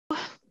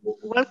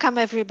Welcome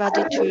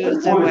everybody to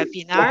the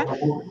webinar.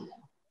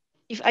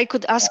 If I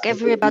could ask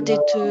everybody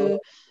to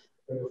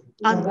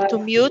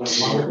mute.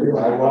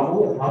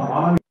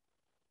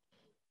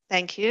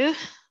 Thank you.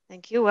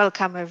 Thank you.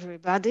 Welcome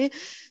everybody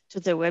to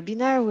the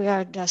webinar. We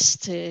are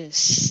just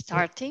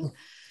starting.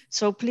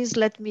 So please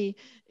let me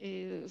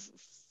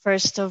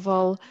first of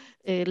all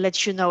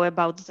let you know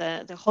about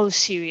the whole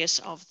series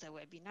of the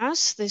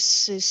webinars.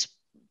 This is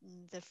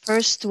the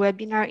first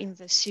webinar in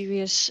the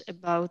series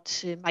about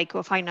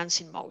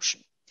microfinance in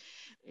motion.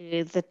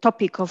 The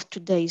topic of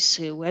today's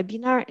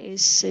webinar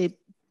is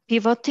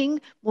pivoting,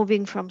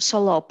 moving from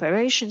solo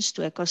operations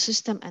to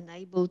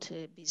ecosystem-enabled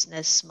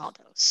business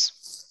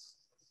models.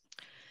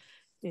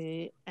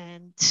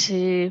 And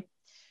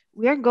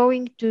we are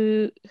going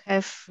to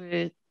have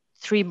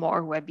 3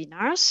 more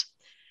webinars.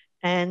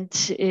 And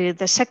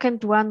the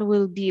second one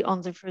will be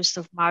on the 1st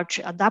of March,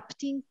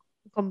 adapting,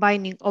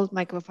 combining old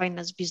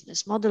microfinance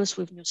business models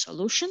with new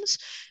solutions.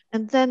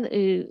 And then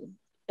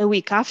a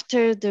week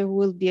after, there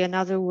will be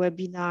another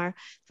webinar,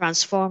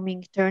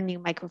 transforming,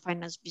 turning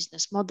microfinance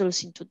business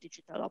models into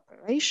digital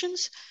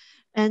operations.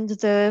 And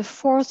the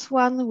fourth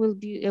one will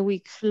be a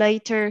week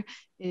later,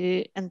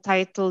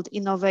 entitled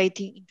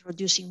Innovating,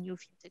 Introducing New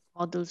FinTech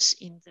Models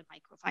in the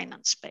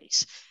Microfinance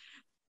Space.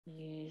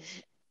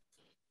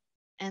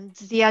 And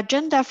the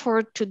agenda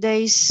for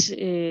today's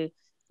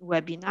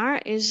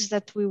webinar is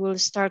that we will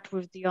start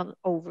with the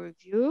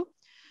overview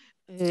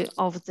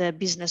of the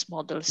business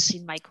models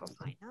in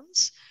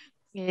microfinance.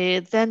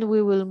 Then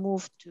we will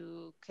move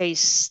to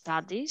case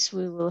studies.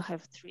 We will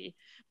have three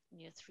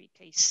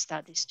case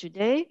studies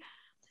today.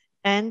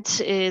 And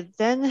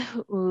then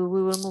we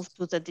will move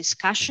to the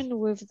discussion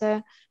with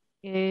the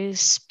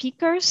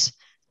speakers.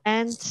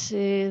 And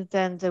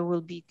then there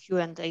will be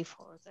Q&A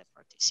for the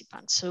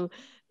participants. So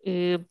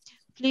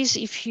please,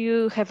 if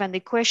you have any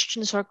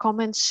questions or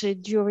comments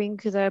during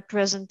the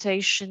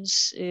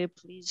presentations,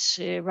 please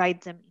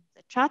write them in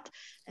the chat.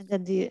 And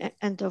at the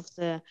end of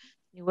the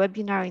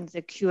webinar, in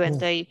the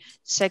Q&A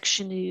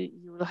section,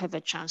 you will have a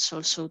chance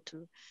also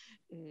to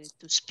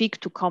speak,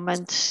 to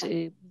comment.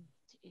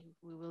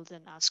 We will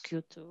then ask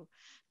you to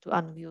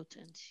unmute,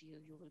 and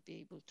you will be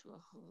able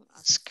to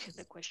ask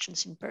the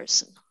questions in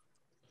person.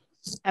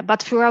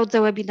 But throughout the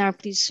webinar,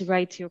 please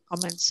write your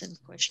comments and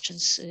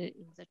questions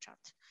in the chat.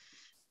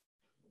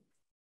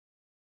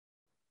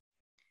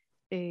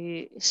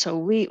 So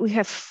we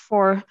have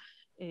 4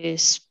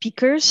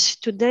 speakers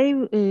today.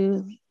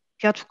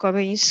 Piotr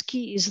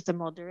Koreński is the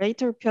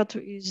moderator. Piotr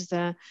is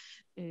the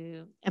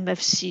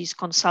MFC's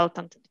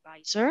consultant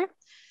advisor.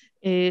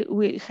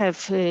 We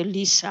have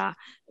Lisa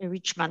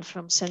Richman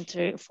from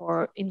Center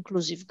for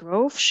Inclusive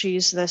Growth. She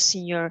is the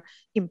Senior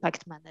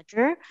Impact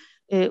Manager.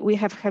 We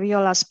have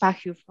Hariola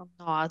Spachiu from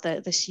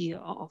NOAA, the CEO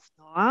of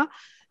NOAA.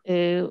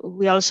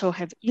 We also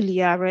have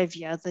Ilya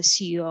Revia, the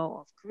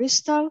CEO of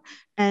Crystal,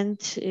 and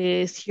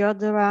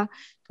Theodora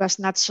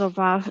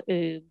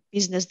Krasnatsova,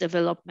 Business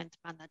Development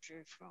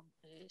Manager from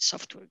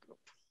Software Group.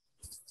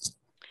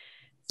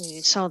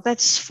 So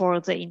that's for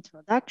the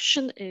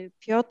introduction.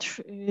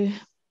 Piotr,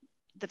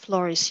 the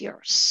floor is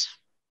yours.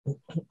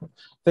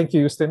 Thank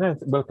you, Justyna.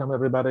 Welcome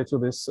everybody to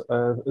this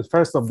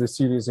first of the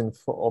series of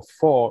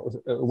 4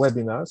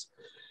 webinars.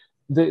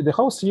 The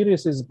whole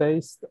series is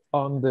based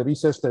on the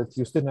research that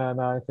Justyna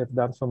and I have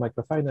done for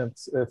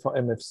microfinance for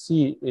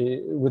MFC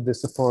with the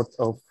support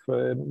of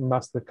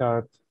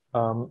Mastercard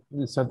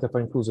Center for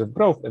Inclusive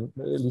Growth. And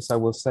Lisa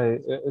will say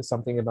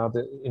something about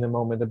it in a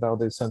moment about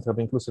the Center of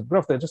Inclusive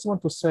Growth. I just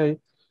want to say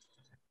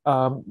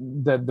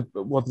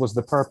what was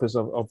the purpose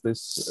of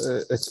this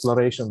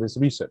exploration, this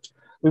research.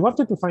 We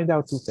wanted to find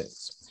out 2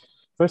 things.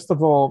 First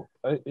of all,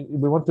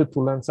 we wanted to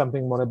learn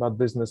something more about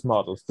business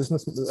models.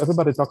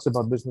 Everybody talks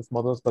about business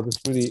models, but it's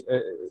really,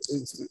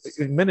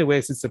 in many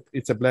ways,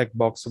 it's a black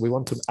box. So we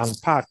want to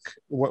unpack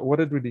what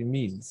it really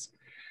means.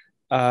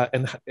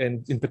 And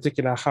in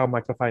particular, how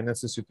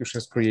microfinance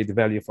institutions create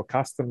value for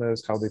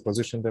customers, how they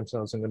position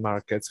themselves in the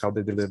markets, how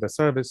they deliver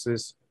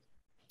services.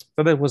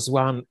 So that was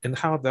one, and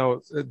how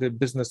the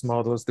business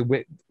models, the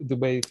way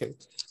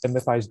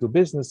MFIs do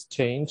business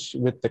change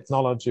with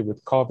technology,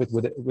 with COVID,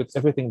 with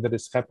everything that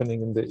is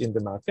happening in the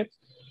market.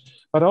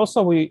 But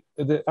also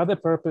the other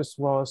purpose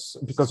was,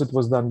 because it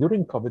was done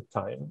during COVID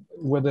time,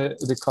 whether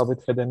the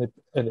COVID had any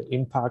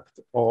impact,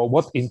 or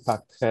what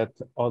impact had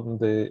on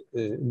the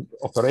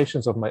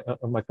operations of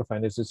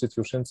microfinance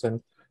institutions,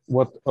 and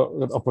what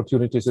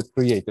opportunities it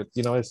created.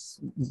 You know, as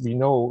we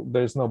know,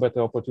 there's no better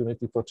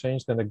opportunity for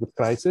change than a good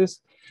crisis,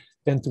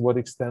 and to what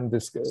extent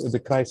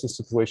the crisis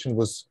situation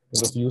was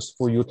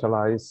useful,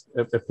 utilized,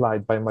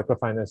 applied by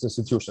microfinance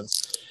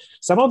institutions.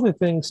 Some of the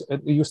things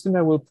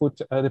Justyna will put,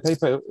 the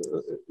paper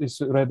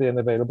is ready and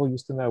available.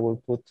 Justyna will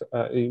put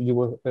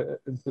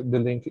the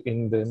link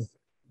in the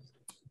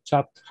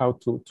chat how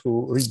to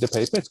read the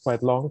paper. It's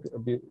quite long,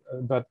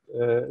 but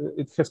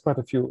it has quite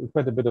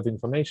a bit of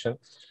information.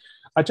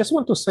 I just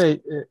want to say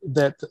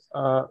that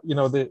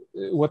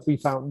what we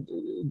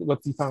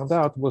found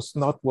out was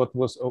not what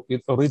was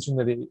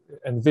originally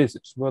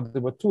envisaged. Well,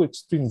 there were two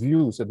extreme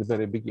views at the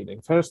very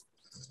beginning. First,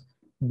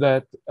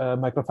 that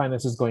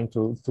microfinance is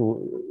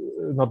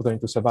not going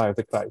to survive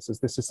the crisis.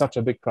 This is such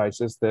a big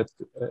crisis that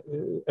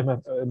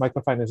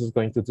microfinance is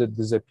going to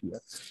disappear.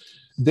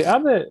 The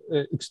other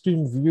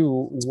extreme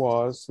view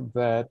was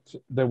that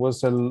the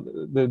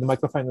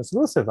microfinance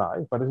will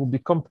survive, but it will be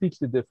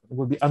completely different. It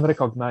will be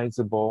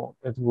unrecognizable.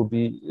 It will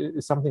be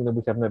something that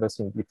we have never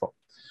seen before.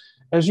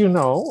 As you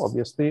know,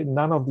 obviously,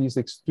 none of these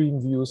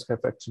extreme views have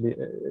actually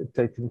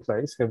taken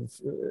place, have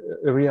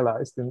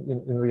realized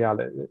in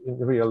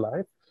real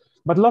life.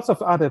 But lots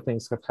of other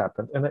things have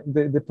happened. And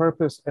the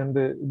purpose and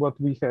what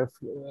we have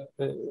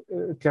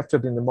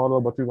captured in the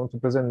model, what we want to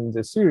present in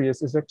the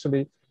series is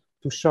actually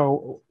to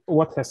show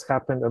what has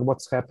happened and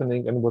what's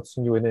happening and what's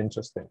new and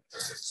interesting.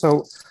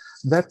 So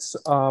that's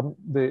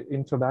the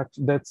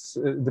introduction. That's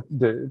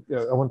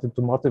I wanted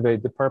to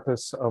motivate the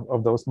purpose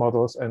of those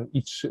models, and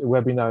each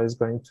webinar is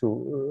going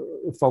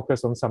to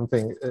focus on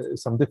something,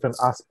 some different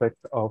aspect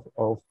of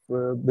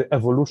the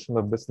evolution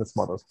of business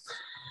models.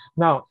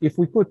 Now, if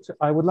we could,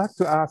 I would like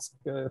to ask,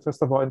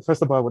 first of all,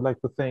 I would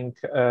like to thank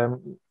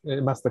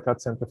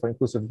Mastercard Center for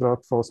Inclusive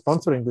Growth for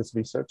sponsoring this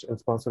research and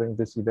sponsoring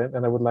this event.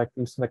 And I would like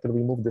to, can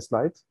we move the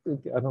slide?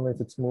 I don't know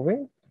if it's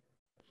moving.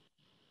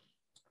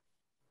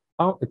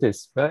 Oh, it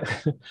is.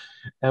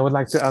 I would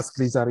like to ask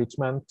Lisa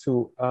Richman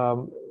to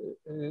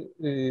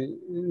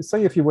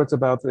say a few words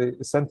about the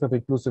Center of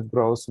Inclusive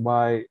Growth,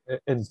 why,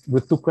 and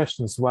with two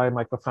questions, why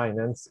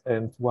microfinance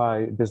and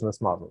why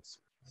business models?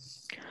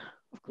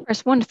 Of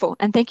course, wonderful.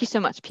 And thank you so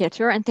much,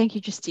 Piotr, and thank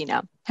you,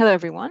 Justina. Hello,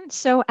 everyone.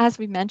 So as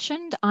we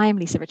mentioned, I am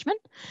Lisa Richman.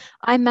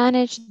 I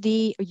manage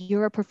the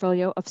Europe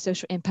portfolio of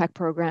social impact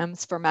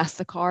programs for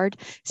Mastercard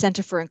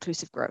Center for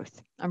Inclusive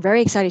Growth. I'm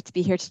very excited to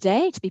be here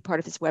today to be part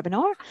of this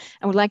webinar,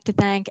 and would like to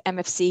thank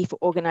MFC for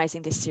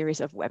organizing this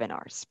series of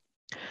webinars.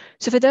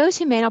 So for those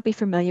who may not be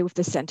familiar with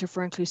the Center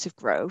for Inclusive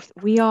Growth,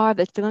 we are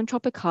the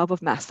philanthropic hub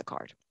of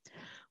Mastercard.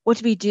 What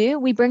do?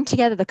 We bring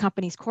together the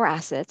company's core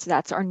assets,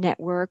 that's our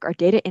network, our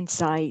data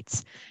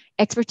insights,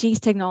 expertise,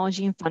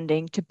 technology, and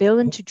funding to build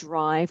and to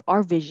drive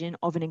our vision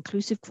of an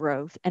inclusive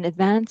growth and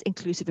advance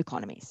inclusive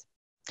economies.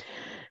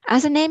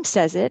 As the name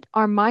says it,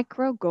 our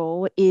micro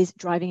goal is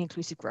driving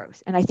inclusive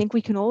growth. And I think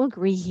we can all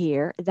agree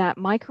here that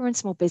micro and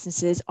small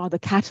businesses are the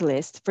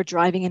catalyst for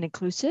driving an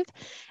inclusive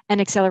and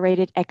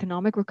accelerated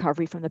economic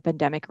recovery from the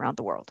pandemic around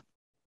the world.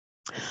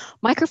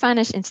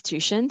 Microfinance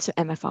institutions, so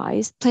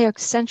MFIs, play a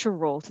central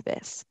role to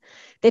this.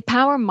 They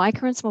power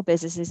micro and small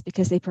businesses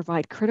because they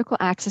provide critical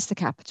access to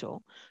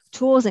capital,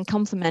 tools, and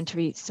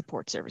complementary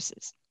support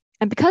services.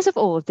 And because of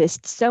all of this,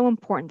 it's so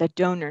important that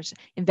donors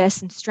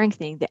invest in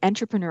strengthening the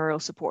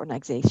entrepreneurial support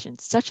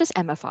organizations, such as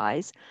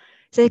MFIs,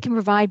 so they can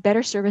provide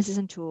better services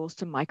and tools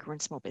to micro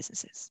and small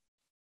businesses.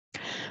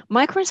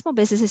 Micro and small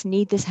businesses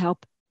need this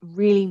help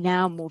really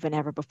now more than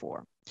ever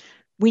before.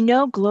 We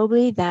know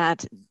globally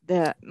that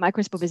the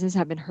micro and small businesses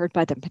have been hurt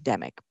by the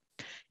pandemic.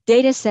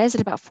 Data says that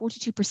about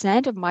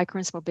 42% of micro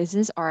and small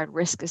businesses are at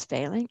risk of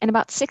failing, and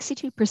about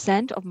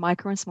 62% of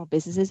micro and small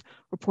businesses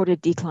reported a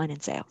decline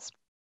in sales.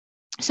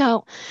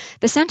 So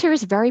the center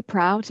is very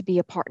proud to be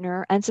a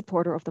partner and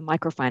supporter of the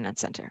Microfinance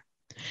Center,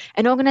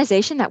 an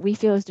organization that we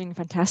feel is doing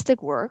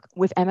fantastic work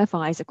with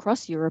MFIs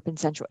across Europe and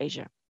Central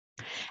Asia.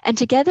 And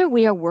together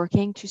we are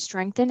working to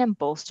strengthen and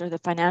bolster the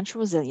financial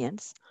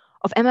resilience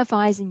of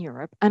MFIs in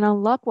Europe and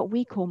unlock what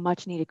we call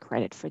much needed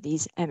credit for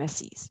these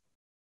MFCs.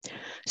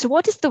 So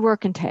what does the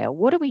work entail?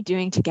 What are we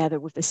doing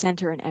together with the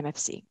Center and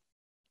MFC?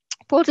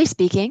 Broadly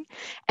speaking,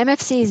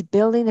 MFC is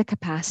building the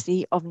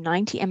capacity of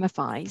 90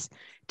 MFIs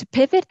to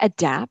pivot,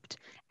 adapt,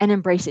 and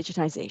embrace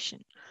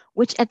digitization,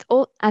 which at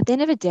the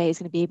end of the day is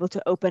going to be able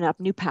to open up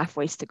new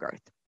pathways to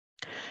growth.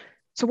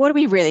 So what are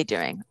we really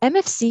doing?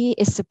 MFC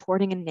is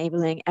supporting and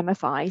enabling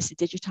MFIs to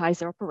digitize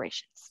their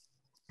operations.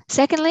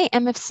 Secondly,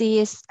 MFC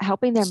is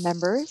helping their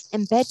members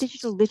embed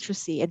digital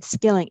literacy and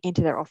skilling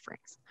into their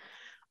offerings.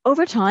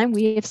 Over time,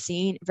 we have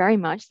seen very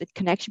much the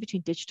connection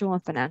between digital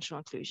and financial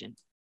inclusion.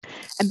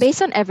 And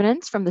based on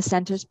evidence from the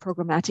center's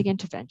programmatic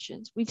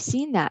interventions, we've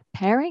seen that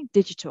pairing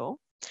digital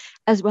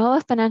as well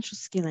as financial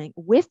skilling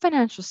with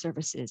financial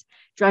services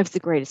drives the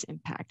greatest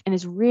impact and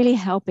is really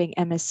helping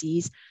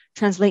MSCs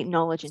translate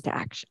knowledge into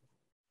action.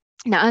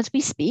 Now, as we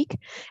speak,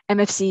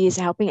 MFC is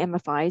helping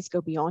MFIs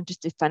go beyond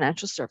just the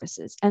financial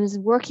services and is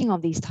working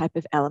on these type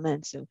of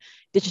elements, so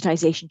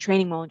digitization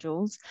training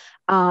modules,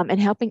 and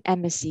helping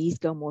MSCs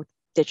go more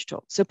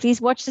digital. So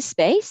please watch the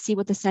space, see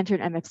what the Center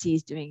and MFC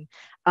is doing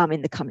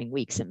in the coming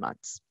weeks and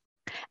months.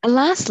 And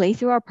lastly,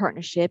 through our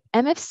partnership,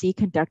 MFC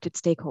conducted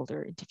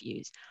stakeholder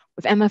interviews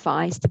with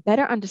MFIs to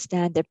better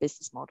understand their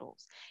business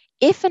models,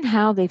 if and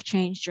how they've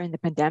changed during the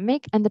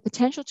pandemic, and the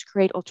potential to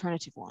create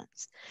alternative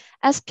ones.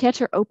 As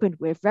Piotr opened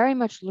with, very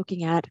much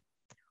looking at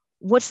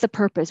what's the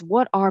purpose,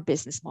 what are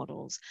business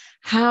models,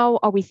 how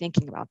are we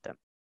thinking about them?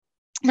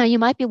 Now, you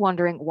might be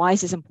wondering, why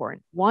is this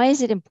important? Why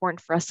is it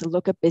important for us to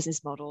look at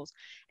business models?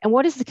 And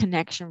what is the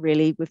connection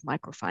really with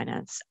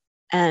microfinance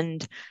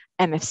and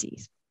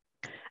MFCs?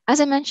 As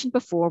I mentioned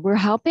before, we're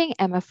helping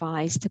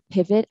MFIs to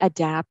pivot,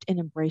 adapt, and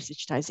embrace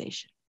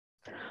digitization.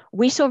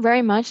 We saw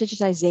very much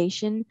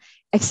digitization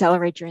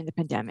accelerate during the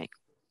pandemic.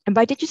 And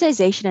by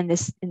digitization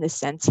in this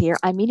sense here,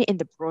 I mean it in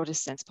the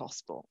broadest sense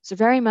possible. So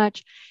very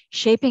much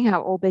shaping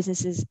how all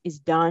businesses is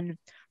done,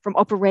 from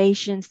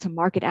operations to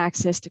market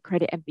access to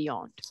credit and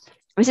beyond.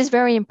 This is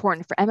very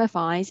important for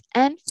MFIs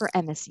and for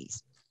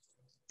MSCs.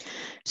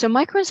 So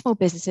micro and small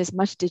businesses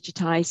must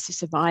digitize to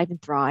survive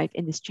and thrive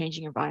in this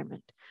changing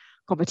environment.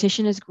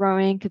 Competition is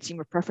growing,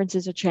 consumer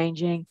preferences are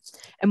changing,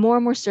 and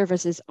more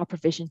services are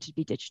provisioned to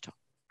be digital.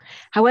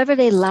 However,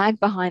 they lag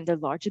behind their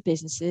larger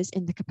businesses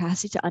in the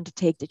capacity to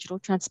undertake digital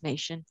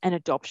transformation and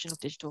adoption of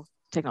digital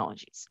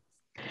technologies.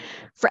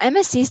 For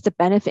MSCs to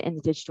benefit in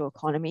the digital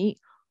economy,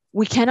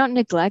 we cannot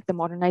neglect the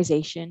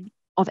modernization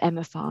of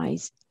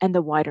MFIs and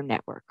the wider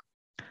network.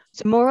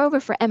 So moreover,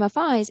 for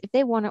MFIs, if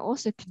they want to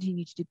also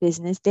continue to do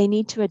business, they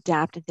need to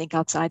adapt and think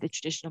outside the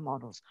traditional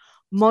models,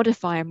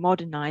 modify and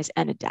modernize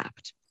and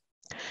adapt.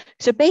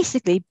 So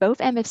basically, both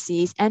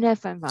MFCs and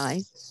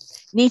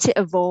MFIs need to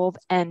evolve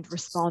and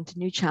respond to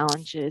new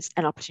challenges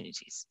and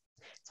opportunities.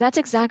 So that's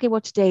exactly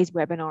what today's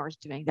webinar is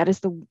doing. That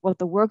is what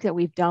the work that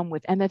we've done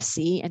with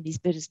MFC and these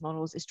business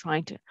models is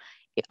trying to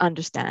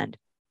understand.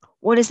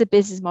 What is the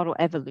business model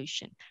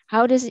evolution?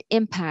 How does it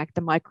impact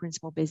the micro and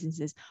small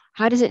businesses?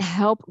 How does it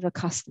help the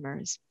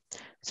customers?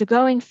 So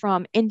going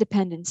from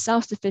independent,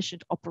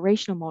 self-sufficient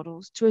operational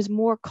models to as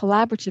more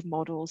collaborative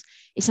models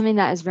is something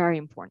that is very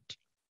important.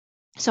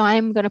 So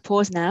I'm going to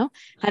pause now,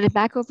 hand it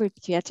back over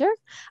to Pieter,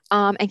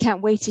 and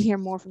can't wait to hear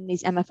more from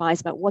these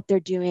MFIs about what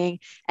they're doing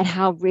and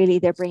how really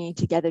they're bringing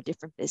together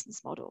different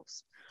business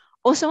models.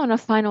 Also, on a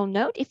final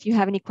note, if you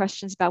have any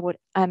questions about what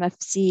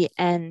MFC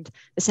and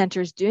the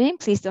center is doing,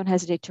 please don't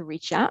hesitate to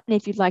reach out. And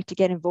if you'd like to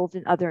get involved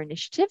in other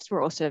initiatives,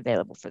 we're also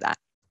available for that.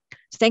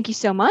 So thank you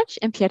so much.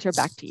 And Pieter,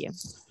 back to you.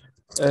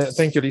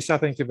 Thank you, Lisa.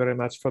 Thank you very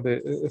much for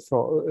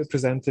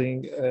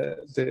presenting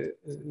the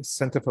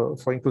Center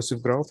for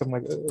Inclusive Growth,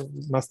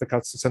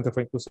 Mastercard Center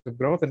for Inclusive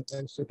Growth,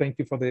 and so thank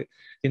you for the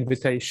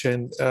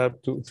invitation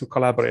to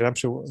collaborate. I'm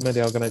sure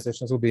many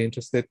organizations will be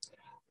interested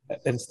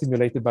and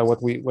stimulated by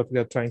what we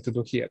are trying to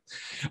do here.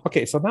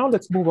 Okay, so now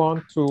let's move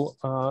on to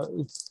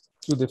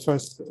the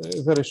first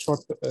very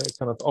short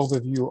kind of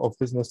overview of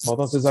business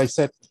models. As I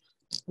said,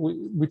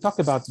 we talk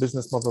about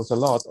business models a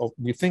lot, or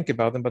we think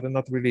about them, but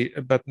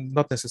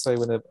not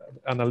necessarily in an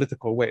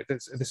analytical way.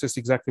 This is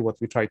exactly what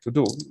we try to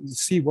do.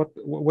 See what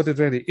it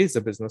really is,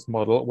 a business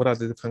model, what are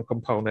the different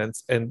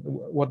components, and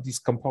what these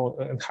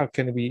components, and how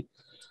can we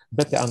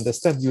better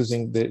understand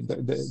using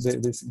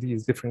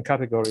these different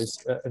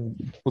categories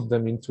and put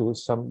them into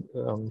some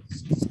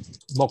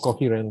more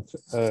coherent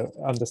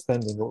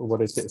understanding of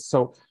what it is.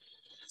 So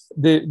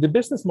the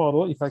business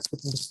model, if I could,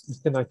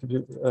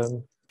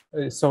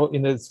 so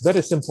in a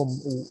very simple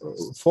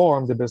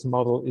form, the business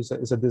model is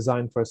a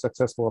design for a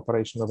successful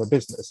operation of a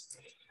business,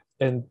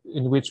 and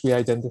in which we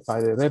identify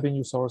the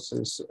revenue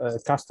sources,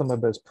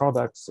 customer-based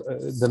products,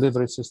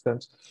 delivery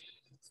systems.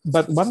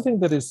 But one thing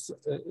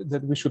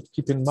that we should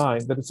keep in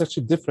mind, that it's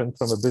actually different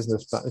from a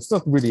business plan. It's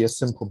not really a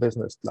simple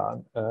business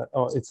plan,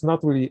 or it's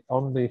not really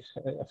only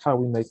how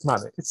we make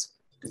money.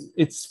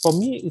 It's for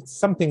me, it's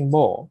something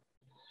more.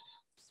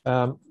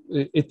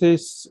 It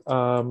is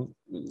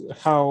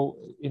how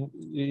in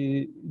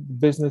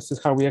business is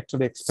how we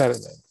actually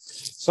experiment.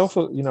 So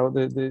for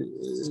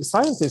the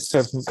scientists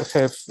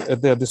have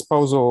at their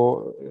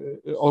disposal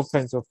all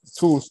kinds of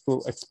tools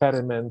to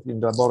experiment in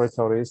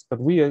laboratories, but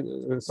we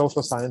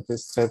social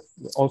scientists have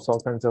also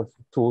all kinds of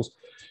tools.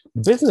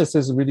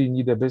 Businesses really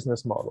need a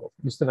business model.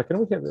 Justina, can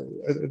we have?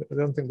 I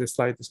don't think the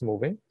slide is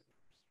moving.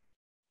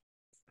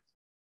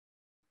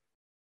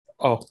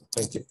 Oh,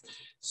 thank you.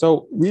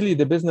 So really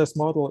the business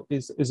model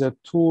is a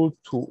tool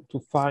to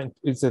find,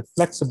 it's a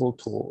flexible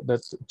tool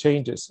that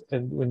changes,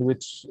 and in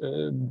which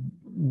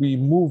we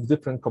move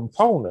different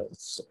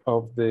components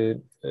of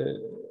the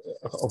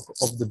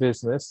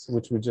business,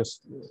 which we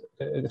just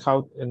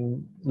how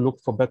and look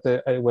for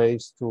better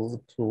ways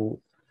to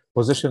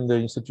position the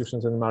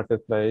institutions in the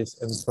marketplace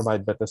and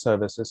provide better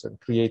services and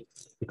create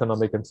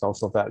economic and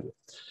social value.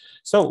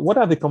 So what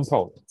are the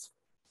components?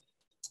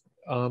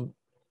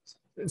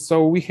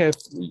 So we have,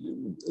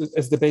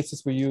 as the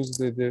basis, we use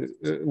the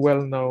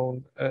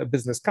well-known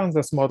business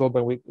canvas model,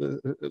 but we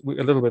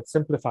a little bit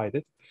simplified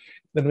it.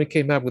 Then we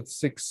came up with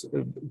 6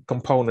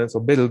 components,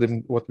 or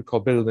building, what we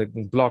call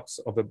building blocks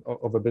of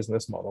a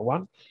business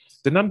model.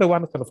 The number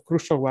one kind of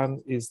crucial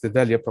one is the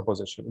value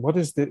proposition. What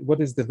is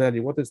the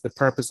value? What is the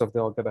purpose of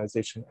the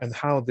organization, and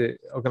how the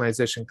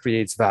organization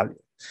creates value?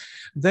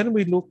 Then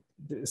we look,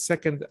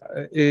 second,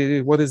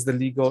 what is the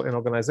legal and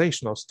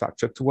organizational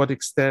structure? To what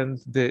extent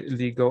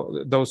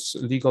those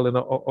legal and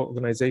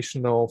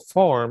organizational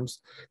forms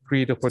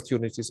create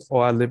opportunities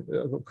or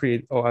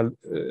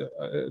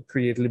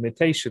create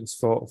limitations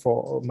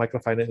for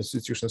microfinance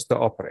institutions to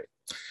operate?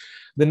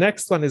 The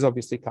next one is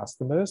obviously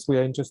customers. We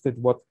are interested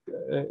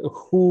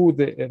who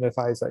the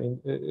MFIs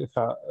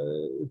are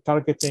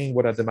targeting,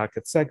 what are the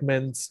market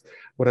segments,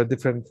 what are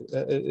different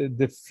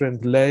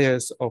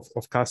layers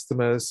of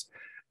customers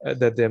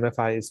that the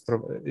MFI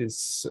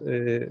is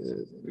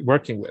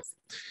working with.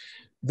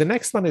 The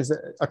next one is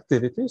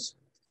activities.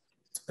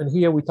 And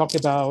here we talk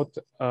about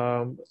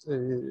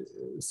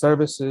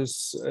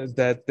services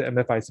that the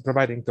MFI is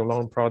providing, to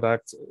loan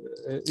products,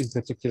 in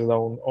particular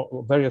loan,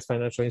 or various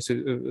financial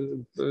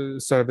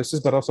services,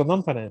 but also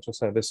non-financial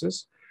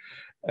services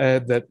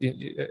that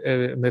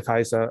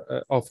MFIs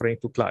are offering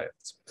to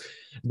clients.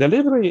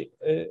 Delivery,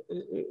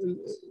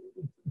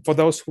 for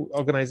those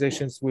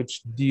organizations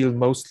which deal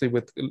mostly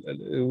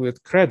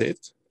with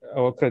credit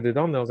or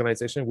credit-only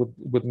organization,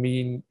 would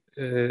mean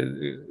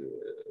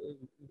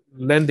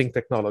lending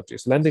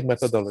technologies, lending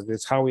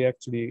methodologies. How we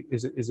actually,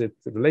 is it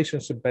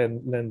relationship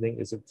lending?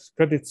 Is it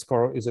credit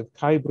score? Is it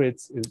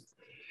hybrids?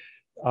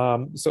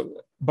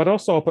 But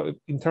also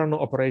internal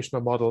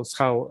operational models,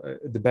 how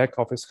the back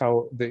office,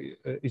 how the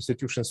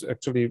institutions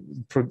actually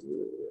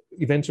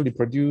eventually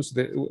produce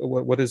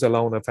what is a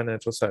loan of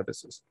financial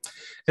services.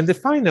 And the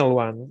final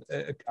one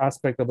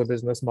aspect of a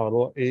business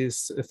model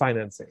is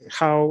financing.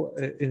 How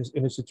an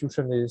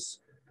institution is,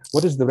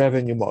 what is the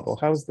revenue model?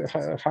 How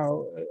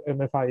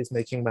MFI is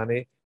making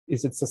money?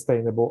 Is it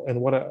sustainable?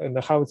 And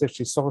how it's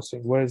actually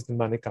sourcing? Where is the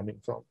money coming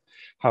from?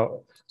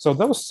 So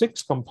those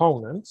 6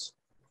 components,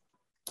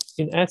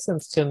 in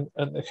essence, can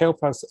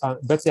help us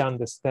better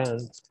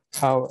understand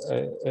how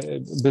a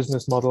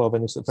business model of a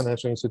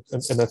financial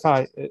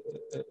MFI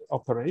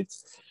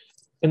operates.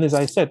 And as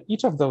I said,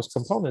 each of those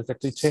components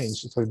actually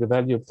change. So the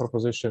value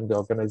proposition, the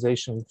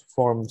organization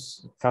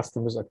forms,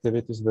 customers,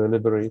 activities,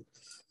 delivery,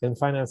 and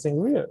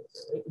financing,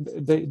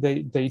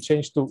 they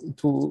change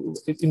to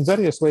in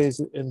various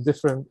ways and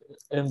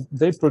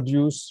they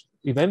produce,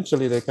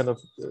 eventually they kind of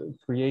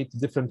create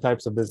different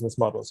types of business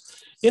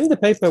models. In the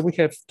paper, we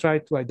have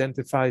tried to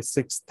identify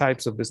 6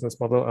 types of business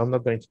model. I'm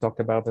not going to talk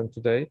about them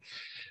today,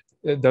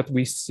 that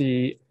we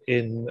see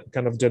in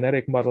kind of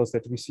generic models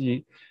that we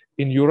see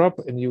in Europe,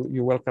 and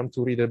you're welcome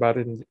to read about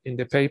it in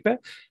the paper.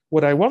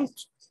 What I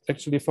want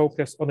actually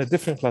focus on a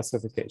different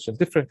classification,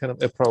 different kind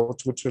of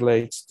approach, which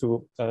relates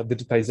to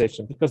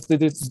digitization, because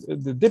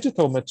the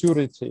digital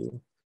maturity,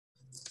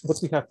 what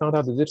we have found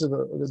out,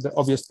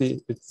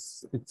 obviously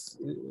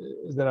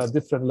there are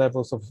different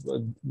levels of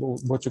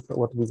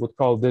what we would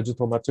call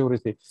digital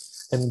maturity,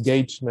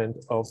 engagement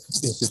of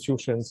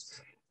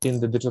institutions in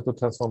the digital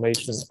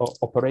transformation or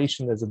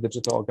operation as a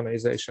digital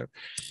organization.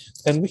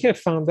 And we have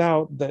found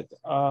out that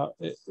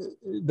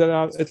there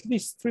are at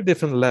least 3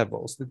 different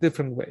levels, the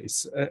different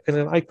ways. And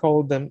then I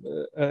call them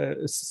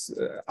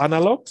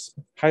analogs,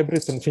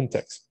 hybrids, and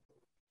fintechs.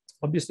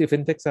 Obviously,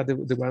 fintechs are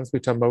the ones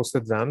which are most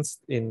advanced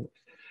in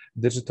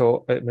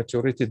digital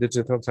maturity,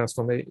 digital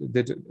transformation,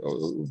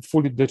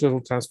 fully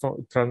digital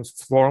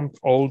transformed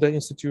older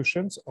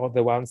institutions, or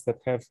the ones that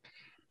have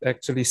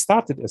actually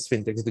started as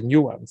fintechs, the new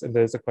ones, and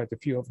there's quite a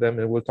few of them,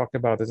 and we'll talk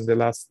about it in the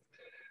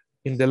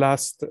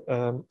last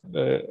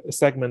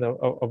segment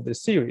of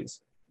this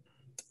series.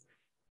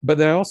 But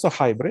there are also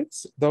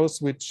hybrids, those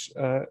which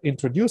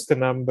introduced a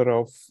number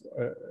of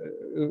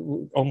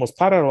almost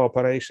parallel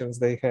operations.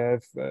 They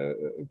have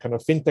kind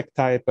of fintech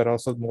type, but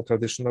also more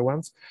traditional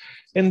ones.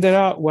 And there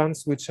are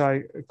ones which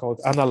I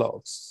called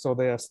analogs. So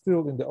they are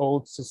still in the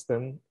old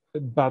system,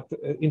 but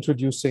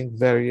introducing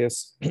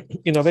various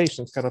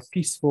innovations, kind of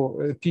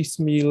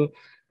piecemeal,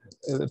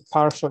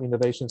 partial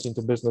innovations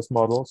into business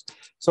models.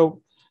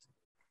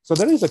 So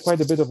there is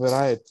quite a bit of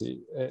variety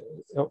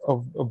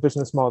of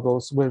business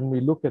models when we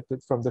look at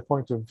it from the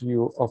point of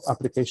view of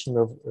application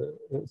of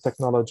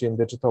technology and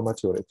digital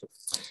maturity.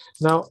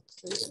 Now,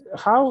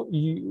 how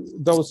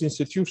those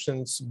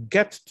institutions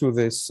get to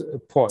this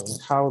point,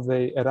 how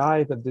they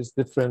arrive at these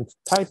different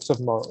types of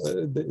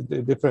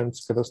the different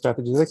kind of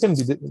strategies,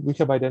 we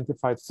have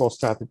identified 4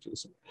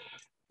 strategies,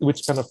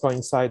 which kind of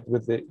coincide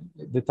with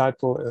the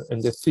title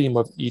and the theme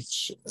of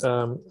each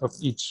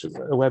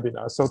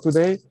webinar. So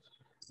today,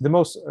 the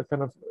most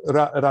kind of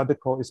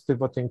radical is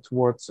pivoting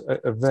towards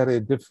a very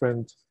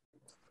different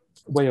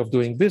way of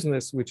doing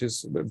business, which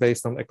is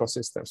based on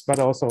ecosystems, but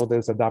also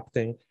there's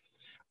adapting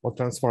or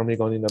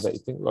transforming or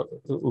innovating,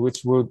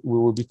 which we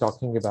will be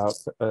talking about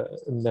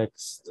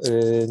next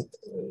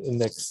in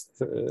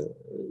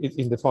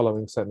the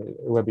following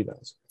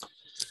webinars.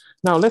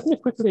 Now, let me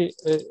quickly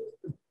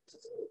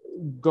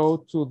go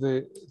to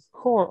the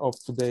core of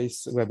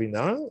today's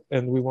webinar,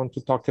 and we want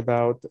to talk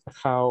about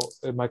how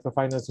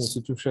microfinance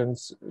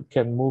institutions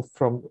can move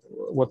from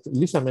what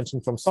Lisa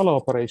mentioned, from solo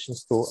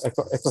operations to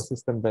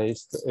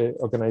ecosystem-based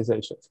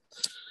organizations.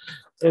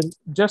 And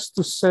just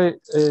to say,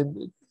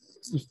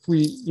 if we,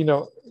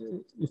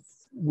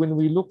 when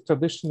we look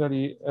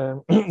traditionally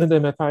at the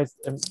MFIs,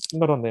 and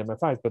not only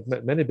MFIs,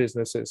 but many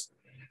businesses,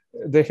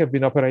 they have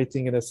been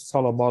operating in a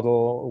solo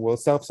model, well,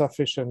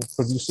 self-sufficient,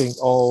 producing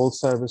all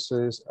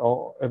services,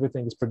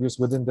 everything is produced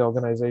within the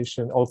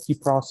organization, all key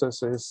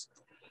processes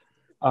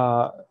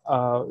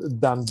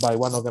done by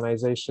one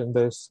organization.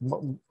 There's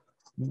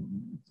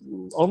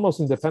almost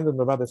independent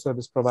of other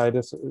service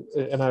providers,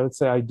 and I would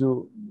say I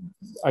do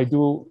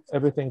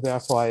everything,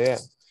 therefore I am.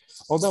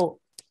 Although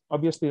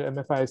obviously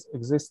MFIs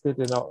existed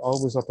and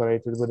always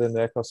operated within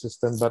the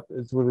ecosystem, but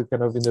it's really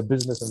kind of in the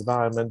business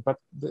environment, but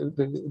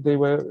they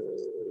were,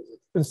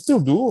 and still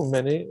do,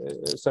 many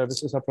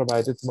services are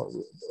provided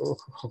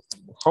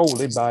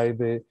wholly by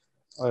the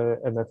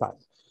MFI.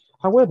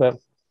 However,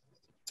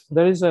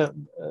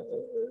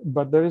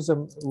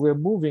 we're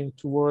moving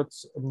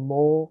towards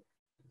more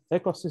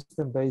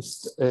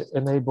ecosystem-based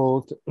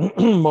enabled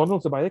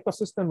models. By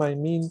ecosystem, I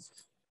mean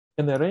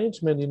an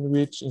arrangement in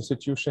which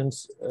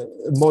institutions,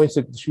 more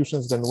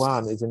institutions than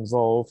one is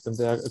involved, and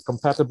there are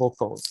compatible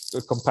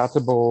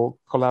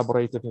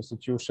collaborative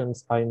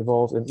institutions are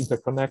involved and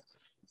interconnect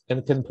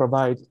and can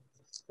provide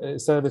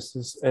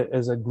services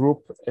as a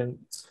group, and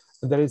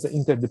there is an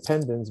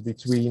interdependence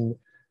between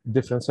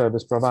different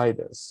service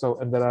providers. So,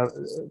 and there are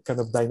kind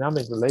of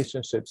dynamic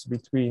relationships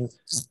between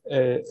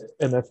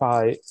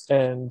MFI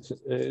and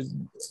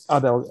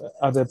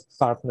other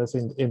partners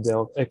in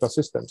their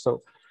ecosystem.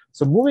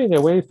 So moving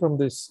away from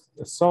this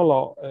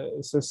solo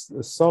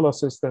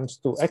systems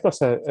to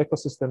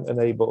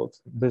ecosystem-enabled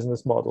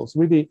business models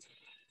really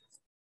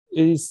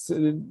is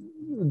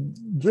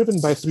driven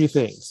by three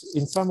things.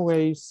 In some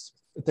ways,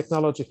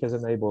 technology has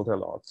enabled a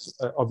lot.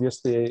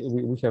 Obviously,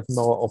 we have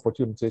more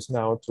opportunities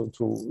now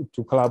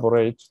to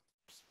collaborate.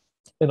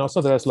 And also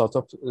there's lots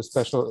of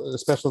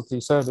specialty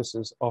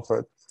services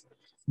offered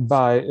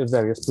by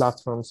various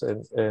platforms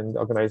and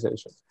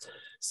organizations.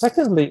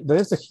 Secondly, there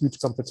is a huge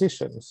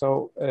competition.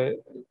 So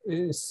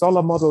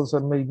solo models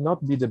may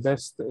not be the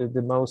best,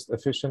 the most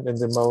efficient, and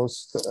the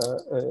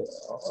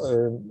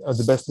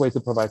best way to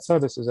provide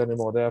services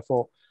anymore.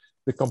 Therefore,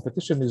 the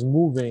competition is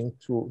moving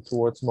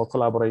towards more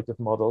collaborative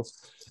models.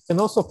 And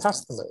also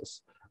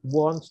customers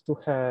want to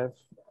have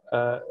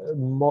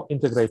more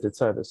integrated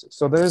services.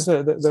 So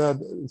so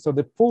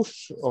the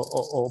push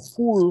or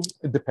pull,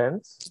 it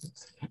depends.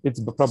 It's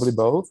probably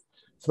both.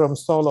 From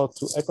solo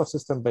to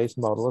ecosystem-based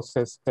models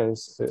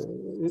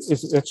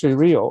is actually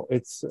real.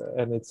 It's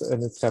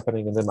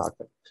happening in the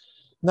market.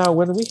 Now,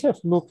 when we have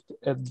looked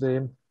at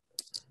the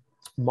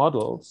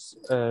models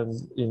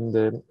in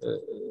the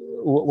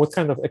what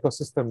kind of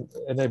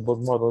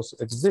ecosystem-enabled models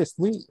exist,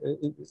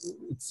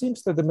 it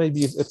seems that there may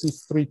be at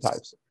least three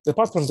types.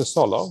 Apart from the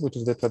solo, which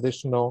is the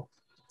traditional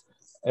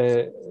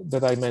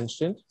that I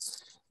mentioned,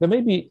 there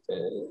may be,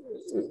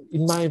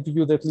 in my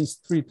view, at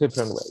least three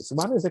different ways.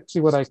 One is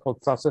actually what I call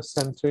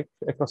process-centric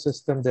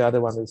ecosystem. The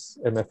other one is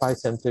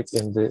MFI-centric,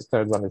 and the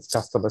third one is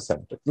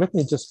customer-centric. Let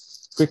me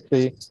just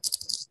quickly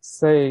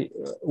say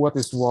what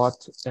is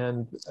what,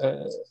 and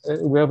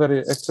we are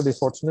very actually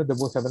fortunate that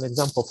we'll have an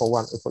example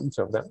for each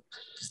of them.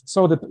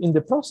 So in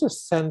the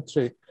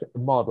process-centric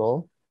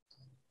model,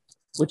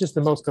 which is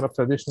the most kind of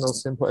traditional,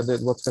 simple, and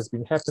what has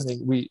been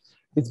happening,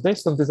 it's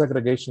based on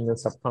disaggregation and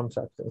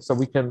subcontracting. So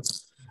we can,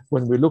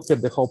 when we look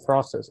at the whole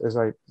process, as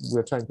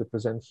we're trying to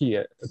present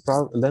here,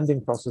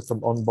 lending process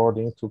from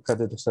onboarding to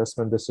credit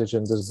assessment,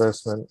 decision,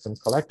 disbursement, and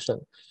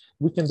collection,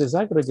 we can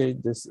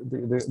disaggregate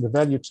the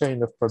value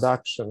chain of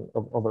production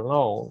of a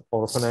loan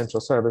or financial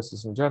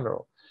services in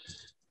general,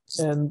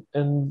 and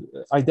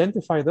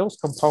identify those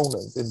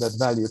components in that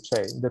value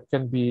chain that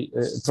can be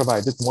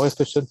provided more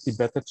efficiently,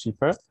 better,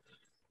 cheaper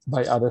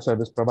by other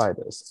service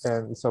providers.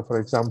 And so, for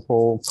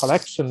example,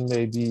 collection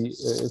may be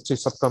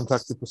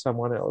subcontracted to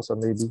someone else, or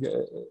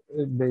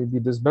maybe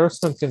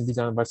disbursement can be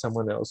done by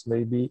someone else.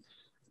 Maybe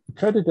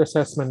credit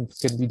assessment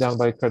can be done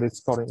by credit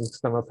scoring,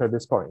 external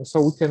credit scoring.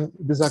 So we can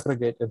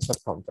disaggregate and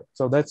subcontract.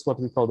 So that's what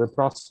we call the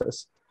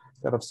process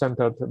kind of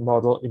centered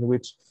model, in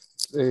which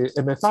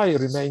MFI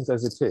remains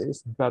as it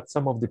is, but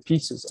some of the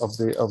pieces of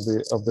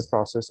the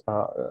process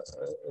are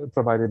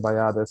provided by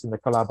others in a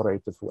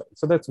collaborative way.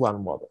 So that's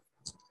one model.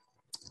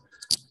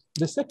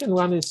 The second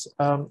one is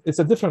it's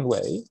a different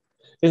way.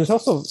 It's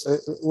also,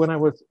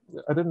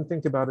 I didn't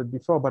think about it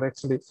before, but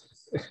actually,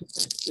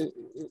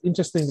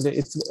 interestingly,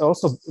 it's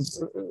also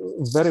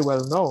very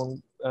well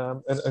known.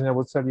 And I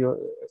will tell you,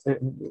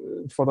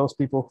 for those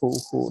people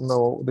who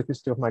know the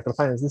history of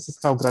microfinance, this is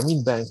how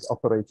Grameen Bank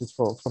operated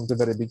from the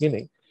very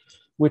beginning,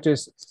 which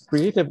is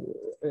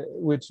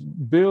which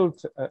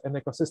built an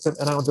ecosystem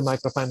around the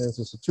microfinance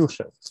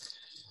institution,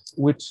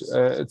 which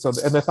so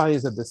the MFI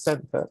is at the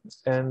center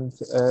and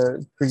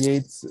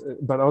creates,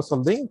 but also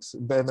links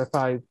the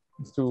MFI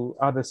to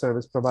other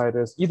service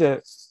providers,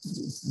 either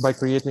by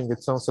creating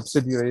its own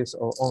subsidiaries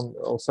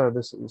or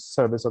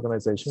service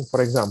organization.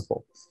 For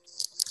example,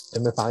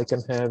 MFI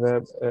can have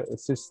a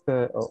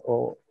sister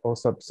or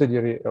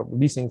subsidiary of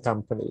leasing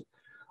company,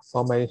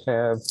 or may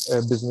have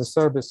a business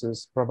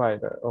services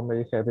provider, or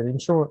may have an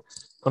insurance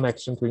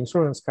connection to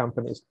insurance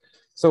companies.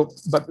 So,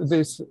 but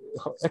this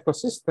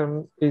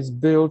ecosystem is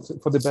built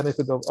for the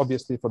benefit of,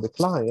 obviously, for the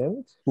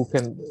client, who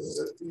can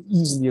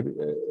easily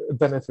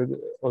benefit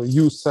or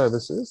use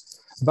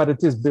services, but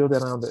it is built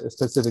around a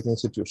specific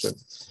institution.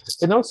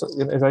 And also,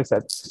 as I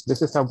said,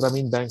 this is how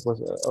Grameen Bank was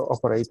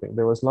operating.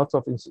 There was lots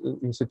of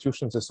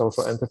institutions and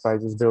social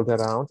enterprises built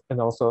around,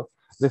 and also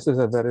This is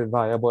a very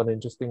viable and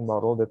interesting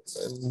model that,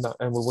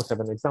 and we will have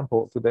an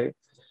example today,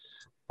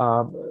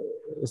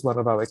 is one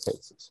of our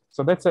cases.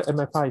 So that's a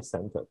MFI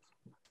center.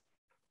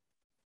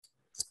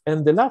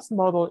 And the last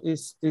model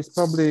is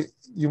probably,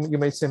 you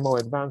may say more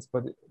advanced,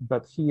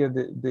 but here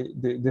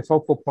the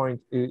focal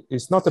point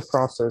is not the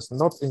process,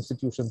 not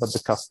institution, but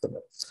the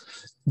customer.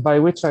 By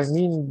which I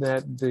mean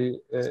that the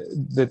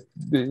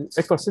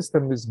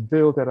ecosystem is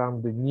built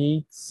around the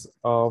needs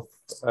of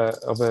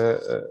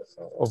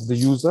the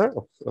user,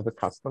 of the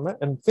customer.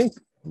 And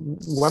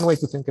one way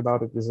to think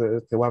about it is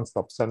the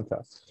one-stop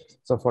center.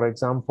 So for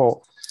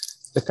example,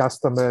 the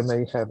customer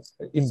may have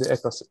in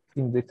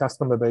the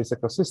customer-based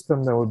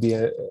ecosystem, there will be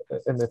a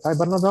MFI,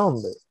 but not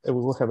only. We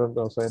will have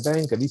also a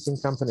bank, a leasing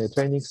company, a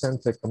training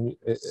center,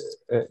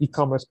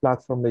 e-commerce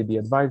platform, maybe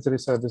advisory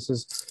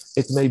services.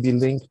 It may be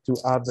linked to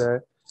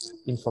other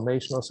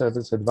informational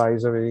service,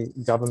 advisory,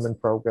 government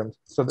programs.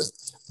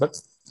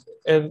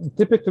 And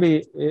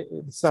typically,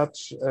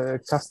 such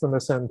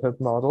customer-centered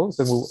models,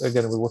 and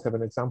again, we will have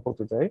an example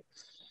today,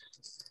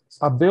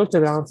 are built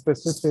around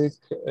specific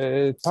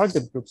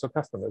target groups of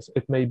customers.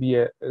 It may be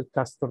a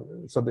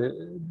custom, so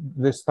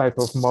this type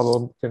of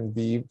model can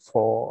be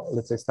for,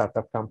 let's say,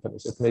 startup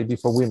companies. It may be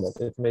for women.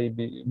 It may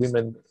be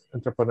women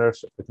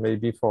entrepreneurship. It may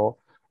be for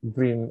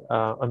green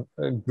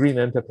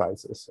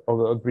enterprises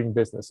or green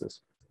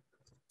businesses.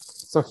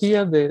 So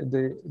here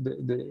the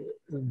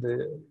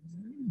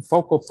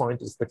focal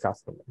point is the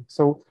customer.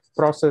 So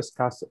process,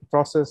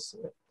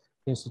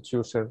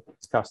 institution,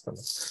 customer.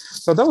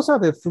 So those are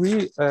the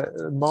three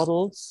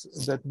models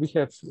that we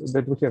have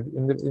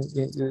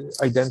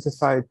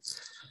identified.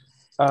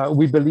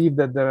 We believe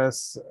that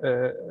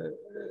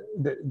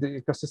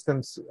the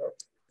ecosystems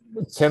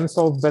can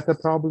solve better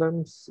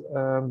problems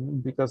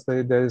because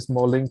there is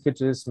more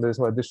linkages, there's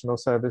more additional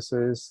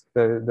services,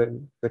 there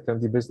can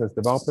be business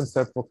development.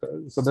 So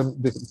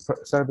the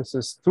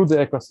services through the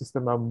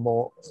ecosystem are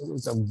more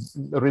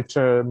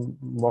richer,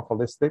 more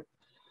holistic.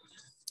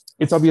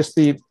 It's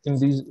obviously in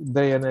this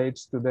day and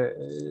age today,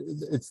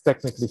 it's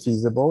technically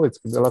feasible. It's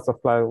a lot of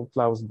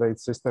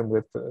cloud-based system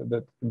with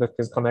that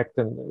can connect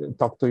and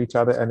talk to each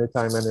other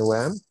anytime,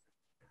 anywhere.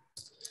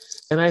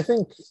 And I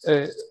think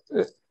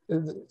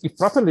if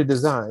properly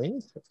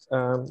designed,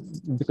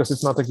 because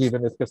it's not a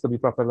given, it has to be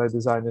properly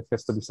designed, it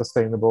has to be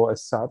sustainable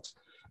as such,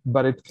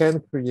 but it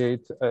can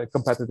create a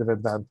competitive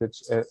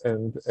advantage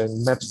and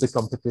match the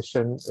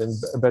competition and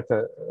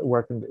better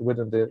work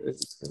within the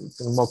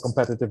more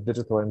competitive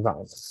digital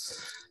environment.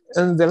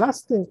 And the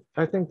last thing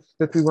I think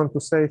that we want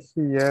to say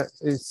here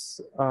is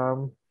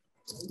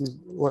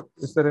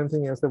is there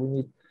anything else that we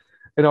need?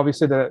 And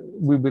obviously,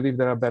 we believe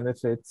there are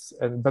benefits,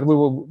 but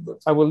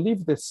I will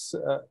leave this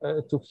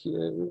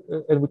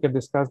and we can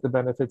discuss the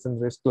benefits and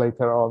risk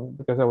later on,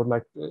 because I would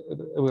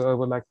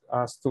like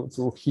us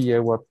to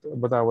hear what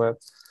our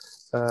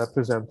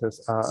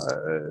presenters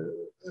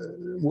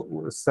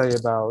say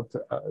about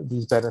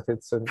these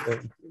benefits and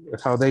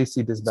how they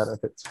see these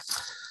benefits.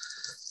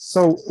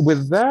 So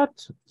with that,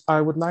 I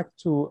would like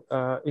to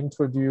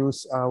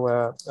introduce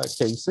our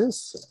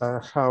cases,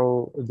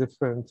 how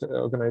different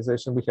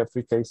organizations, we have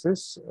three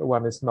cases.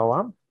 One is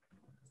NOAA.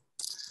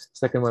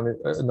 Second one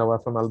is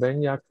NOAA from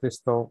Albania,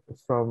 Christo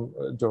from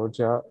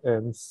Georgia,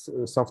 and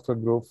Software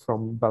Group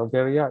from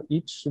Bulgaria.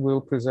 Each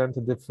will present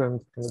a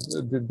different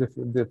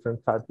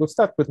type. We'll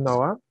start with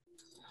NOAA.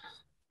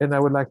 And I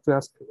would like to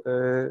ask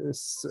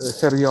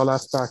Heriola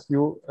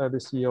Stachiou, the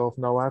CEO of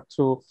NOAA,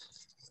 to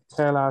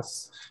tell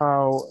us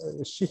how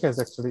she has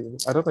actually,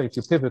 I don't know if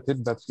you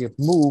pivoted, but you have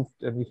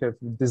moved and you have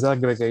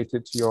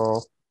disaggregated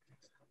your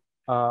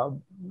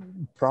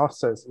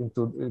process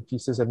into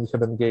pieces and you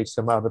have engaged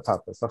some other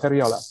partners. So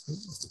Heriola.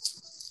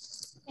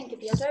 Thank you,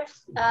 Piotr.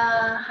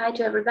 Hi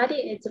to everybody.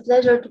 It's a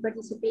pleasure to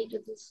participate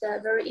in this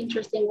very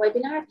interesting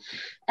webinar.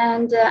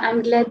 And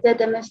I'm glad that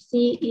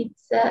MFC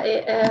it's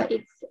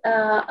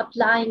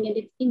applying and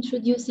it's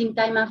introducing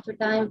time after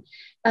time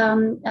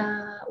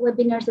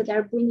webinars that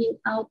are bringing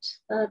out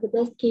the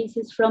best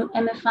cases from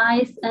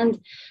MFIs. And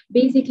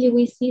basically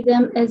we see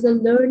them as a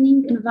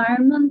learning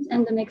environment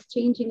and an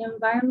exchanging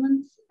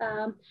environment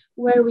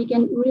where we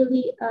can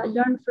really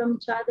learn from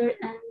each other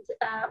and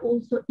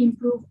also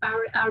improve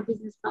our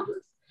business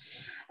models.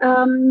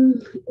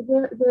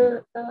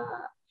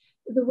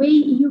 The way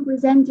you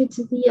presented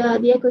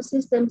the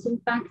ecosystems, in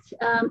fact,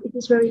 it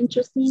is very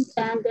interesting,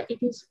 and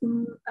it is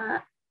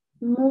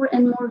more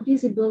and more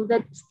visible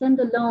that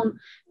standalone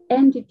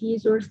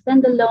entities or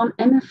standalone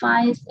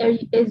MFIs,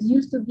 as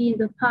used to be in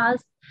the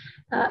past,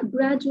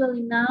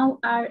 gradually now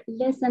are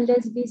less and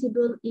less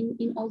visible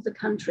in all the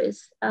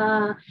countries.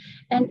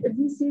 And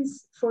this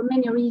is for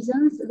many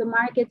reasons. The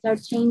markets are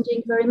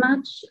changing very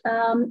much.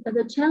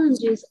 The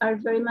challenges are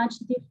very much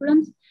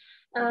different.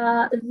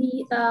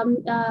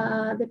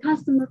 The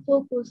customer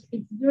focus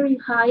is very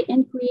high,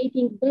 and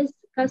creating best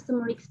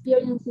customer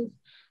experiences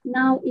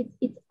now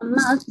it's a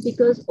must,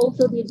 because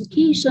also the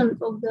education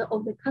of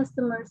the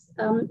customers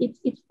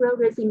it's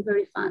progressing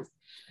very fast.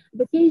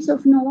 The case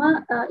of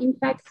NOAA, in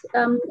fact,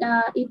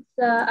 it's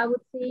I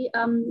would say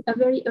a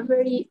very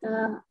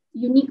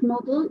unique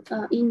model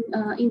in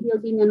the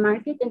Albanian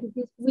market, and it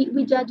is,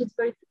 we judge it's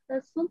very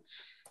successful,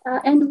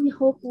 and we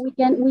hope we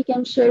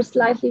can share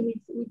slightly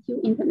with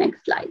you in the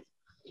next slide.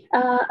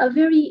 A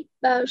very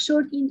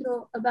short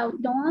intro about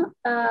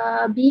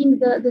NOA, being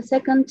the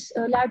second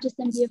largest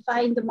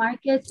MFI in the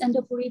market and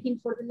operating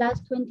for the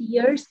last 20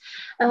 years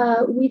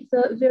with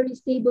very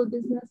stable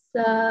business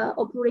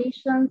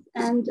operations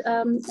and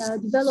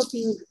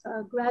developing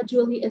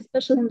gradually,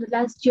 especially in the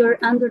last year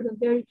under the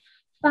very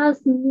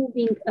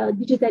fast-moving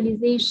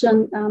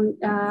digitalization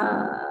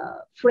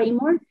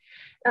framework.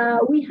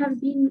 We have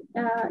been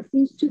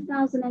since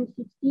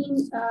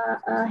 2015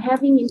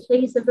 having in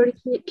place a very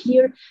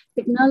clear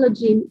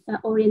technology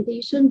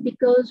orientation,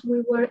 because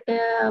we were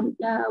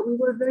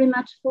very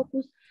much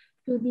focused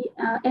to the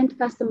end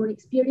customer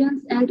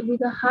experience, and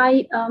with a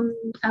high,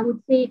 I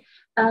would say,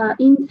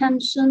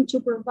 intention to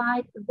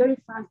provide very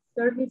fast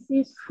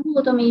services, full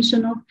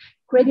automation of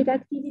credit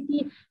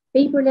activity,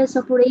 paperless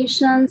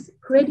operations,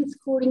 credit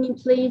scoring in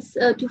place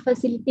to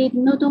facilitate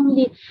not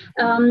only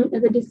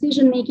the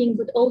decision making,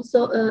 but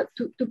also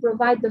to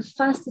provide the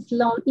fastest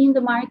loan in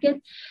the market.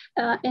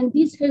 And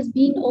this has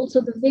been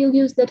also the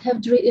values that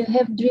have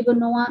driven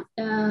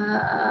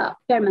NOA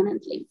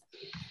permanently.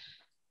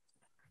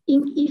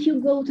 If you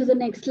go to the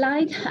next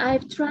slide,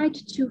 I've tried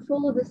to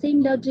follow the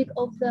same logic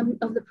of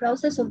the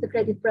process, of the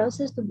credit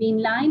process, to be in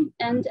line,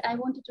 and I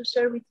wanted to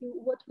share with you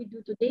what we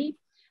do today.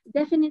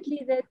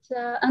 Definitely that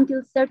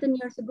until certain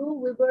years ago,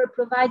 we were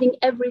providing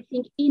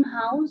everything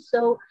in-house.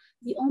 So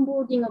the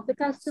onboarding of the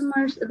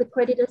customers, the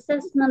credit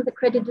assessment, the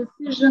credit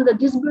decision, the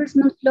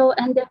disbursement flow,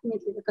 and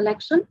definitely the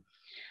collection.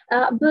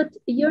 But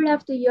year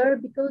after year,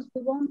 because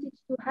we wanted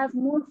to have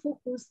more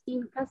focus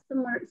in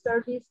customer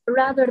service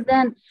rather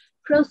than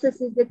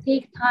processes that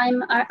take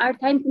time, are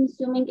time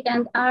consuming,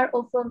 and are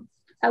often,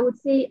 I would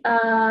say,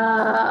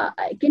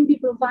 can be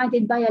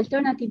provided by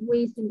alternative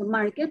ways in the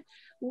market,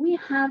 we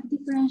have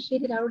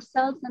differentiated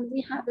ourselves, and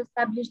we have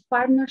established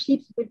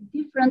partnerships with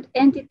different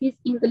entities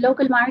in the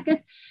local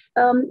market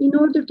in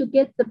order to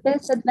get the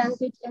best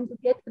advantage and to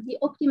get the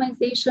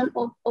optimization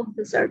of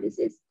the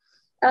services.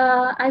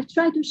 I've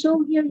tried to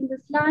show here in the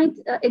slide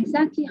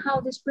exactly how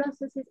these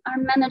processes are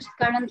managed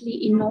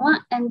currently in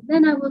NOA, and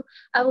then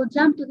I will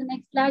jump to the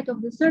next slide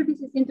of the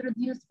services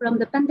introduced from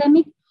the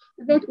pandemic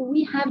that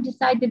we have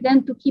decided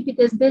then to keep it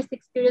as best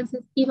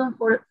experiences even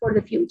for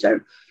the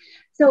future.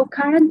 So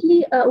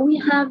currently we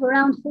have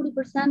around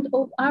 40%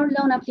 of our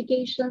loan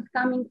applications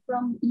coming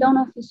from loan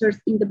officers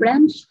in the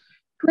branch,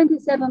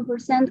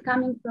 27%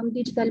 coming from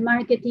digital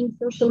marketing,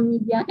 social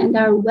media, and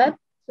our web,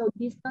 so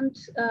distant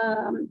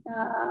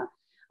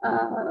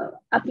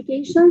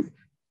applications,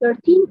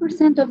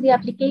 13% of the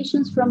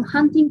applications from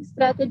hunting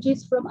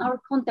strategies from our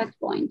contact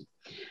point.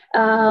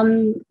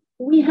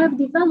 We have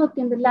developed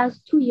in the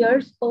last 2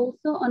 years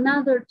also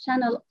another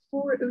channel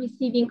for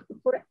receiving,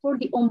 for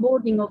the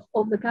onboarding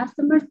of the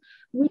customers,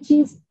 which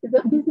is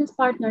the business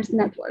partners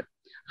network.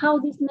 How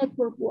this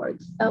network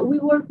works. We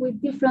work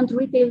with different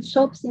retail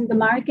shops in the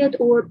market,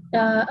 or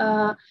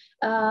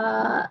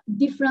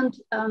different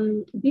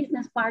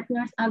business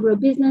partners, agro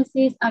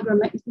businesses,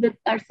 that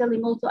are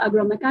selling also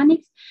agro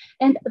mechanics,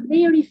 and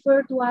they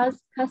refer to us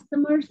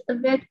customers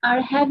that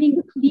are having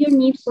a clear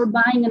need for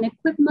buying an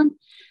equipment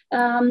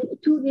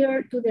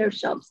to their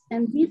shops,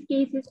 and these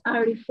cases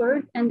are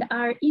referred and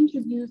are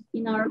introduced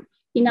in our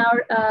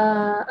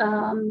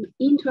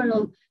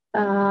internal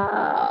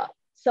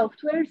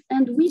softwares,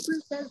 and we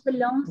process the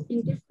loans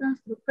in distance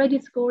through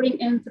credit scoring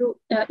and through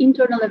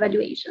internal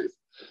evaluations.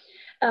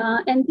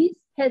 And this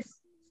has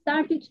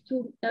started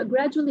to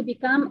gradually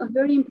become a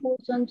very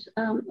important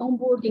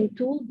onboarding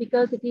tool,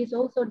 because it is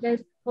also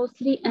less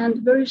costly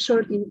and very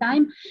short in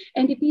time,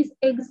 and it is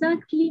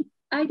exactly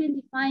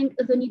identifying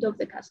the need of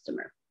the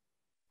customer.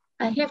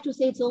 I have to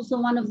say it's also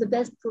one of the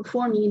best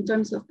performing in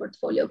terms of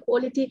portfolio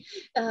quality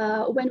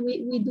when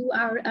we do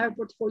our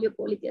portfolio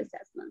quality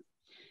assessment.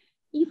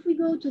 If we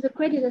go to the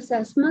credit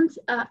assessment,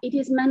 it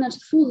is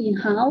managed fully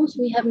in-house.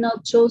 We have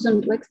not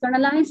chosen to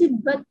externalize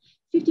it, but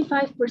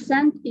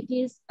 55% it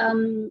is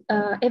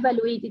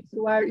evaluated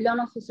through our loan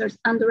officers,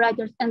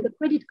 underwriters, and the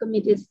credit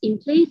committees in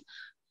place.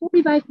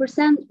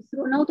 45%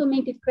 through an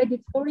automated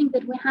credit scoring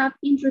that we have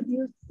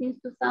introduced since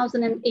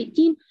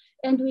 2018,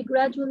 and we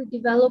gradually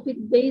develop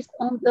it based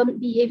on the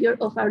behavior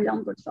of our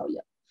loan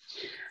portfolio.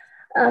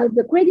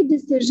 The credit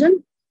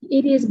decision,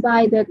 it is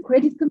by the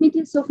credit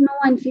committees of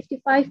NOA, and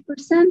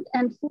 55%,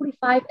 and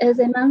 45%, as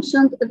I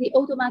mentioned, the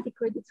automatic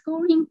credit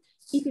scoring.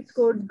 If it's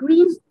scored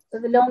green,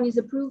 the loan is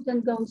approved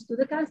and goes to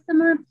the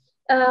customer.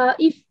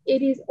 If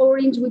it is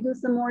orange, we do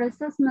some more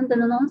assessment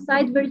and an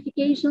on-site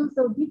verification.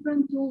 So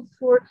different tools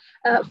for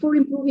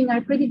improving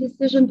our credit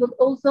decision, but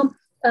also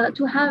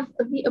to have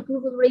the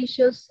approval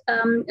ratios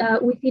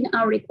within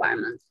our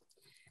requirements.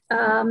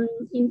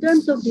 In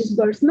terms of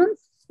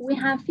disbursements, we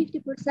have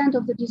 50%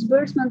 of the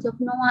disbursements of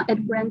NOA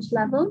at branch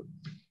level.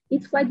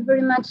 It's quite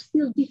very much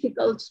still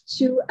difficult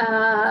to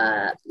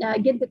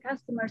get the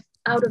customers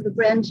out of the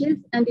branches,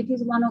 and it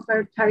is one of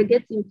our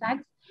targets, in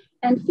fact,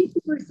 And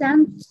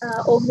 50%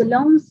 of the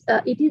loans,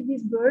 it is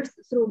disbursed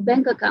through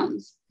bank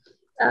accounts.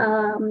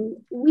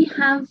 We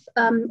have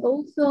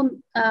also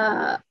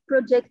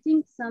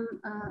projecting some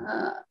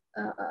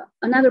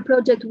another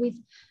project with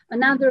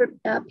another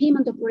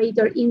payment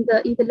operator in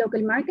the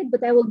local market,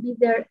 but I will be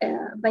there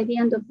by the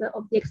end of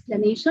the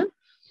explanation.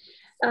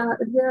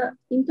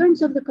 In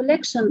terms of the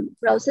collection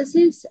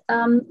processes,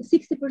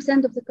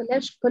 60% of the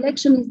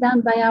collection is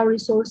done by our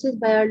resources,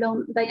 by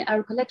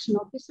our collection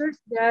officers.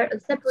 They are a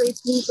separate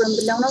team from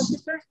the loan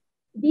officers,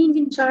 being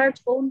in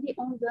charge only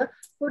on the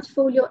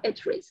portfolio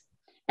at risk.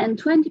 And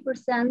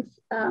 20%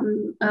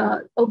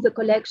 of the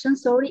collection,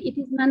 it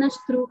is managed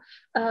through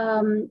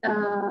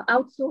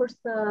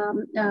outsourced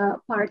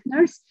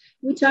partners,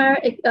 which are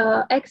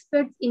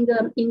experts in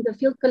the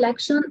field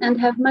collection and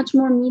have much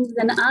more means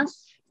than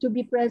us to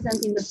be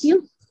present in the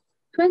field.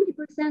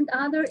 20%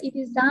 other, it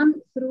is done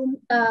through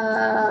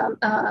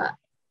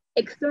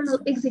external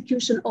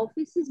execution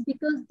offices,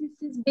 because this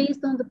is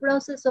based on the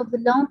process of the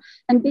loan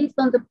and based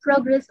on the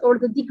progress or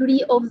the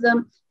degree of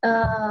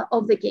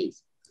the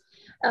case.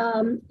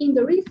 In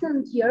the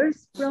recent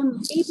years,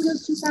 from April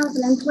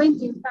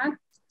 2020, in fact,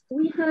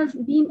 we have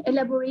been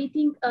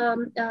elaborating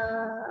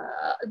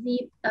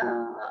the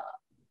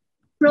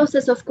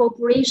process of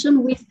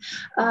cooperation with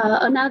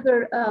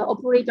another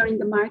operator in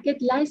the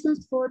market,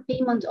 licensed for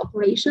payment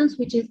operations,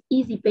 which is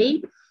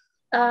EasyPay.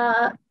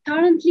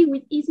 Currently,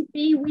 with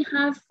EasyPay, we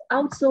have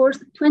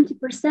outsourced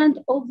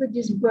 20% of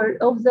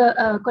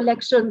the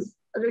collections,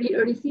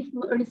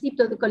 receipt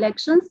of the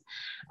collections.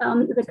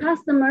 The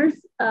customers,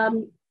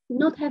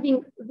 not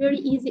having very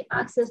easy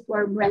access to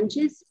our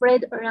branches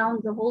spread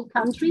around the whole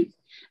country,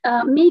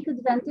 make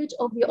advantage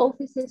of the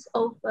offices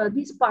of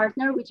this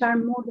partner, which are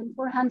more than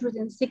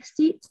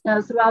 460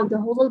 throughout the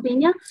whole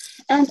Albania,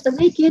 and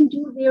they can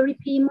do their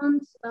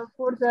repayments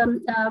for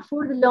the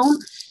loan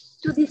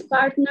to this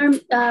partner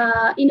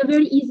in a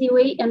very easy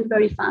way and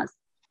very fast.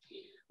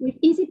 With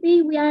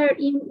EasyPay,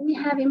 we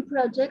have in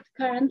project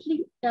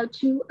currently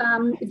to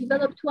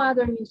develop 2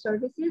 other new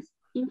services.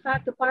 In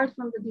fact, apart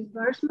from the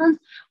disbursements,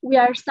 we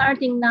are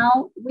starting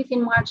now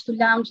within March to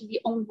launch the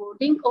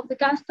onboarding of the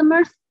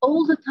customers,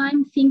 all the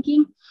time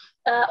thinking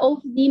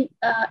of the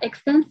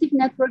extensive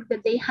network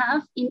that they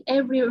have in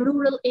every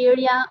rural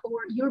area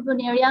or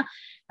urban area,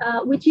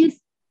 which is,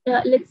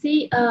 let's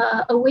say,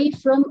 away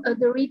from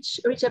the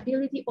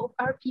reachability of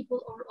our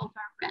people or of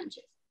our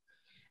branches.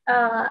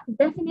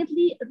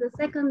 Definitely, the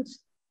second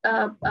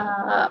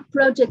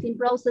project in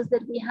process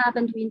that we have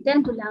and we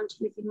intend to launch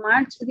within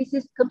March. This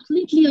is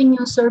completely a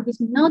new service,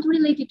 not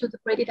related to the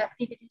credit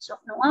activities of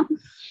NOAM.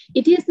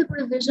 It is the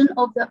provision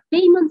of the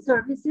payment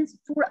services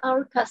for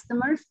our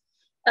customers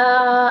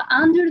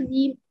under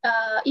the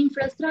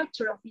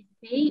infrastructure of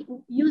EasyPay,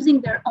 using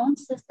their own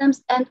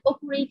systems and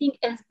operating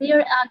as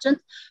their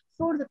agent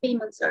for the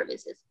payment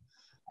services.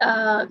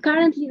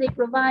 Currently, they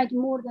provide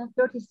more than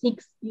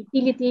 36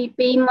 utility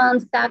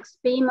payments, tax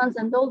payments,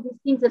 and all these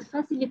things that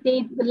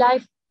facilitate the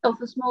life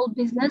of a small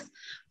business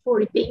for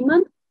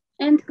repayment.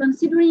 And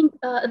considering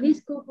this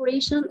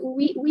cooperation,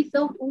 we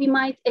thought we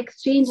might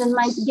exchange and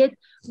might get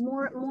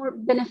more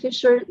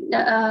beneficial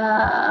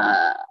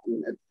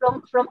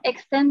from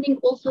extending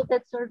also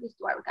that service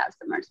to our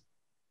customers.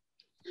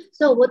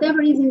 So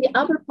whatever is in the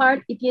upper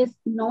part, it is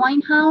NOAA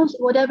in-house.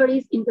 Whatever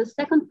is in the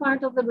second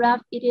part of the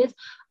graph, it is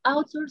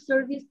outsourced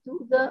service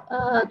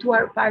to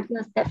our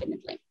partners,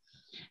 definitely.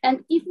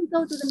 And if we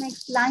go to the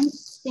next slide,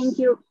 thank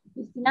you,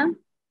 Christina.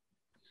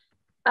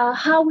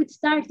 How it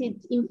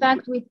started, in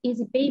fact, with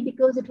EasyPay,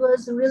 because it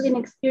was really an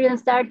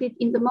experience started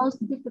in the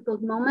most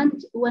difficult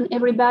moment when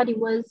everybody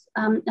was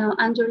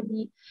under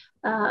the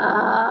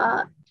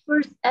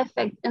first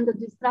effect and the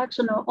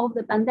distraction of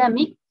the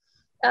pandemic.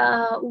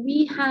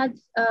 We had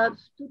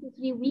 2 to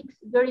 3 weeks,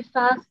 very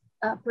fast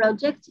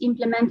projects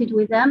implemented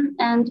with them.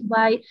 And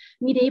by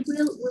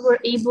mid-April, we were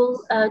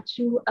able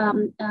to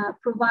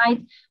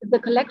provide the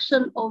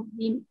collection of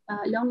the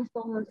loan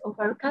installments of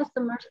our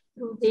customers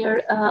through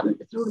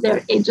their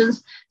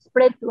agents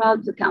spread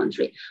throughout the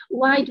country.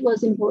 Why it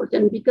was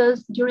important?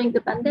 Because during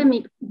the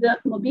pandemic, the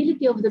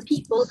mobility of the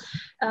people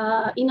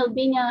in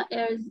Albania,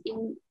 as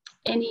in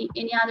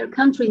any other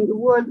country in the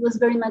world, was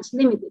very much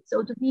limited.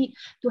 So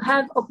to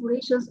have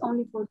operations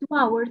only for 2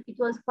 hours, it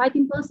was quite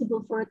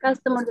impossible for a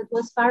customer that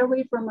was far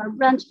away from our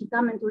branch to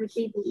come and to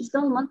repay the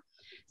installment.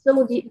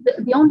 So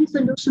the only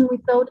solution we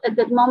thought at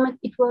that moment,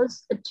 it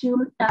was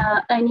to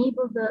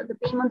enable the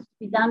payments to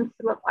be done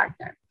through a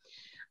partner.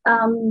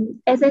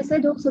 As I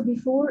said also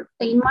before,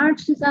 in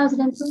March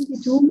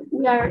 2022,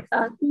 we are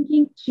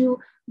thinking to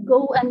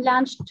go and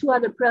launch 2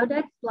 other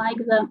products, like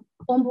the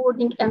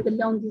onboarding and the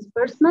loan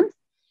disbursement.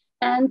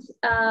 And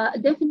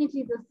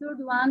definitely the third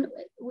one,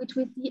 which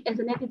we see as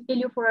an added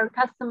value for our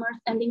customers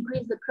and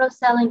increase the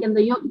cross-selling and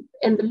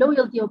the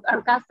loyalty of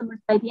our customers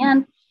by the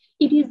end,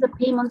 it is the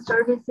payment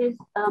services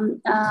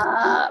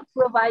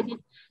provided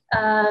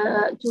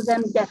to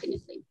them,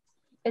 definitely.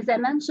 As I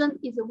mentioned,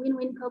 it's a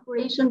win-win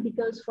cooperation,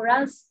 because for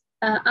us,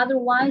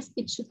 otherwise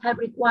it should have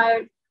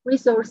required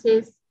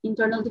resources,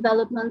 internal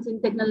developments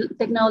in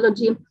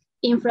technology,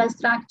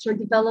 infrastructure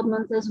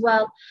development as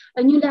well,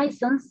 a new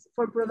license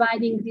for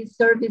providing these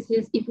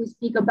services if we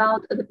speak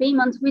about the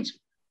payments, which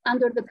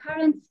under the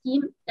current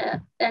scheme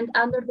and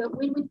under the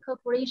win-win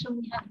cooperation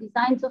we have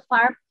designed so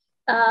far,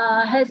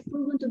 has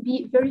proven to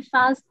be very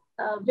fast,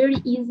 very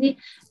easy,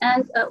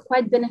 and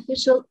quite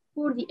beneficial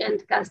for the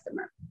end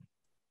customer.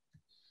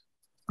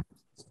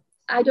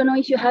 I don't know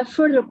if you have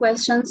further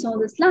questions on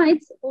the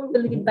slides, or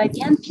we'll leave it by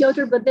the end,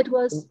 Piotr, but that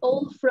was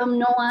all from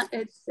Noah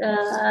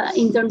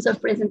in terms of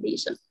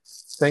presentation.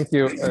 Thank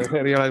you,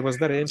 Ariela. It was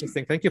very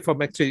interesting. Thank you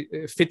for actually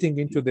fitting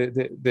into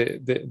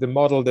the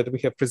model that we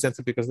have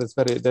presented, because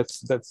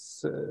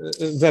that's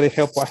very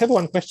helpful. I have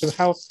one question.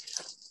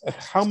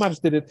 How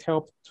much did it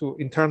help to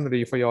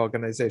internally for your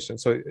organization?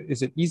 So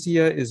is it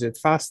easier? Is it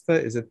faster?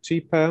 Is it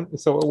cheaper?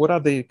 So what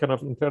are the kind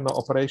of internal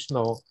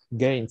operational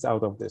gains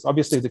out of this?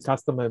 Obviously the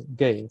customer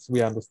gains,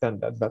 we understand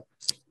that, but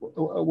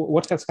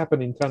what has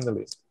happened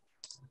internally?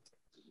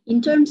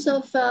 In terms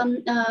of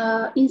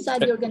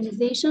inside the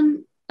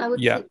organization, I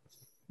would say,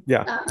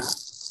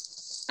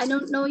 I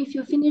don't know if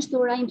you finished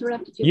or I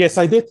interrupted you. Yes,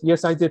 I did.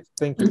 Yes, I did.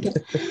 Thank you.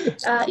 Okay.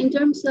 In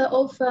terms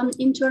of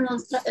internal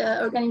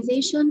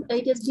organization,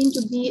 it has been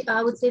to be,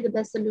 I would say, the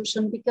best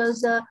solution,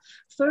 because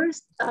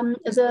first,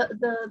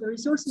 the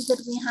resources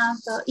that we have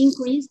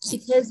increased,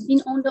 it has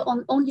been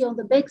only on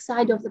the back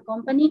side of the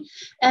company,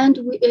 and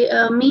we,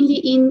 mainly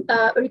in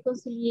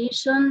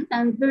reconciliation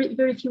and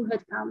very few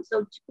headcounts,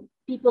 so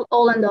people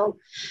all in all.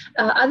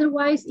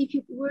 Otherwise, if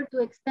you were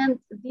to extend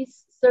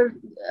these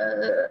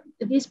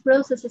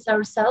processes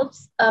ourselves,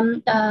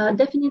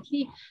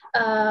 definitely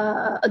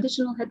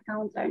additional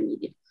headcounts are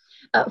needed.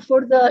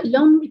 For the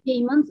loan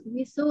repayments,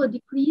 we saw a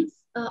decrease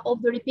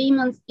of the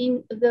repayments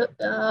in the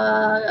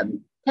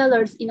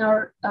tellers in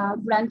our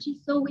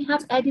branches. So we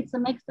have added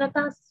some extra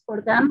tasks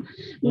for them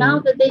now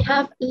that they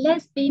have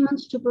less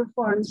payments to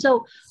perform.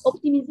 So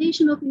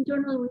optimization of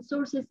internal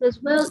resources as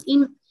well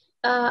in,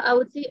 I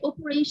would say,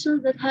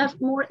 operations that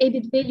have more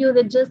added value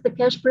than just the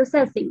cash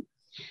processing.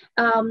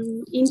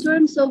 In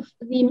terms of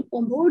the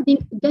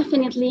onboarding,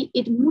 definitely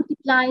it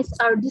multiplies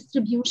our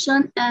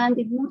distribution and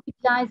it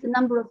multiplies the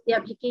number of the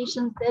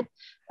applications that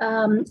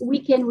we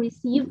can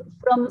receive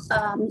from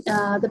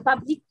the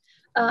public.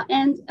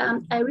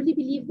 I really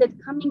believe that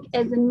coming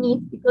as a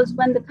need, because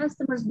when the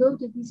customers go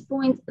to this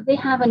point, they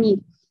have a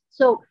need.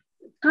 So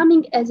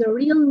coming as a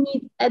real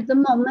need at the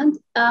moment,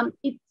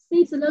 it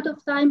saves a lot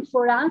of time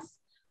for us.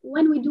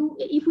 When we do,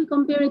 if we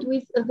compare it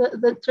with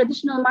the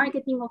traditional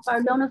marketing of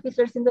our loan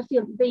officers in the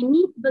field, they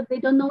need, but they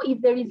don't know if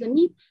there is a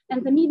need,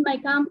 and the need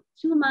might come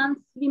 2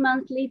 months, 3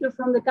 months later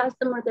from the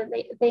customer that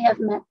they have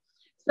met.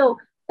 So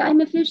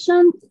time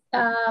efficient,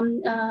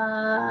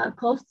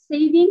 cost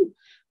saving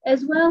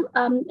as well.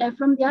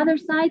 From the other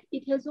side,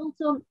 it has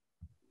also,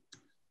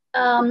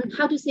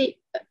 how to say,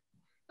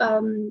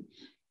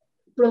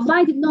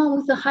 provided now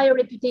with a higher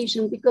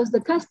reputation, because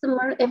the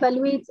customer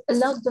evaluates a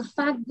lot the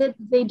fact that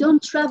they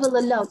don't travel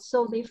a lot.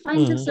 So they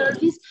find the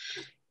service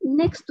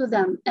next to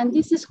them. And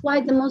this is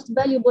quite the most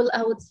valuable,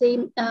 I would say,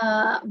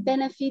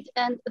 benefit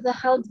and the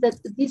help that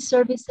this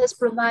service has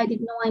provided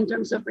now in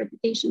terms of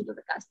reputation to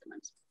the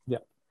customers.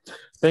 Yeah.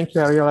 Thank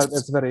you, Ariela.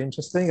 That's very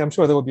interesting. I'm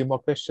sure there will be more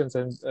questions,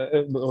 and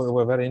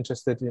we're very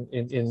interested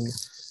in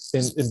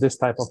this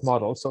type of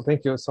model. So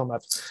thank you so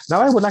much.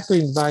 Now I would like to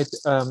invite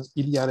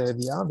Ilya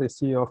Revia, the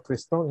CEO of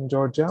Crystal in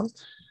Georgia,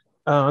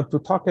 to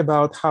talk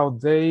about how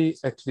they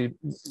actually,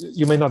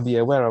 you may not be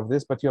aware of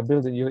this, but you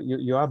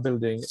are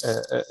building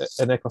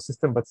an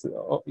ecosystem, but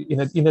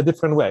in a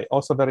different way.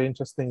 Also very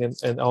interesting,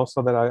 and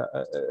also there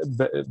are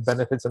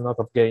benefits and a lot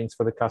of gains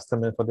for the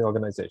customer and for the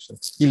organization.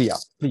 Ilya,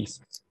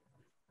 please.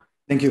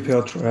 Thank you,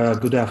 Piotr.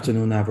 Good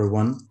afternoon,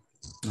 everyone.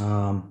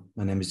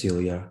 My name is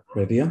Ilya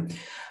Revia.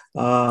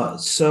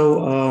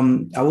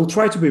 I will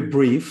try to be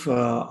brief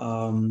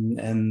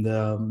and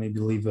maybe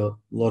leave a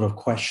lot of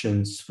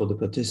questions for the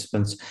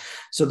participants.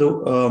 So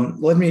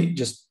let me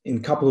just in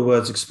a couple of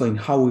words explain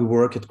how we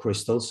work at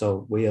Crystal.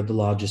 So we are the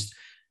largest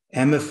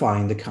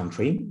MFI in the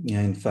country,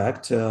 in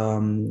fact,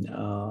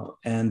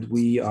 and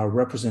we are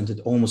represented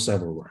almost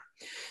everywhere.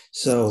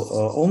 So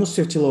almost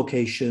 50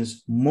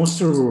 locations,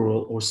 mostly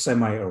rural or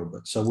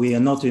semi-urban. So we are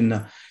not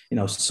in,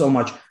 so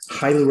much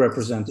highly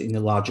represented in the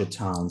larger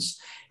towns.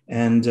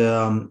 And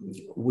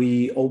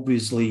we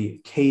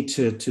obviously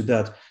cater to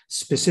that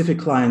specific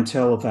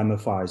clientele of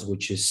MFIs,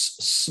 which is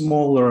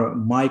smaller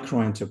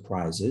micro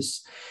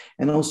enterprises,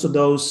 and also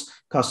those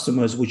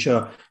customers which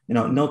are,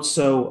 not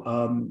so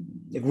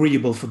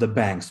agreeable for the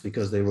banks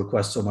because they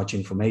request so much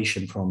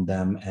information from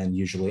them, and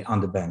usually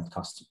underbanked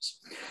customers.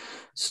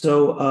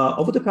 So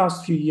over the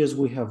past few years,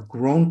 we have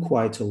grown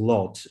quite a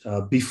lot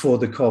before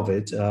the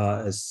COVID,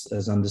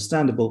 as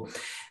understandable.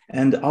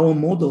 And our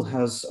model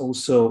has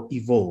also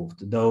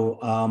evolved, though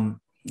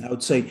I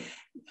would say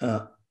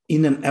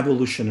in an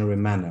evolutionary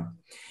manner.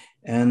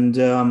 And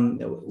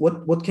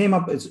what came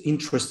up as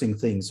interesting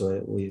things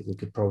we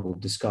could probably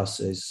discuss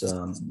is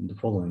the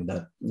following,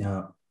 that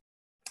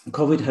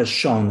COVID has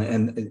shown,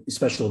 and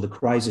especially the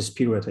crisis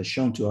period has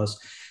shown to us,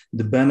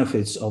 the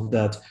benefits of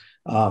that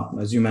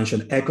as you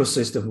mentioned,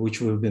 ecosystem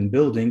which we've been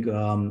building,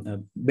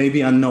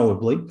 maybe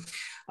unknowably,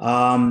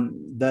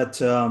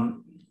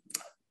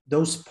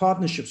 those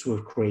partnerships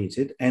were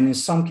created, and in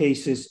some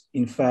cases,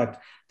 in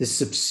fact, the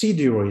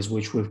subsidiaries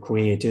which we've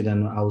created,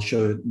 and I'll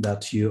show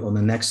that to you on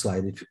the next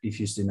slide, if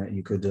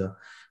you could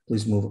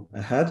please move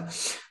ahead,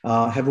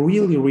 have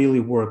really,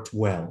 really worked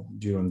well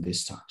during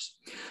these times.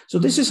 So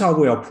this is how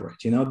we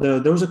operate. You know,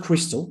 there was a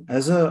Crystal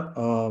as a,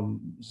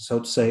 so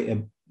to say,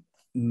 a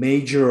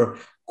major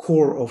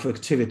core of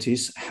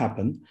activities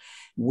happen.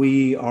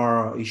 We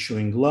are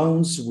issuing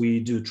loans, we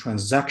do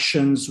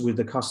transactions with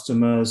the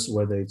customers,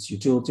 whether it's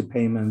utility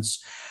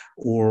payments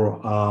or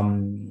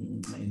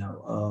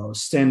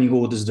standing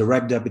orders,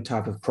 direct debit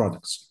type of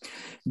products.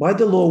 By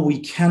the law, we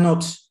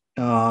cannot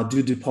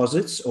do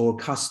deposits or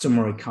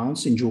customer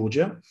accounts in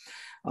Georgia.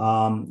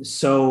 What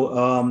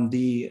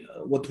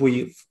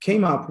we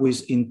came up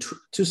with in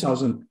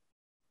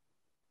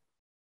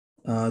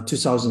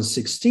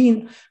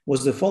 2016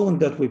 was the following,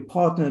 that we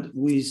partnered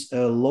with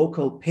a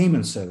local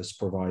payment service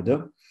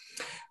provider,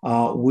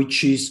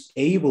 which is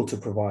able to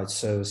provide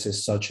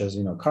services such as,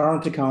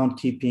 current account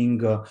keeping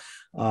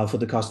for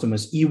the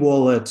customers,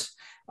 e-wallet,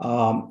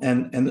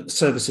 and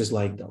services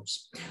like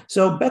those.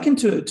 So back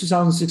into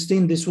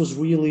 2016, this was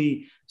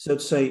really, so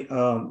to say,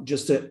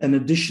 just an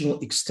additional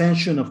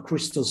extension of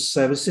Crystal's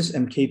services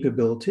and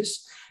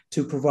capabilities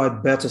to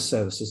provide better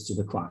services to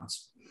the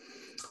clients.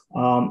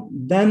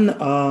 Then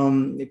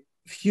a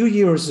few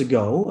years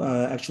ago,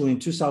 actually in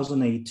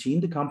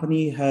 2018, the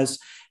company has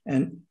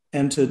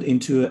entered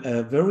into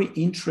a very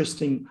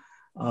interesting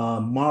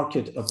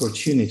market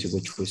opportunity,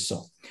 which we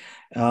saw.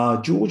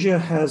 Georgia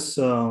has,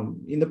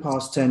 in the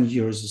past 10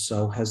 years or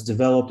so, has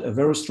developed a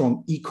very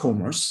strong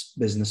e-commerce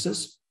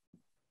businesses.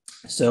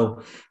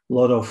 So a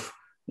lot of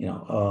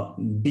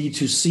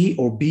B2C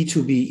or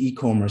B2B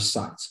e-commerce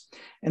sites.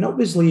 And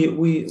obviously,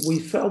 we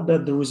felt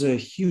that there was a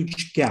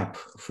huge gap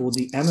for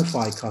the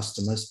MFI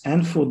customers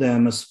and for the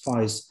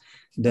MFIs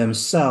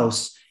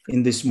themselves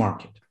in this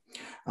market.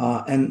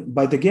 And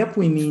by the gap,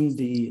 we mean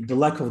the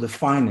lack of the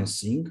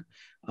financing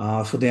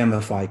for the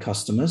MFI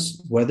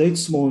customers, whether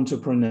it's small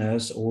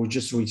entrepreneurs or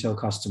just retail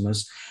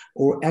customers,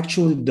 or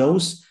actually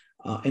those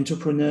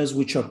entrepreneurs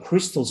which are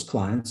Crystal's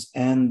clients,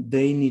 and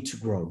they need to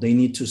grow. They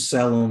need to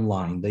sell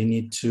online. They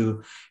need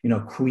to,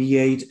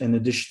 create an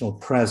additional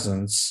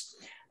presence.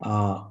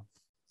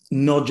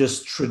 Not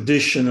just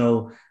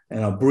traditional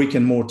brick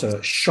and mortar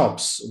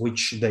shops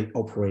which they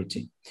operate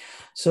in.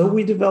 So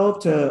we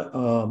developed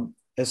a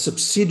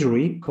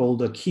subsidiary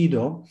called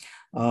Akido,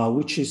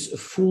 which is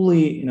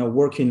fully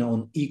working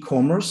on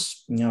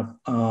e-commerce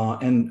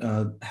and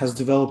has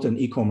developed an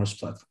e-commerce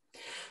platform.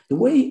 The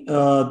way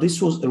this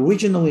was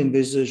originally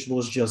envisaged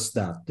was just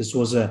that. This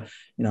was a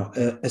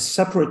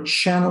separate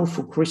channel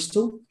for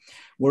Crystal,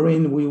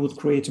 wherein we would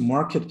create a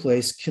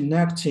marketplace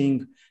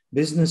connecting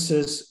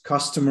businesses,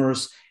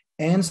 customers,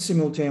 and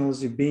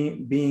simultaneously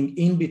being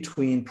in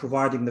between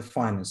providing the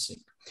financing.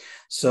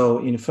 So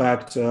in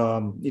fact,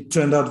 it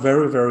turned out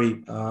very,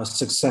 very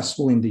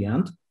successful in the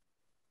end,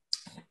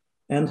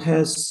 and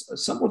has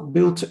somewhat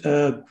built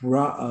a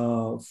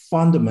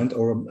fundament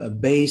or a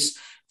base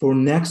for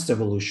next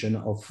evolution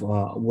of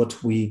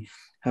what we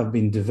have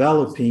been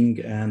developing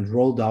and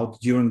rolled out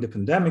during the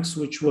pandemics,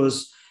 which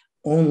was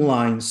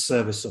online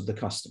service of the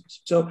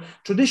customers. So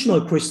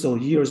traditional Crystal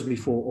years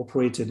before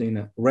operated in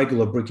a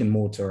regular brick and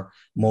mortar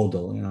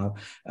model,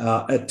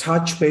 a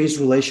touch-based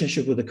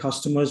relationship with the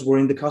customers,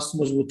 wherein the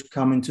customers would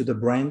come into the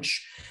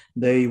branch,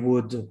 they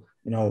would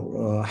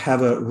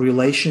have a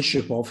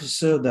relationship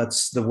officer.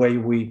 That's the way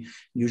we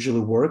usually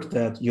work,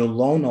 that your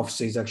loan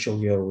officer is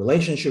actually your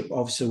relationship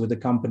officer with the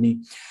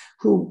company,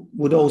 who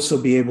would also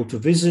be able to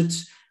visit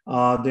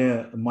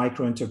the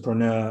micro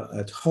entrepreneur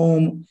at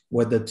home,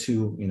 whether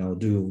to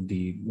do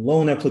the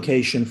loan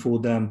application for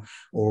them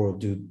or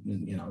do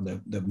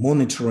the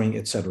monitoring,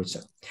 etc.,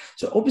 etc.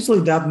 So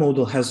obviously that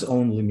model has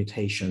own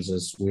limitations,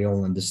 as we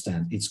all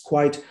understand. It's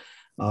quite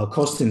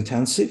cost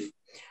intensive.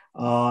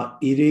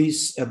 It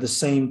is at the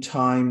same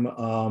time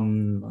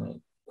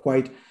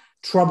quite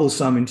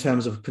troublesome in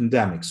terms of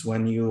pandemics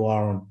when you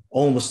are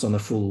almost on a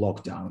full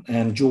lockdown,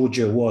 and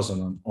Georgia was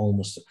on an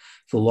almost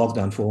full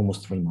lockdown for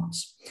almost 3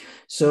 months.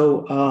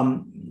 So,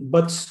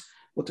 but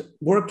what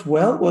worked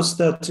well was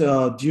that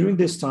during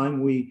this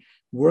time, we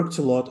worked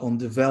a lot on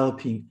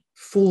developing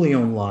fully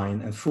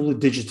online and fully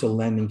digital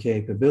lending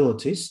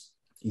capabilities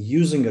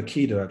using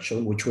Akido,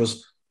 actually, which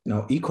was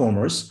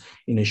e-commerce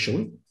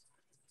initially,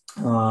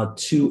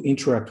 to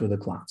interact with the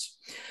clients.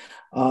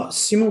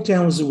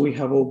 Simultaneously, we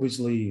have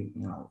obviously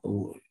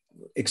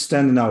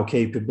extended our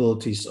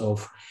capabilities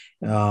of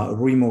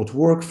remote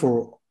work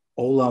for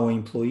all our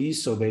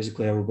employees. So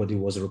basically, everybody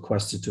was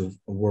requested to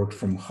work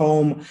from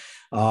home.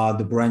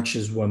 The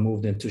branches were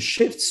moved into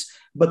shifts,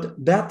 but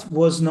that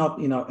was not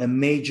a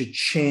major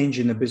change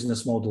in the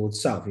business model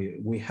itself.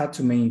 We had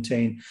to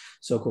maintain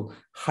so-called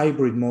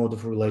hybrid mode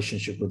of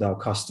relationship with our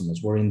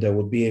customers, wherein they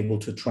would be able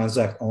to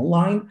transact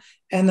online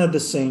and at the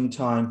same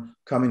time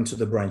come into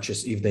the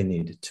branches if they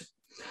needed to.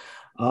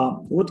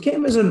 What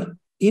came as an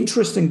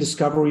interesting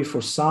discovery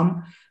for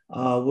some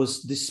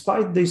was,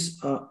 despite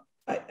this,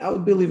 I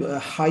would believe a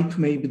hype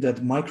maybe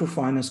that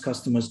microfinance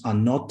customers are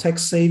not tech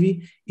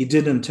savvy, it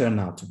didn't turn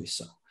out to be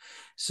so.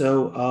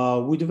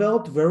 So we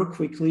developed very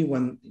quickly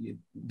when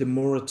the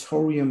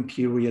moratorium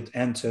period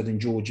entered in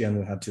Georgia, and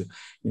we had to,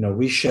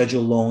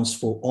 reschedule loans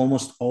for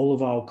almost all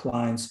of our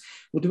clients.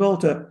 We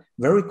developed a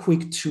very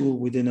quick tool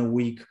within a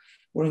week,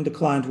 wherein the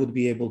client would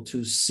be able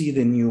to see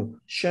the new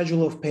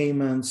schedule of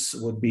payments,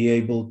 would be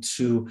able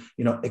to,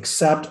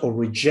 accept or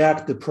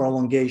reject the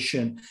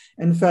prolongation.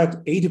 In fact,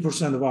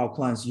 80% of our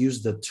clients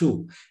use the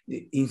tool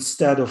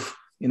instead of,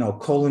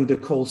 calling the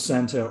call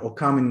center or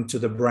coming to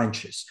the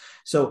branches.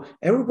 So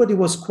everybody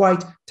was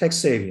quite tech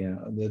savvy.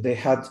 They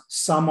had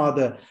some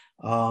other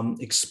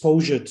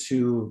exposure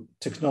to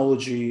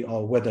technology,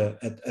 or whether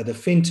at a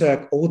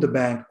fintech or the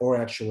bank, or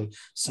actually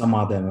some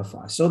other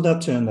MFI. So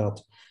that turned out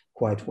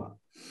quite well.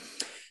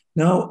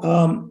 Now,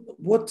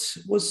 what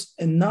was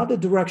another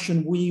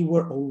direction we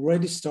were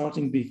already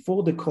starting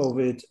before the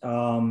COVID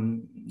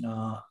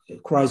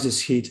crisis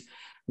hit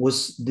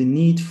was the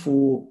need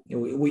for,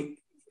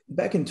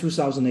 back in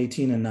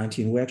 2018 and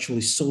 19, we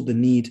actually saw the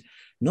need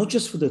not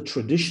just for the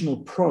traditional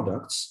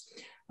products,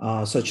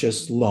 such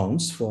as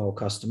loans for our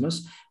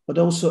customers, but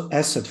also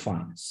asset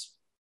finance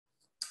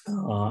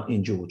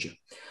in Georgia.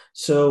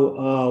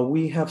 So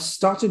we have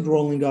started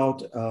rolling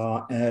out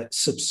a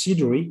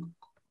subsidiary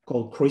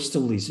called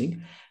Crystal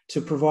Leasing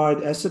to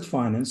provide asset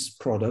finance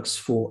products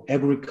for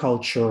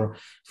agriculture,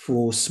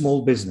 for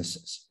small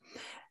businesses.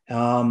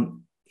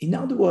 In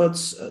other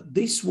words,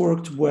 this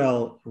worked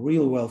real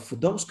well for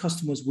those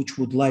customers which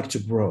would like to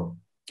grow,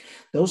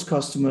 those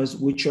customers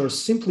which are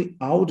simply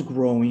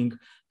outgrowing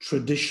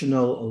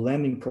traditional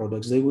lending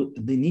products. They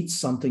need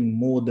something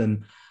more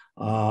than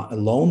a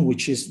loan,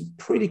 which is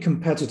pretty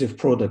competitive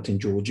product in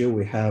Georgia.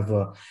 We have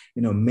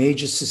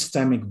major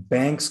systemic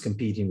banks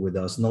competing with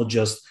us, not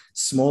just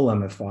small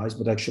MFIs,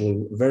 but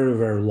actually very,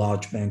 very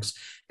large banks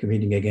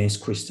competing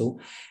against Crystal.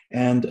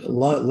 And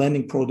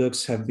lending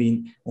products have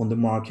been on the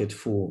market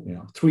for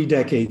 3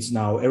 decades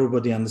now.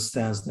 Everybody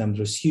understands them.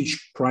 There's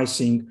huge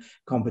pricing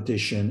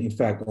competition, in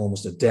fact,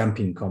 almost a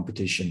dumping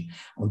competition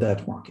on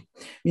that market.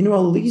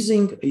 Meanwhile,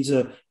 leasing is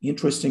an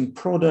interesting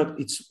product.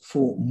 It's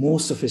for more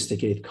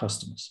sophisticated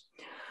customers.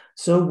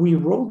 So we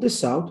rolled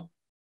this out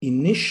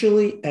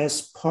initially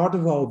as part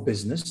of our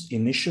business,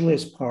 initially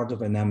as part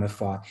of an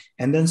MFI,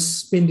 and then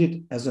spin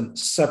it as a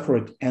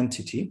separate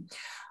entity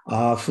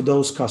for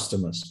those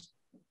customers.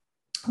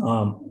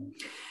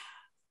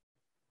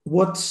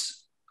 What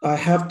I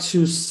have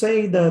to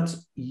say that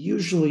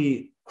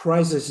usually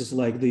crises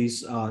like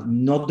these are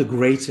not the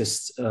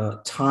greatest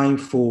time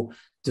for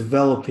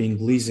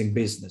developing leasing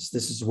business.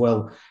 This is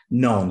well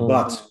known,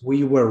 but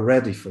we were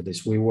ready for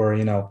this. We were,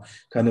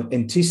 kind of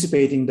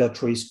anticipating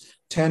that risk.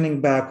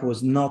 Turning back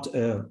was not,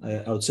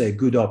 I would say, a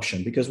good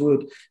option, because we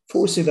would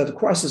foresee that the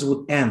crisis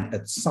would end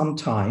at some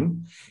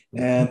time.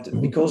 And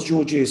because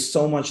Georgia is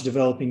so much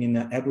developing in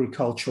the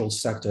agricultural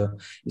sector,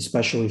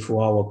 especially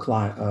for our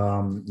client,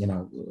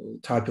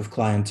 type of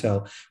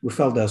clientele, we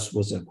felt this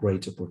was a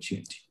great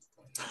opportunity.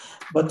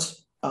 But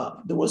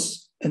there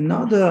was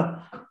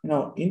another,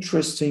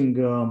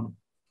 interesting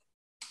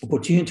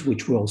opportunity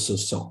which we also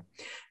saw,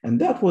 and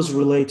that was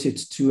related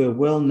to a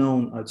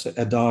well-known, I'd say,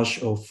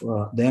 adage of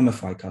the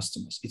MFI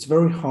customers. It's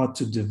very hard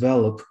to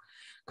develop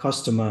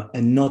customer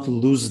and not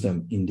lose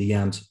them in the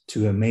end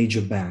to a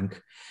major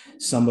bank,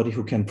 somebody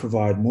who can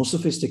provide more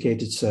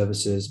sophisticated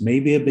services,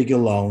 maybe a bigger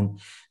loan,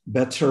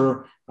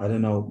 better,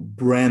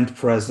 brand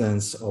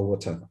presence or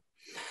whatever.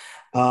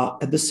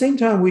 At the same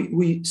time,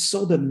 we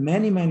saw that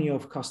many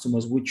of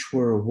customers which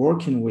were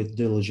working with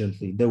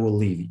diligently, they were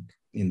leaving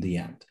in the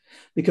end,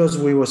 because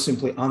we were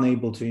simply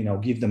unable to,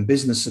 give them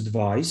business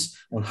advice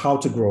on how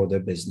to grow their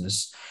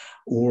business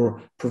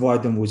or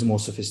provide them with more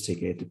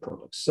sophisticated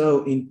products.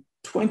 So in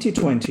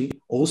 2020,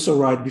 also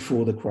right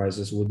before the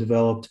crisis, we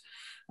developed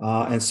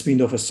and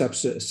spinned off a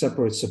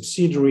separate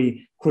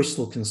subsidiary,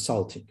 Crystal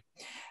Consulting.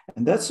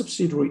 And that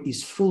subsidiary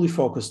is fully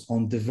focused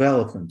on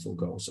developmental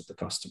goals of the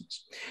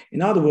customers.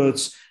 In other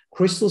words,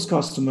 Crystal's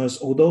customers,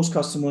 or those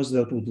customers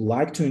that would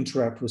like to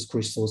interact with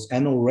Crystals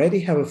and already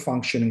have a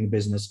functioning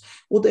business,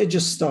 or they're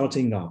just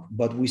starting up,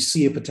 but we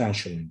see a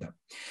potential in them.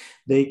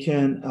 They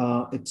can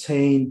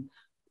attain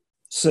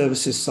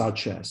services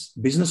such as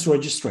business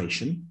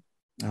registration,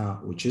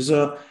 which is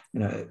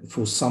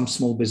for some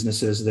small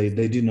businesses,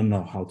 they do not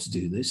know how to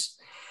do this.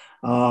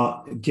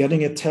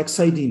 Getting a tax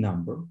ID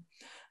number,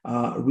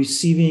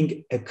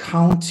 receiving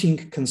accounting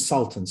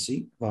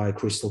consultancy via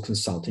Crystal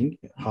Consulting,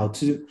 how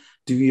to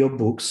do your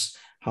books,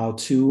 how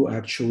to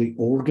actually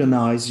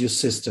organize your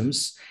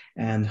systems,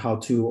 and how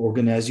to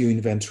organize your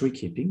inventory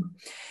keeping.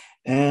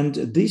 And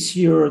this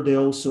year, they're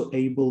also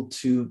able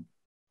to,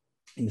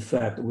 in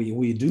fact,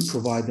 we do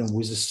provide them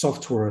with a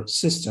software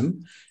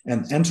system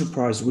and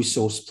enterprise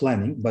resource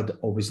planning, but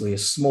obviously a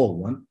small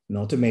one,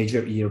 not a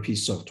major ERP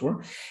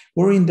software,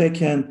 wherein they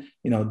can,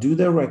 do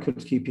their record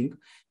keeping,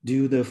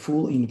 do the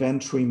full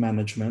inventory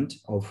management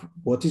of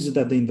what is it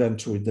that the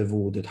inventory they've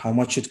ordered, how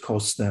much it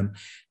costs them,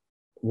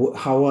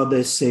 how are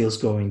their sales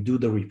going, do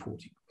the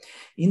reporting.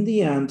 In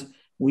the end,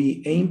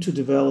 we aim to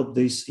develop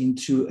this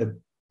into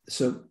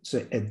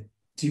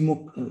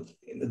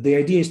the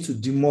idea is to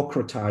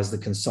democratize the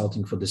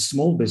consulting for the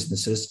small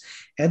businesses,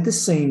 at the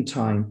same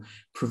time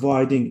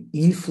providing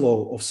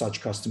inflow of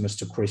such customers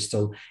to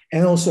Crystal,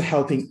 and also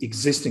helping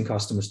existing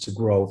customers to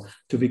grow,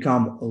 to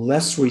become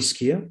less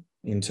riskier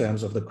in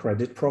terms of the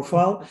credit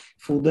profile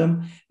for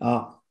them,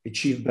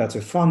 achieve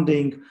better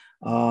funding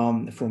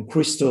from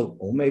Crystal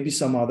or maybe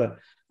some other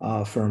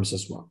firms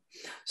as well.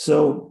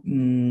 So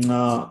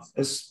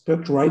as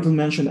Petr rightly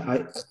mentioned,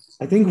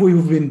 I think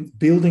we've been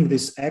building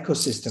this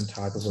ecosystem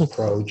type of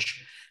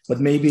approach, but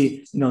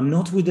maybe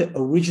not with the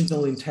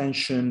original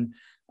intention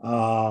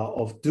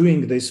of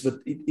doing this, but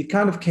it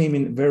kind of came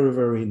in very,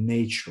 very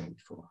naturally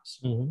for us.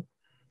 Mm-hmm.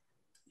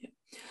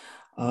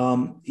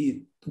 Yeah.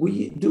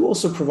 We do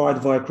also provide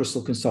via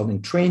Crystal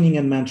Consulting training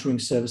and mentoring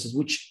services,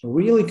 which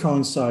really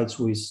coincides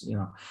with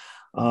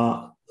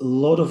a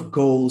lot of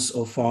goals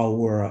of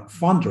our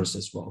funders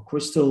as well.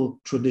 Crystal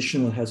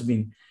traditionally has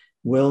been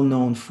well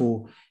known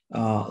for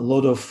a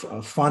lot of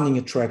funding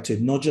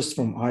attracted not just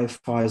from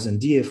IFIs and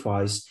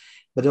DFIs,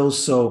 but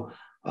also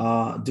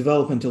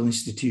developmental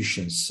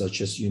institutions such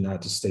as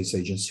United States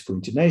Agency for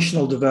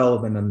International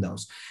Development and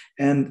those.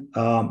 And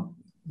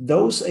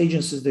those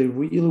agencies, they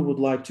really would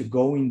like to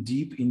go in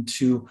deep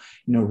into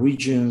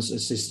regions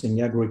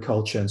assisting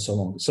agriculture and so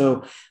on.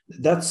 So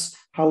that's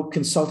how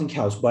consulting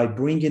helps, by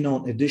bringing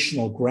on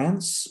additional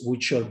grants,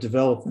 which are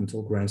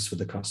developmental grants for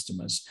the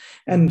customers.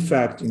 And in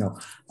fact,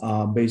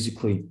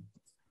 basically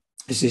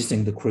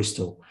assisting the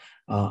Crystal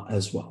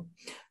as well.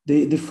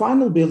 The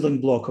final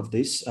building block of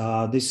this,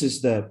 this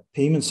is the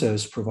payment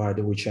service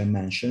provider, which I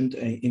mentioned.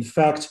 In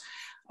fact,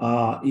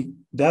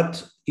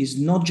 that is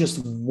not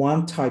just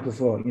one type of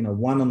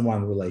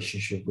one-on-one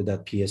relationship with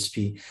that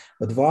PSP,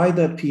 but via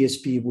that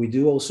PSP, we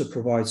do also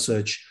provide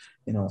such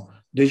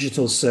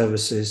digital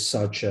services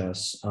such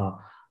as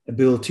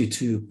ability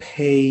to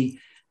pay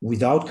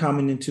without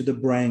coming into the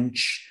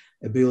branch,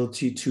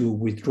 ability to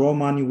withdraw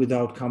money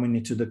without coming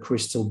into the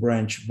Crystal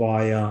branch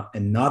via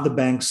another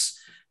bank's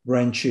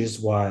branches,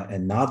 via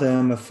another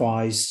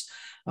MFIs,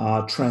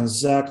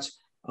 transact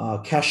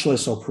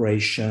cashless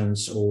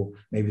operations, or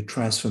maybe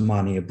transfer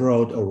money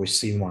abroad or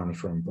receive money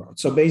from abroad.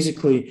 So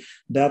basically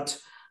that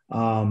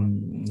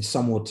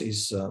somewhat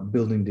is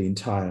building the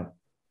entire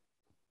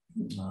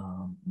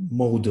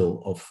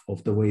model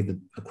of the way that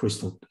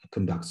Crystal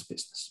conducts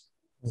business.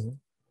 Mm-hmm.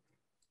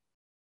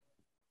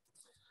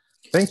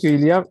 Thank you,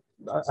 Ilya.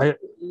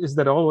 Is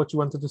that all what you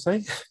wanted to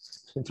say?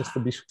 Just to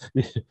be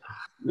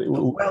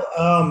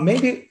well,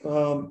 maybe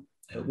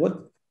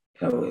what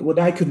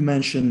I could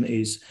mention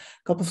is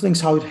a couple of things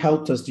how it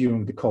helped us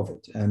during the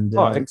COVID. And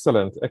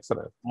excellent.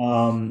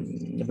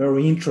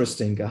 Very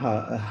interesting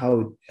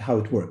how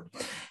it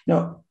worked.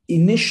 Now,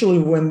 initially,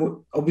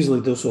 obviously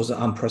this was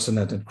an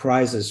unprecedented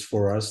crisis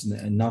for us,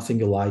 and nothing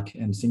like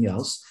anything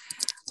else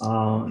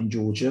in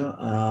Georgia,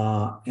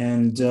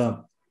 and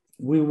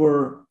we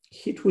were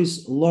hit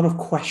with a lot of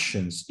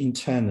questions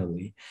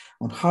internally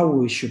on how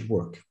we should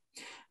work.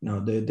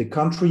 Now, the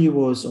country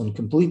was on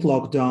complete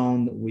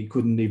lockdown. We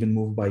couldn't even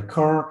move by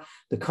car.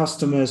 The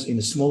customers in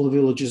the smaller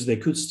villages, they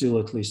could still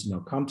at least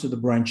come to the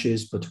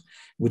branches, but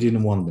we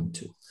didn't want them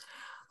to.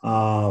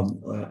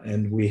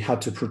 And we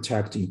had to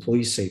protect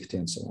employee safety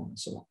and so on and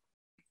so on.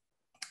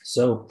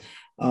 So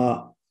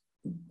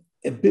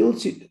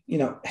ability,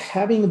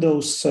 having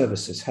those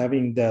services,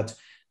 having that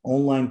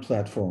online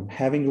platform,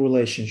 having a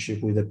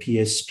relationship with a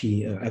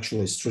PSP,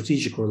 actually a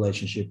strategic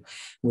relationship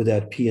with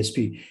that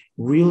PSP,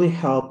 really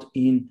helped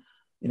in,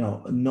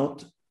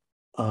 not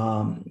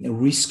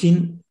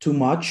risking too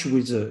much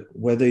with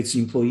whether it's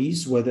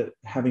employees, whether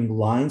having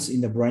lines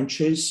in the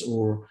branches,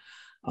 or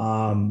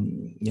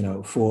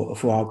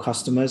for our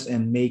customers,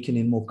 and making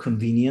it more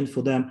convenient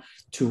for them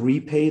to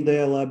repay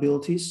their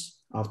liabilities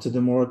after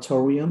the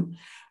moratorium,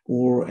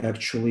 or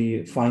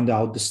actually find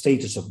out the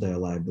status of their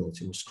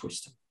liability with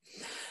Crystal.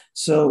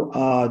 So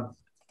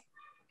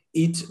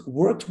it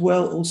worked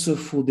well also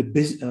for the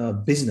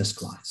business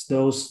clients,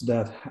 those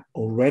that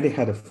already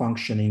had a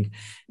functioning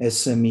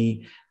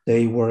SME.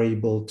 They were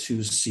able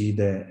to see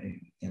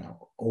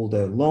all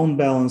their loan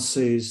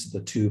balances,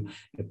 to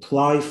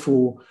apply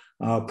for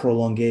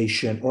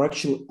prolongation, or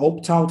actually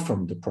opt out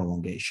from the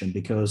prolongation,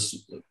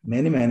 because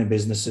many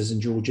businesses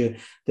in Georgia,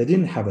 they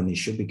didn't have an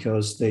issue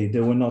because they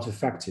were not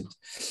affected.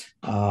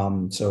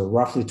 So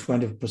roughly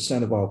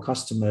 20% of our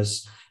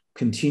customers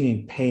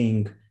continuing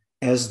paying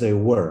as they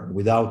were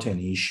without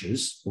any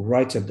issues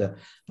right at the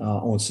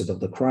onset of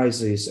the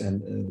crisis,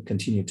 and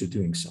continue to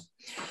doing so.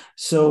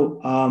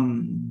 So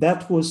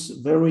that was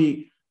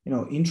very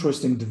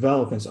interesting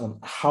developments on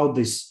how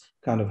this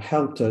kind of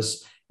helped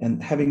us,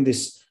 and having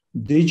this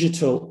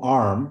digital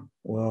arm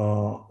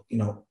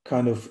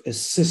kind of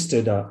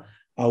assisted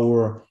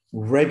our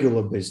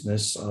regular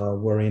business,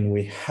 wherein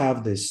we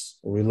have this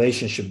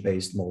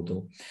relationship-based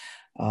model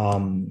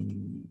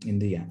in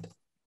the end.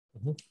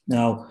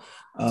 Now,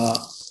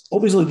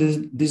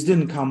 obviously, this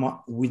didn't come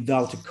up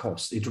without a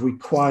cost. It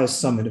requires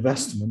some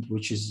investment,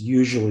 which is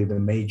usually the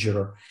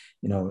major,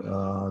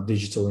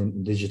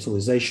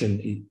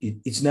 digitalization.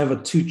 It's never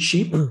too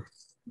cheap,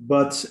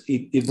 but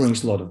it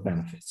brings a lot of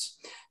benefits.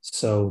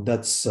 So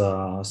that's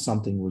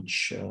something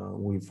which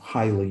we've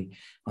highly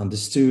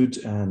understood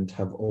and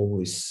have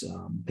always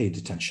paid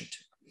attention to.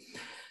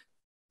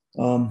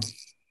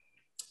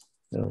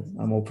 So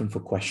I'm open for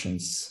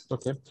questions.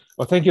 Okay.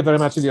 Well, thank you very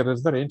much, Ilya.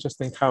 It's very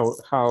interesting how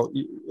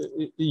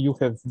you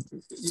have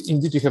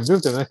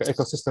built an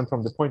ecosystem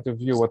from the point of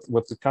view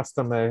what the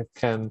customer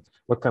can,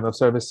 what kind of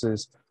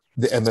services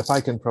the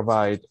MFI can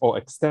provide or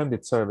extend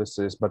its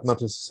services, but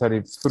not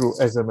necessarily through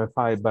as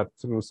MFI, but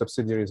through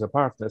subsidiaries or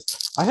partners.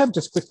 I have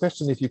just a quick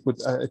question, if you could,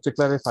 to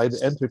clarify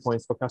the entry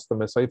points for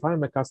customers. So if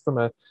I'm a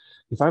customer,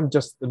 if I'm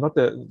just not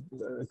a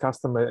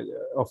customer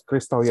of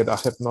Crystal yet, I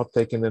have not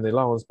taken any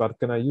loans, but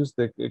can I use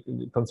the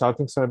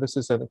consulting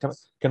services, and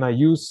can I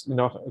use,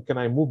 can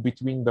I move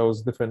between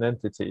those different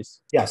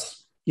entities?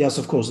 Yes. Yes,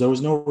 of course, there is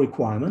no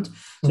requirement.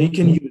 So you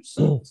can use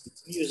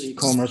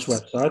e-commerce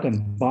website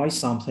and buy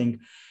something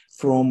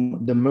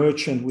from the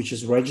merchant which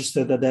is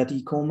registered at that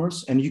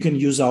e-commerce, and you can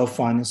use our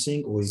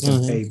financing, or you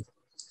can pay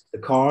the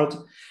card,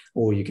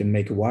 or you can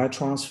make a wire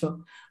transfer.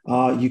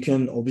 You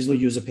can obviously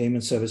use a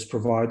payment service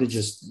provider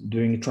just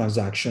doing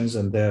transactions,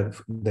 and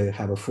they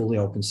have a fully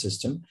open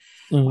system.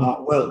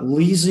 Well,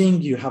 leasing,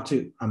 you have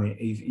to,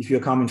 if you're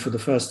coming for the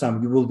first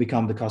time, you will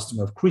become the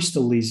customer of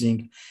Crystal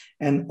Leasing,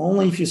 and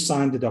only if you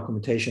sign the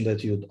documentation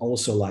that you'd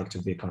also like to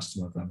be a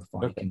customer of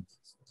MFI. Okay.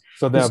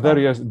 So there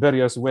are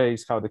various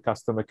ways how the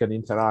customer can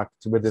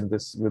interact within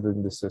this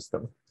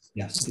system.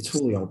 Yes, it's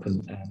fully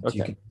open, and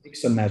you can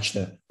mix and match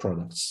the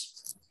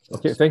products.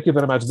 Okay, thank you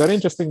very much. Very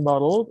interesting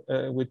model,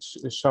 which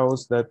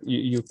shows that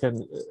you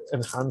can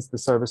enhance the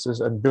services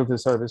and build the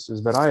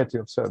services, variety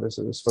of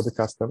services for the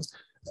customer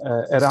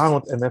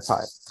around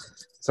MFI.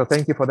 So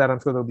thank you for that. I'm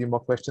sure there'll be more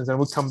questions, and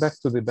we'll come back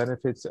to the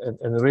benefits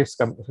and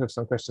risk. I have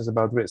some questions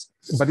about risk.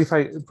 But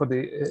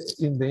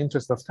in the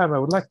interest of time, I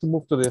would like to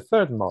move to the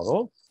third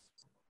model.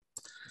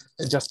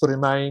 Just to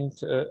remind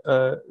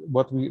that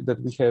we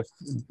have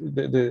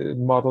the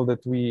model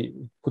that we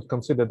could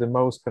consider the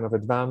most kind of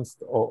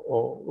advanced,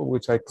 or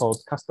which I call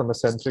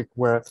customer-centric,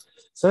 where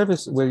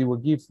you will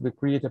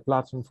create a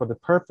platform for the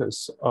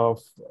purpose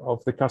of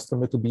the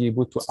customer to be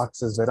able to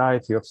access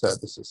variety of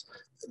services,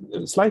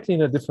 slightly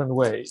in a different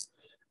way.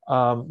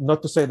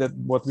 Not to say that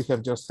what we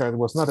have just heard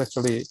was not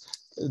actually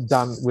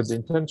done with the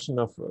intention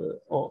of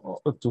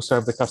to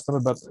serve the customer,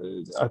 but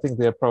I think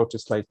the approach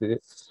is slightly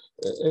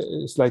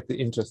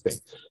interesting.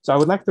 So I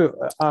would like to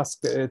ask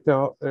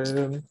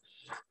Theodora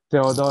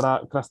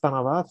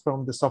Krastanova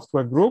from the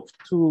software group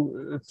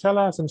to tell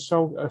us and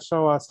show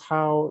us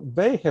how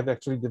they have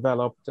actually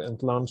developed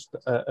and launched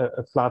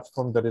a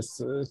platform that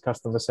is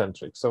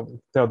customer-centric. So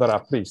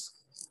Theodora, please.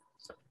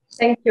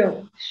 Thank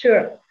you.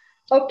 Sure.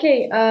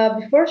 Okay,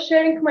 before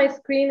sharing my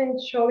screen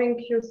and showing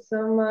you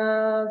some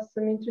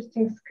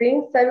interesting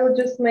screens, I will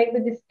just make the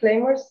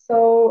disclaimer.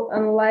 So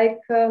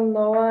unlike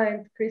Noah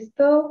and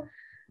Crystal,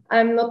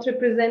 I'm not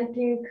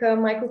representing a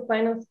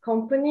microfinance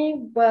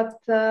company, but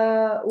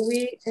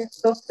we in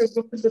Software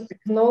Group as a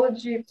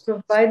technology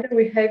provider,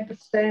 we have the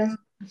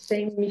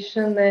same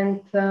mission,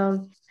 and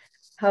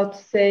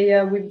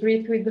we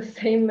breathe with the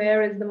same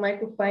air as the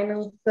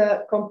microfinance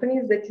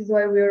companies. That is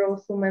why we are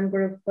also a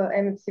member of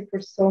MFC for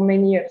so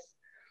many years.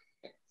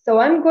 So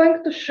I'm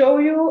going to show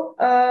you,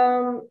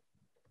 but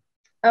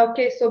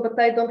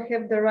I don't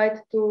have the right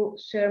to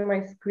share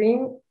my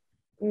screen.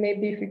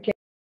 Maybe if you can.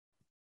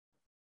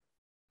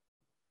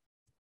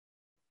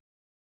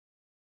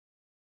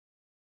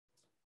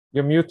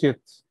 You're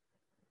muted.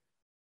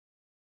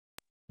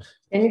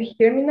 Can you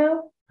hear me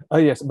now? Oh,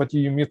 yes, but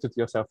you muted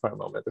yourself for a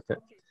moment. Okay.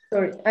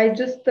 Sorry, I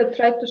just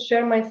tried to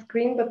share my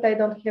screen, but I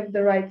don't have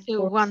the right.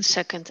 1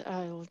 second,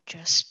 I'll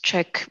just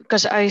check,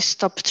 because I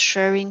stopped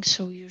sharing,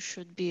 so you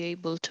should be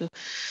able to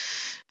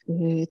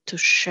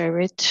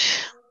share it.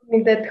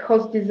 That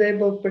host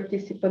disabled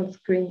participant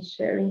screen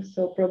sharing,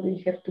 so probably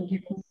you have to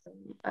give me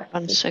some access.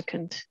 1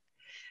 second.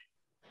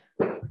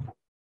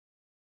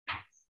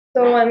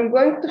 So I'm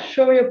going to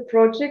show you a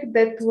project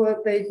that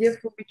was the idea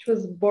for which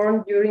was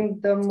born during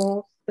the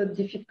most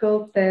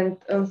difficult and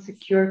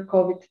unsecure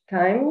COVID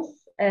times,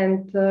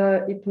 and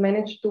it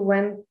managed to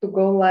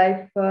go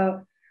live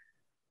 3-4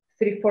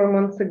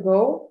 months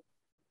ago.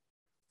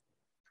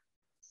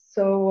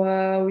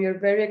 So we are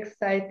very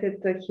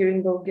excited here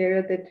in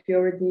Bulgaria that we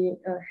already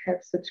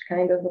have such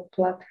kind of a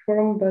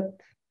platform, but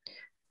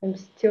I'm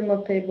still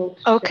not able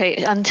to. Okay,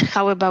 and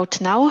how about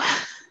now?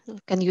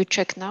 Can you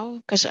check now?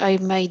 Because I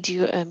made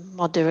you a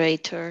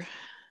moderator.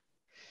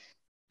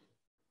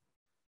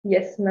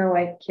 Yes, now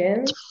I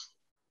can.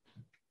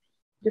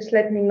 Just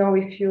let me know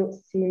if you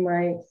see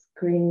my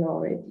screen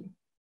already.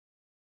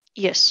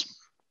 Yes.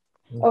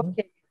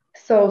 Okay,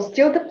 so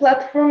still the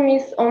platform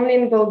is only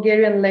in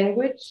Bulgarian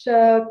language.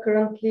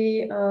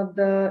 Currently,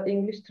 the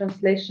English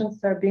translations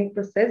are being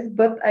processed,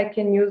 but I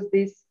can use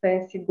this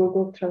fancy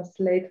Google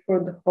Translate for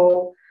the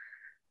whole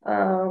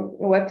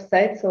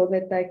website so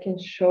that I can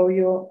show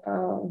you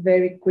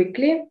very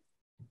quickly.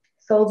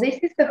 So this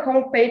is the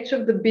homepage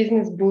of the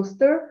Business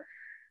Booster.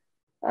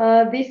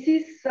 This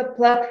is a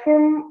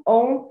platform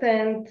owned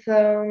and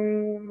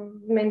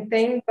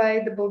maintained by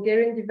the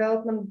Bulgarian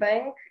Development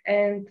Bank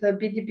and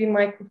BDB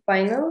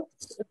Microfinance,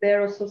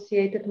 their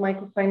associated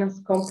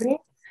microfinance company.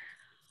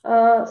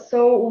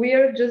 So we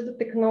are just the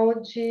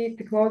technology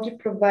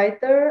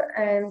provider,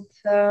 and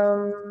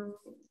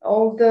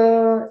all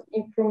the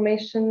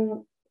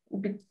information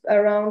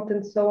around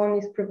and so on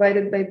is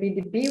provided by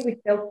BDB.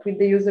 We help with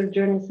the user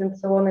journeys and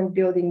so on and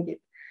building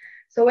it.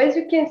 So as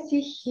you can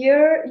see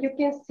here, you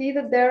can see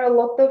that there are a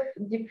lot of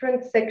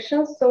different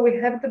sections. So we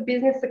have the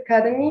Business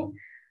Academy,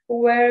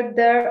 where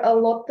there are a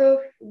lot of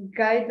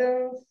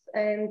guidance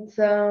and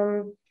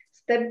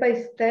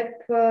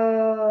step-by-step,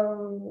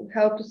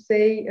 how to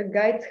say,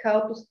 guides,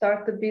 how to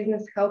start a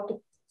business, how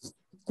to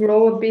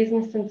grow a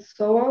business and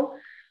so on,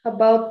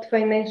 about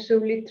financial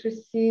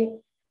literacy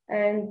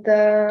and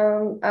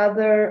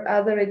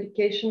other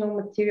educational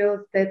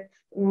materials that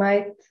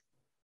might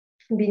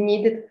be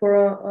needed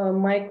for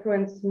micro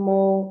and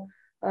small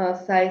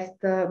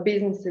sized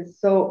businesses.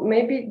 So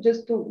maybe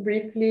just to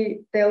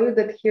briefly tell you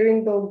that here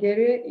in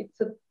Bulgaria, it's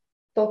a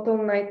total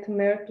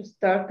nightmare to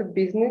start a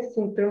business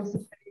in terms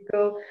of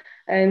legal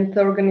and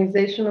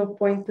organizational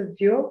point of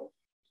view.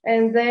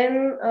 And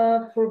then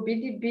for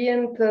BDB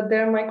and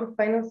their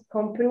microfinance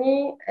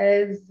company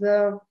as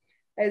a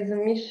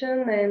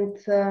mission and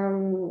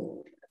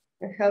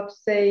how to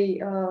say,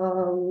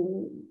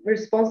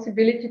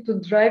 responsibility to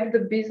drive the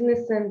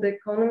business and the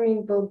economy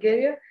in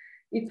Bulgaria,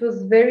 it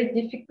was very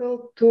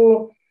difficult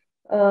to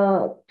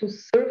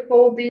serve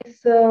all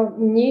this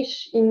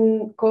niche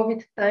in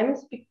COVID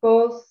times,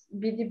 because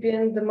BDB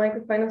and the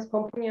microfinance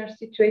company are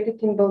situated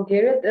in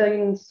Bulgaria,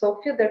 in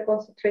Sofia. They're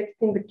concentrated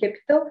in the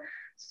capital.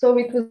 So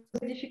it was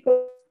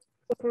difficult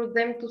for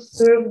them to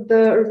serve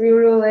the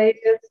rural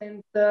areas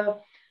and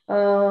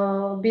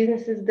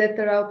businesses that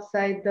are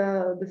outside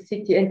the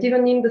city. And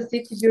even in the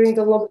city during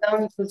the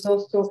lockdown, it was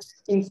also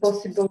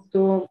impossible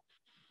to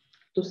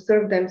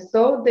serve them.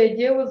 So the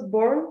idea was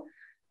born.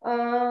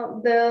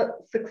 The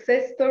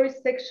success story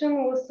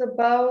section was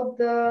about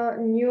the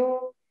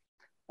new,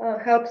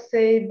 how to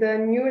say, the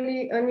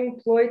newly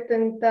unemployed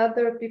and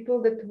other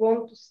people that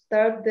want to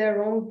start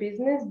their own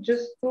business,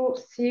 just to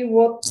see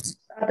what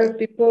other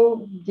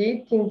people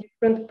did in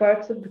different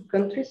parts of the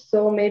country.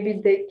 So maybe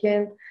they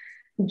can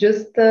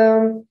just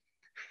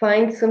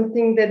find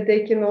something that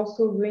they can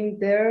also do in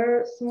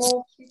their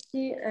small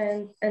city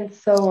and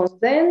so on.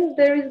 Then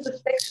there is the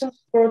section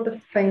for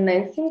the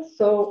financing.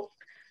 So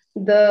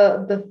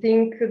the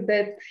thing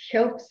that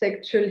helps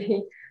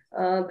actually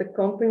the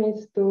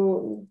companies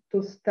to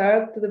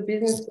start the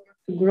business,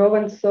 to grow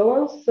and so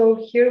on. So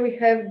here we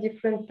have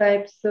different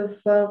types of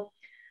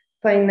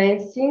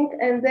financing.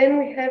 And then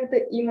we have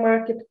the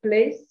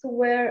e-marketplace,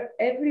 where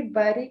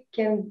everybody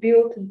can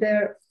build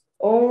their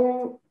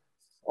own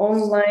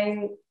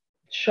online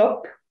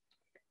shop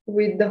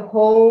with the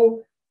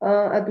whole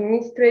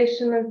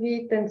administration of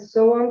it and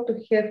so on, to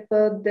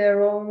have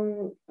their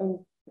own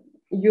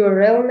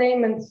URL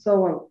name and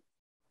so on.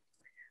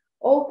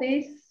 All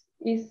this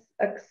is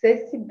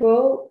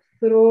accessible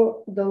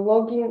through the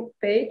login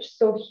page.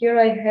 So here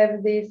I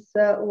have these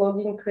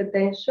login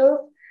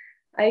credentials.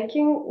 I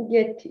can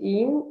get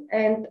in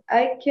and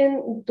I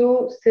can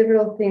do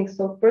several things.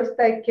 So first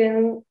I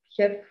can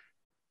have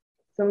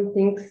some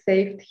things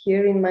saved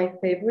here in my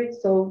favorites,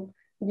 so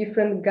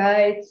different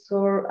guides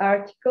or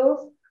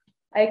articles.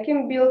 I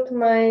can build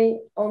my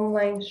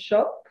online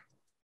shop,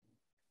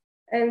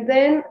 and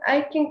then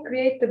I can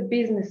create a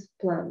business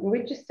plan,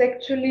 which is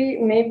actually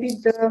maybe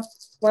the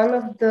one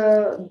of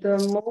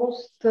the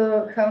most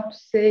how to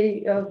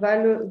say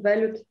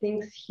valued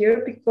things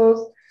here,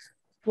 because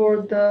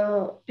for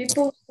the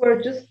people who are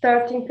just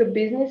starting a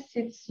business,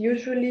 it's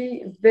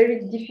usually very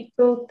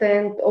difficult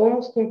and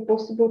almost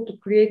impossible to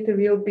create a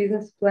real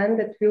business plan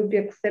that will be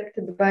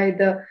accepted by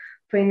the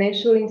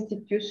financial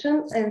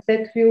institution and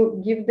that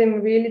will give them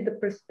really the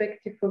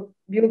perspective of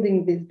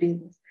building this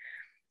business.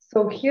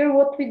 So here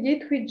what we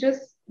did, we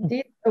just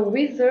did a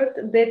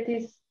wizard that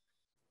is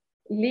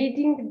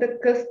leading the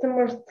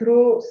customer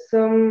through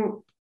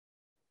some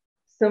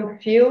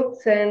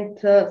fields and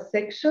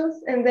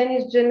sections, and then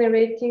is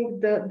generating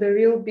the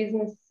real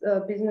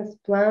business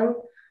plan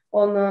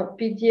on a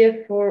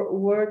PDF or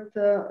Word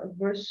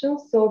version,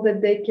 so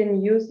that they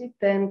can use it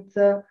and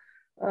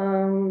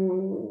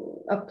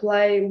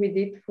apply with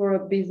it for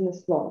a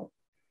business loan.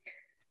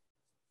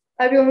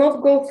 I will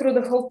not go through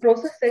the whole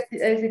process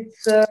as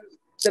it's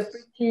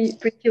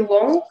pretty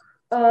long.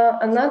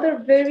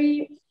 Another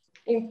very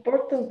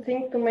important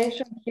thing to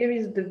mention here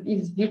is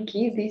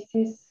Vicky. This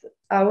is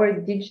our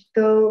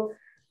digital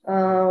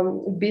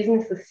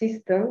business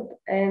assistant.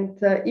 And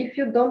if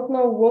you don't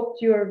know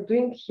what you are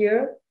doing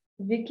here,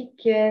 Vicky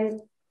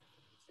can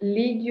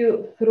lead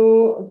you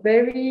through a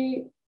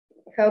very,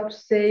 how to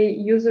say,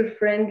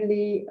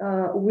 user-friendly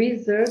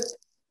wizard,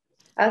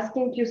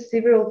 asking you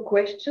several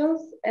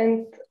questions.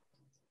 And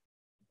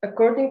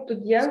according to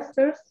the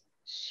answers,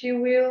 she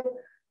will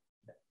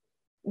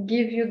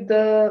give you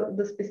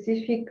the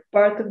specific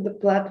part of the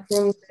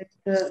platform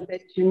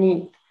that you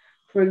need.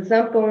 For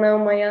example, now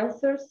my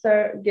answers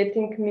are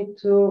getting me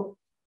to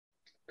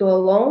a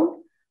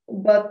loan,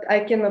 but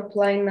I can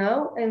apply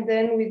now. And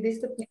then with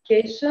this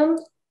application,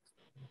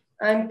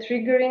 I'm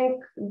triggering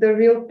the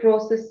real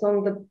process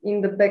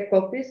in the back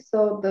office.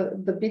 So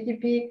the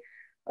BDP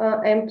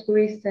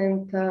employees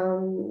and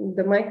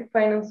the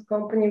microfinance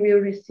company will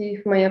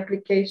receive my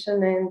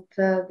application, and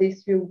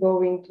this will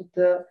go into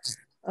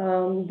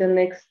the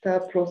next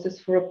process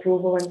for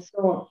approval and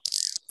so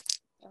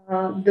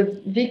on.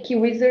 The Wiki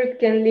wizard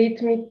can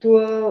lead me to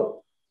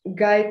a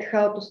guide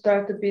how to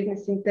start a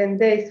business in 10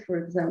 days, for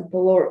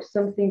example, or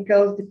something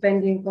else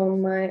depending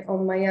on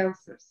my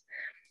answers.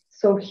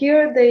 So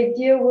here the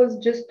idea was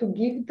just to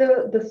give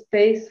the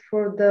space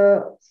for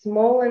the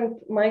small and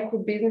micro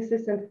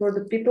businesses and for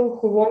the people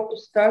who want to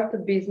start a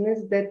business,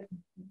 that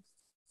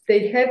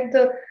they have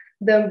the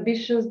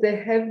ambitions, they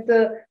have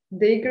the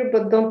eager,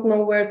 but don't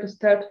know where to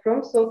start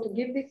from. So to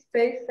give this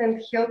space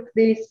and help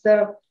this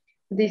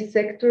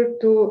sector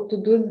to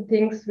do the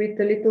things with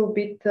a little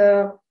bit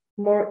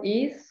more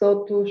ease.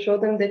 So to show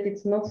them that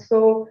it's not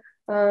so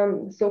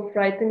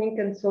frightening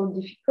and so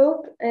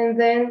difficult. And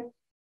then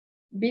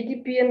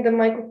BDP and the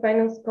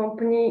microfinance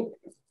company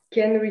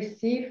can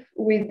receive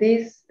with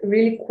this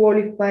really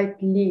qualified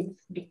leads,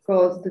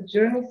 because the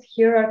journeys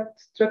here are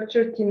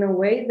structured in a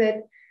way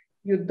that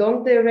you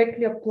don't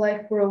directly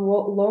apply for a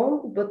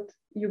loan, but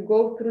you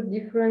go through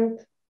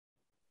different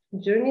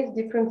journeys,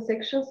 different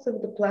sections of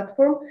the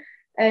platform.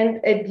 And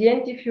at the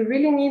end, if you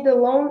really need a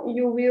loan,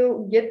 you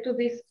will get to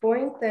this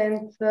point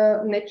and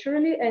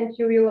naturally, and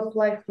you will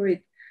apply for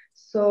it.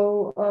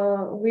 So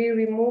we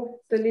removed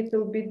a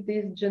little bit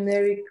this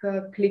generic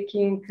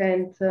clicking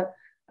and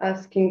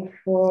asking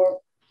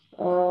for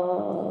a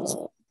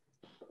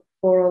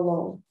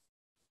loan.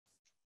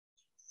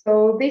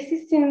 So this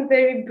is in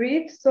very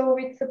brief. So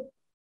it's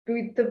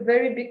with a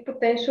very big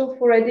potential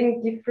for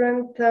adding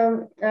different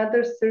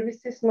other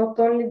services, not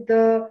only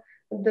the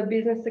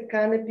business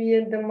academy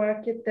and the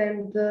market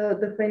and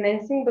the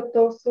financing, but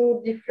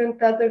also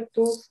different other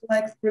tools,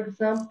 like, for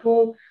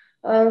example,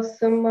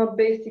 some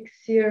basic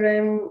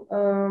CRM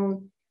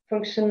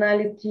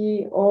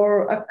functionality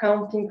or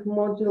accounting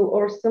module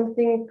or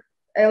something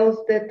else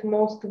that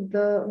most of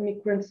the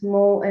micro and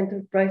small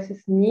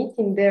enterprises need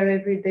in their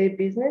everyday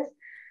business.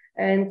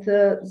 And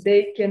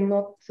they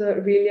cannot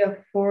really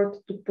afford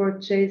to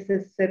purchase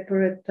a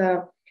separate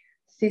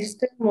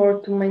system or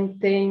to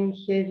maintain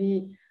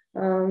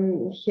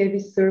heavy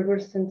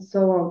servers and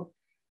so on.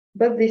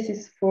 But this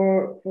is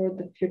for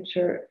the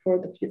future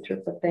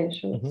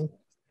potential. Mm-hmm.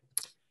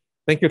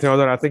 Thank you,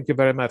 Theodora. Thank you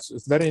very much.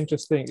 It's very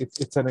interesting.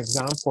 It's an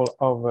example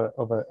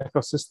of an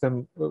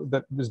ecosystem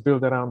that is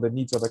built around the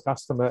needs of the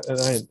customer. And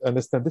I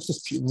understand this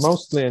is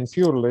mostly and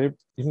purely,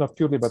 if not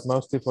purely, but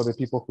mostly for the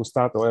people who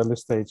start or early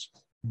stage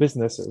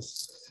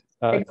businesses.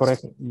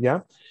 Correct?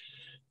 Yeah.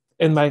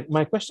 And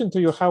my question to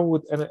you, how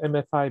would an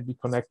MFI be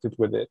connected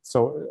with it?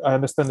 So I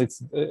understand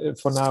it's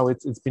for now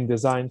it's been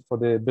designed for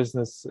the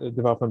Business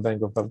Development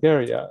Bank of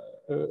Bulgaria,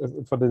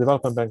 but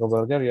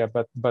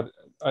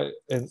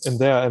and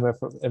they are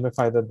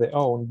MFI that they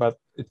own, but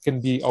it can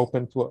be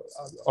open to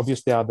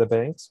obviously other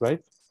banks,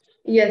 right?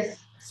 Yes.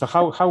 So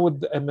how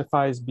would the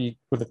MFIs be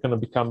going to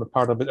become a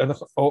part of it, and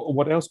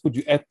what else could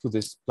you add to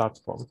this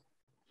platform?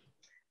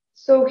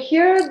 So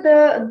here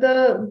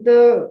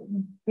the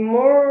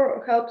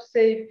more, how to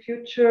say,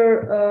 future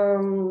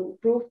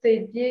proof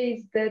idea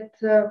is that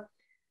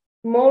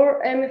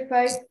more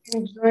MFIs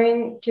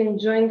can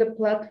join the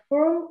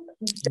platform.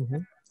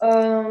 Mm-hmm.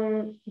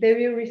 They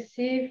will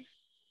receive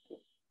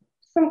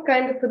some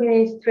kind of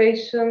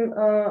administration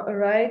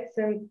rights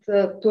and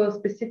to a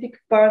specific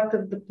part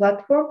of the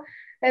platform,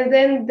 and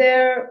then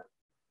their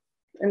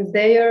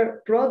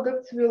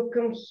products will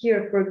come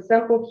here. For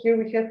example, here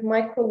we have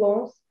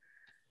microloans.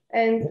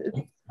 And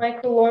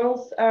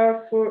microloans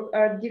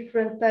are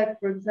different type.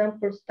 For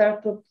example,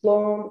 startup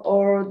loan,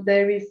 or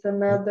there is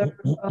another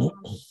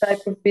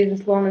type of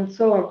business loan, and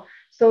so on.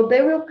 So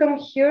they will come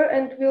here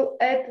and will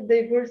add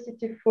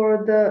diversity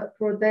for the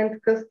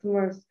end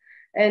customers.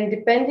 And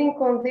depending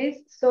on this,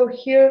 so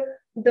here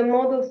the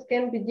models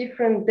can be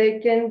different. They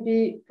can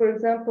be, for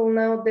example,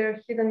 now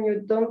they're hidden. You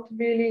don't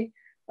really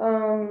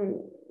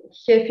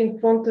have in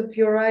front of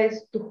your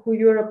eyes to who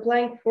you're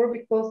applying for,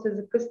 because as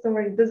a customer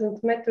it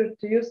doesn't matter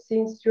to you,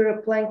 since you're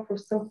applying for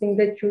something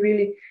that you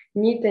really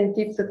need and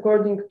it's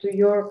according to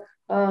your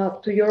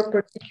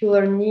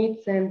particular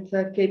needs and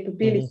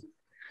capabilities. Mm-hmm.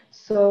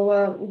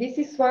 So this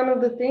is one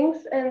of the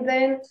things. And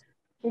then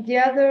the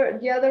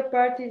other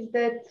part is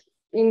that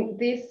in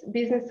this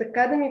business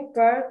academy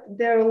part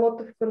there are a lot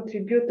of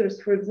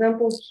contributors. For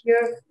example,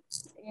 here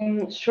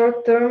in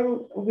short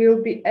term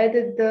will be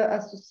added the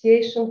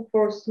Association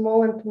for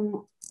Small and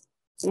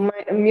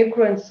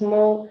Micro and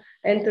Small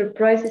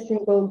Enterprises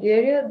in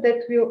Bulgaria, that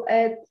will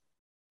add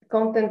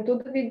content to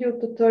the video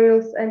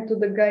tutorials and to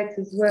the guides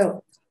as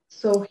well.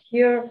 So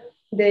here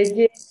the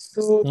idea is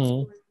to,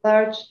 for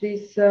enlarge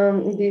this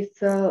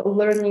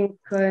learning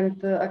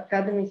and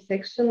academy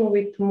section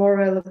with more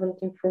relevant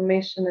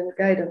information and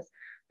guidance.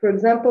 For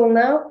example,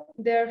 now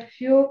there are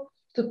few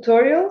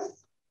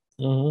tutorials,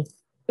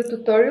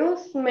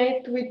 tutorials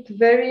made with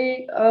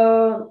very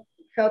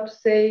how to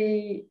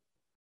say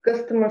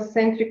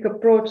customer-centric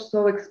approach.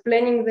 So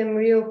explaining them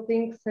real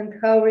things and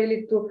how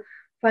really to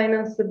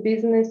finance a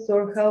business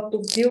or how to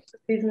build a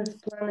business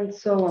plan and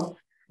so on.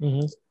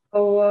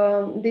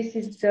 So this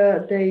is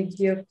the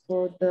idea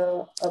for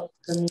the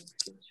upcoming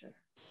future.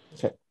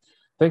 Okay,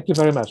 thank you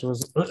very much.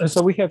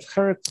 So we have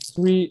heard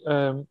three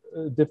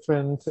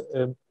different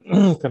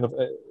kind of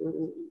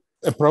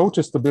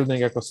approaches to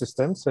building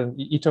ecosystems, and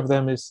each of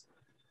them is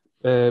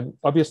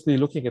obviously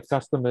looking at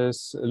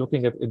customers,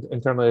 looking at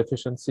internal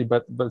efficiency,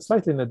 but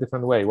slightly in a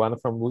different way. One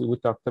from we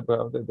talked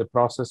about the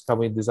process, how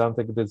we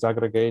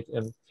disaggregate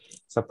and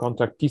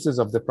subcontract pieces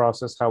of the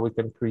process, how we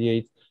can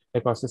create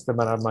ecosystem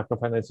around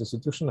microfinance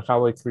institution,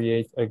 how we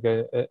create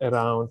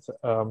around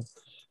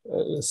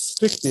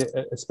strictly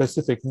a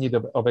specific need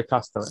of a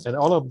customer, and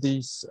all of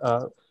these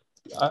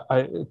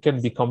can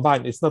be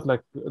combined. It's not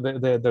like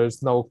there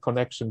is no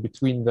connection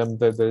between them.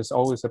 There's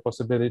always a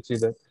possibility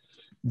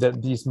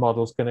that these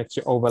models can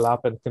actually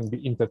overlap and can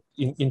be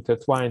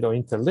intertwined or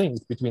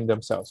interlinked between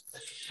themselves.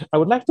 I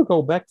would like to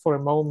go back for a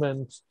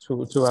moment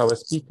to our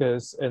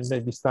speakers, and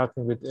maybe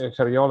starting with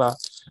Hariola,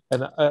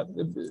 and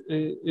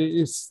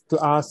is to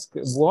ask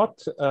what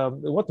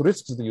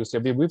risks do you see?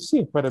 I mean, we've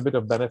seen quite a bit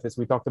of benefits.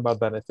 We talked about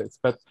benefits,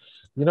 but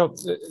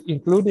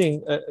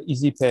including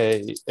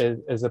EasyPay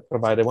as a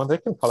provider, when they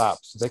can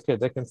collapse,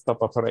 they can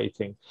stop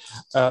operating.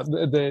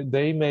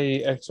 They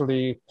may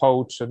actually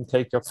poach and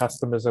take your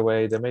customers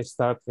away. They may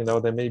start,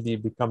 they maybe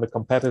become a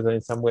competitor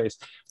in some ways.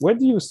 Where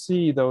do you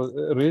see those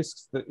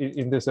risks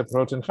in this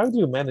approach, and how do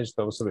you manage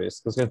those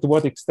risks? And to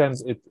what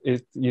extent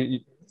it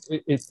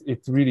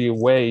really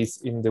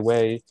weighs in the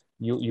way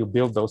you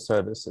build those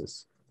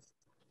services?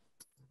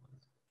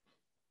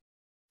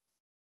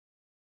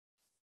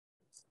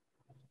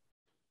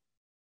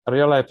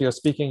 Ariola, if you're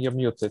speaking, you're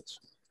muted.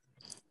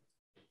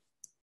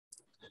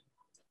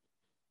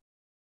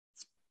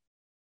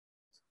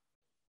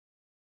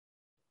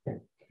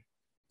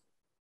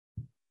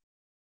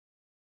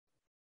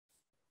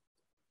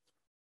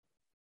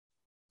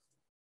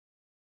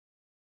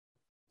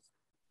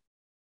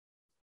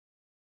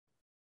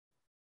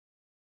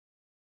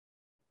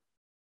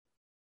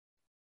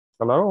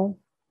 Hello?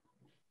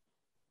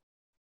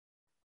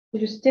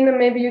 Justina,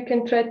 maybe you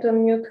can try to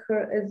unmute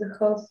her as a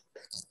host.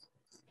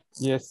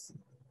 Yes.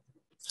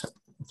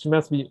 She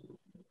must be.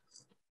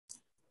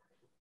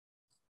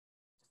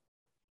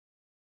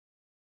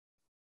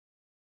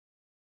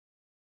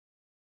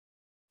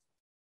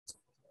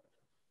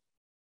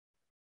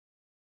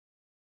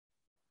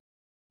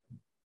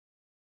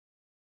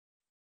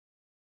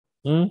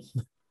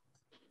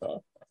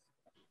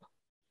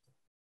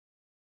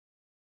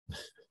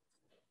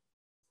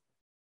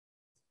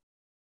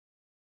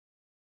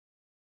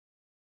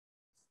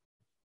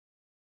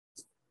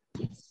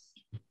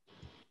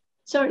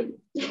 Sorry,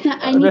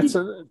 I needed...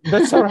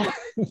 That's all right.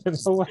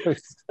 No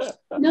worries.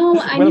 No,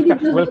 I needed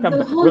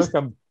the host.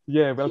 Welcome.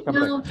 Yeah, welcome.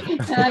 No,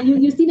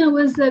 Justina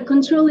was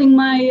controlling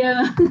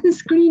my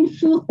screen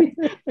full,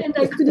 and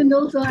I couldn't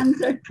also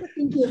answer.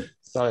 Thank you.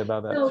 Sorry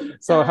about that.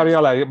 So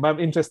Hariola, I'm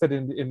interested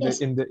in yes.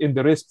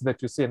 the risks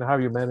that you see and how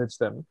you manage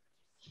them.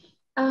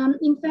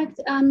 In fact,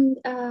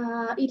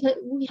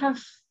 we have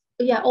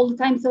all the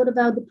time thought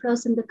about the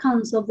pros and the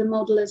cons of the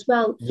model as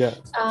well. Yeah.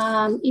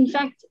 In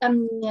fact,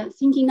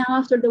 thinking now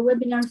after the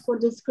webinar for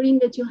the screen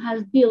that you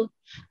have built,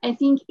 I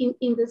think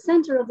in the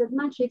center of that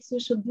matrix, you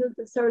should build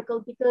a circle,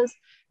 because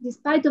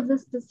despite of the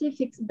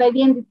specifics, by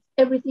the end, it's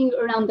everything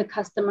around the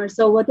customer.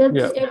 So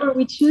whatever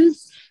we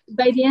choose,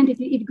 by the end,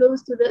 it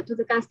goes to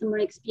the customer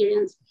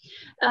experience.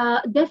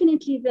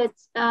 Definitely that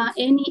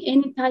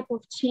any type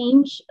of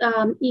change,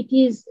 it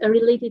is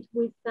related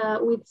with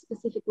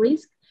specific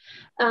risk.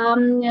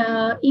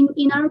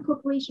 In our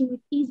cooperation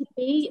with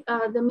EasyPay,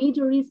 the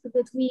major risk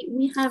that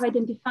we have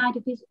identified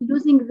is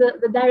losing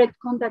the direct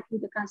contact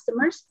with the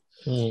customers,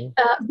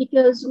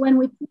 because when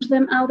we push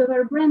them out of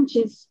our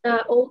branches,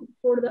 all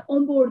for the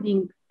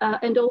onboarding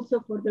and also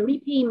for the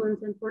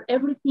repayments and for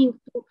everything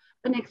to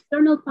an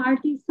external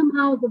party,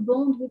 somehow the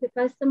bond with the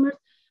customers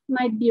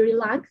might be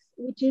relaxed,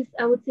 which is,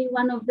 I would say,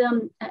 one of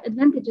the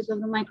advantages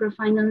of the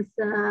microfinance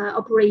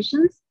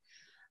operations.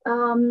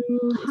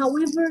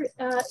 However,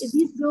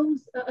 this goes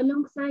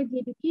alongside the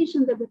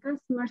education that the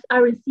customers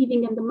are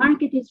receiving and the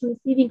market is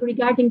receiving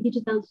regarding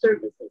digital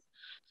services.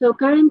 So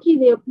currently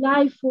they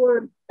apply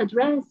for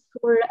address,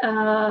 for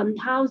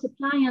house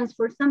appliance,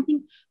 for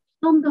something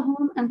from the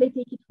home, and they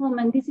take it home.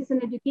 And this is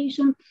an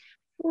education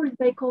forced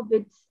by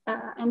COVID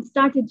and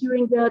started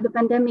during the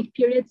pandemic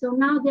period. So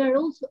now they are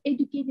also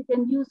educated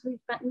and used with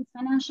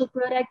financial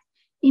products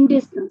in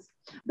distance,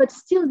 but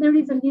still there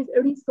is a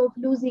risk of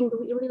losing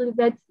really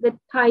that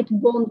tight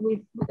bond with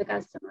the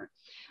customer.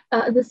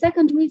 The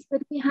second risk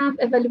that we have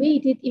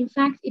evaluated, in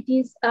fact, it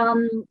is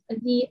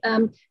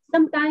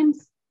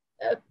sometimes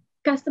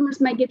customers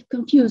might get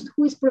confused.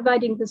 Who is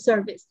providing the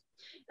service?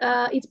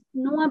 It's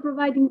Noah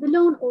providing the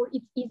loan, or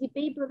it's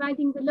EasyPay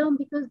providing the loan,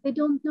 because they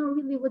don't know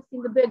really what's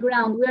in the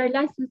background. We are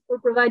licensed for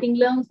providing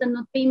loans and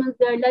not payments.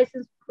 They are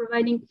licensed for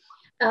providing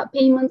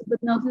payments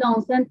but not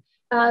loans. And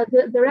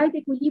the right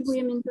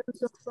equilibrium in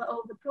terms of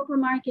the proper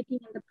marketing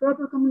and the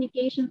proper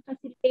communication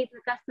facilitates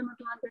the customer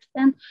to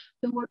understand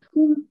toward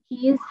whom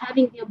he is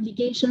having the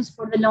obligations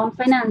for the loan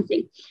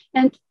financing.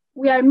 And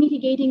we are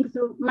mitigating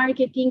through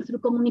marketing, through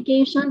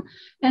communication,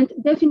 and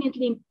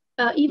definitely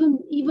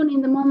even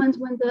in the moments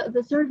when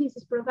the service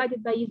is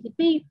provided by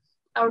EasyPay,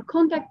 our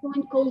contact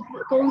point calls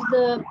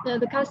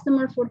the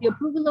customer for the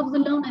approval of the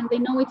loan, and they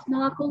know it's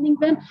Noah calling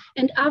them.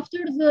 And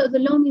after the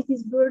loan is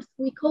disbursed,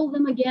 we call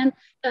them again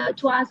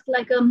to ask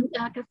like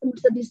customer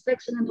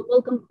satisfaction and a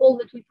welcome call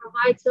that we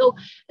provide. So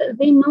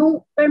they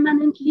know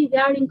permanently they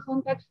are in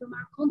contact from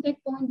our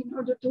contact point in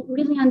order to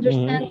really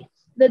understand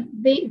that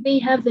they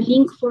have the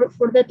link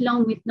for that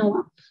loan with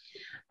Noah.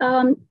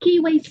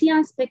 KYC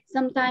aspect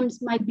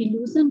sometimes might be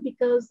loosened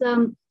because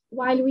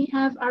while we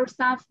have our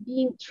staff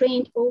being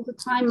trained all the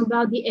time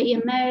about the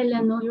AML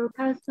and know your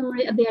customer,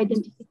 the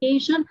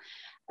identification,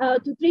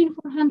 to train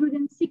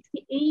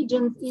 460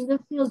 agents in the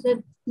field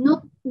that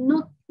not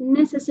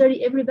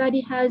necessarily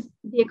everybody has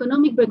the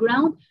economic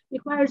background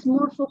requires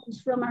more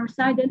focus from our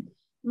side and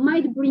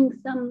might bring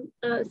some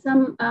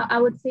I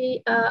would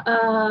say,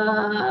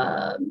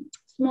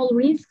 small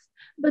risks.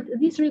 But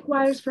this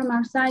requires from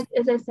our side,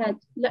 as I said,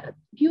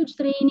 huge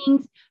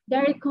trainings,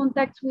 direct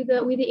contacts with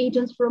the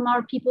agents from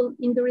our people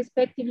in the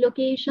respective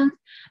locations,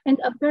 and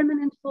a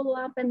permanent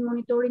follow-up and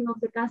monitoring of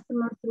the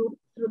customer through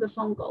the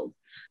phone calls.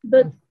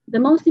 But the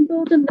most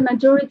important, the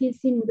majority is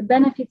seen in the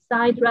benefit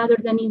side rather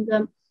than in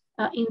the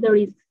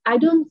risks. I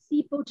don't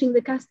see poaching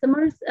the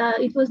customers.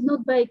 It was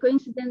not by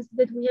coincidence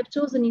that we have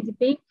chosen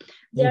EasyPay.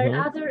 There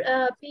are other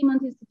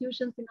payment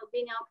institutions in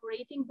Albania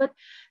operating, but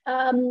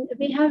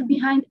they have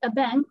behind a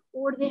bank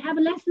or they have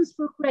a license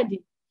for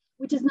credit,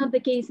 which is not the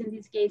case in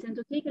this case. And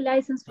to take a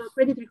license for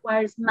credit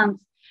requires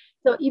months.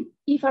 So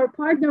if our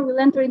partner will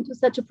enter into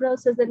such a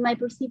process that might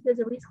perceive as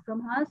a risk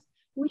from us,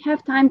 we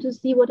have time to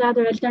see what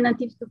other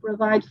alternatives to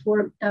provide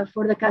for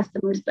the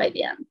customers by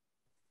the end.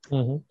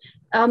 The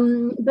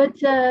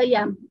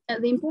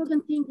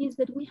important thing is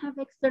that we have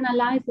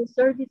externalized the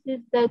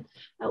services that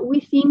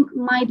we think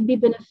might be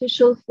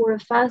beneficial for a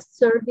fast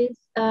service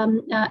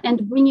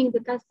and bringing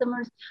the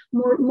customers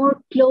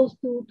more close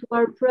to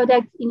our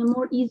products in a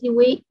more easy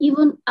way,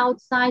 even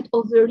outside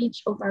of the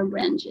reach of our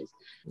branches.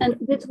 And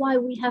that's why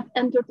we have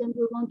entered and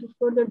we want to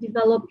further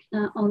develop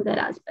on that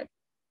aspect.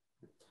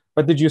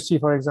 But did you see,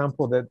 for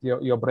example, that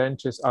your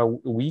branches are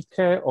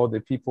weaker, or the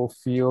people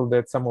feel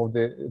that some of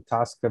the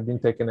tasks have been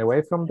taken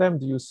away from them?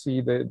 Do you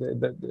see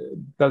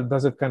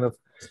does it kind of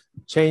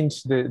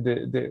change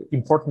the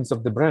importance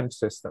of the branch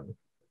system?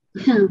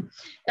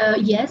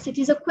 Yes, it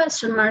is a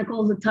question mark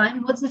all the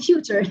time. What's the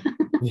future?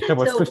 Yeah,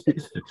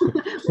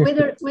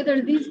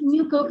 whether this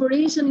new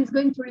cooperation is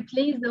going to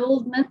replace the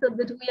old method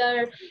that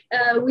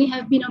we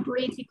have been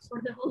operating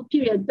for the whole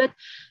period. But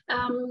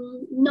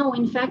no,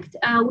 in fact,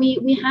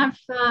 we have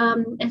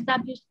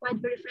established quite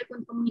very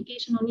frequent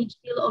communication on each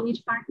deal, on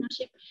each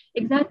partnership,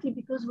 exactly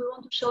because we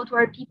want to show to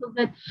our people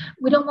that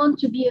we don't want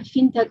to be a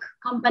fintech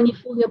company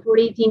fully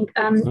operating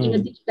in a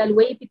digital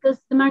way, because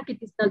the market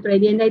is not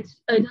ready, and I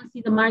don't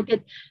see the market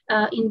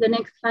in the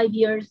next 5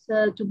 years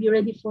to be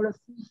ready for a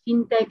full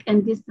fintech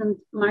and distant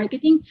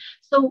marketing.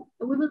 So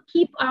we will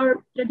keep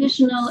our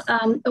traditional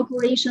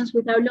operations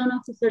with our loan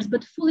officers,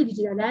 but fully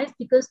digitalized,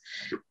 because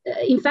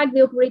in fact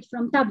they operate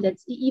from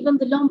tablets. Even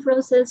the loan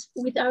process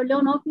with our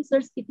loan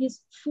officers, it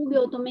is fully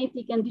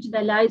automatic and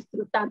digitalized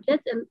through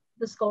tablets and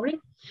the scoring.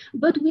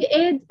 But we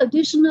add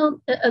additional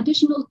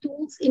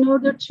tools in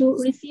order to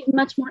receive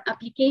much more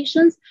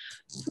applications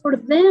for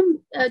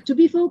them to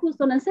be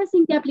focused on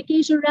assessing the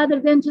application rather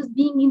than just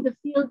being in the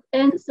field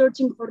and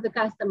searching for the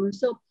customer.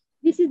 So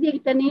this is the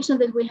explanation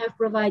that we have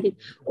provided.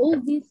 All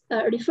these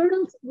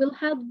referrals will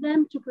help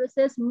them to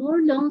process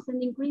more loans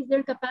and increase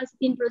their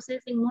capacity in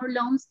processing more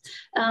loans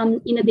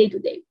in a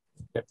day-to-day.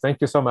 Yeah,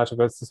 thank you so much.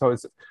 So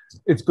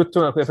it's good to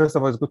know. First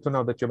of all, it's good to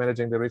know that you're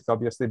managing the risk,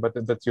 obviously, but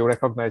that you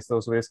recognize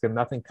those risks, and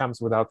nothing comes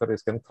without the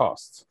risk and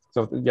costs.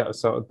 So yeah,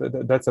 so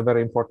that's a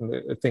very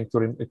important thing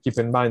to keep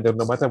in mind. That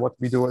no matter what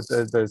we do,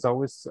 there's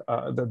always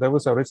there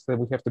was a risk that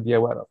we have to be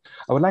aware of.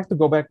 I would like to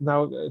go back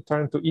now,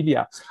 turn to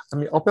Ilya. I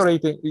mean,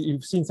 operating.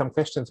 You've seen some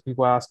questions.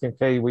 People are asking,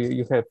 "Okay,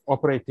 you have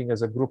operating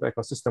as a group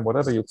ecosystem,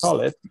 whatever you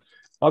call it."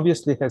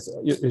 Obviously, has,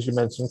 as you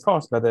mentioned,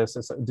 cost, but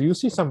do you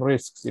see some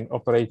risks in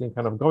operating,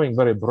 kind of going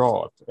very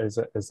broad as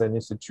an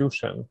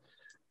institution?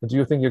 Do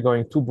you think you're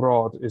going too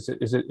broad? Is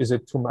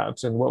it too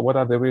much? And what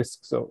are the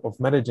risks of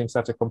managing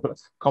such a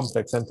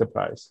complex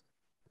enterprise?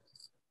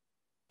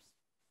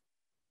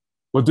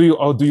 Well, do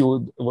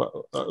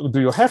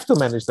you have to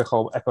manage the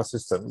whole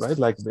ecosystem, right?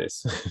 Like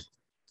this?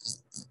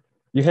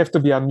 You have to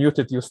be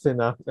unmuted,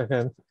 Justina,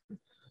 again.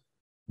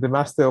 The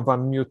master of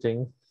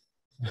unmuting.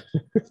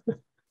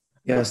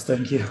 Yes,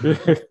 thank you.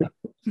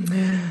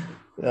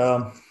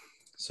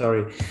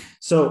 Sorry.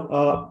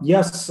 So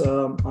yes,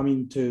 I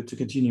mean to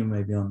continue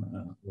maybe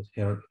on what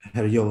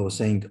Herr Yola was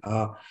saying,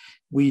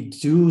 we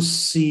do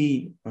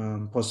see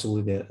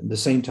possibly the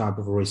same type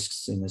of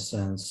risks in the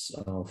sense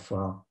of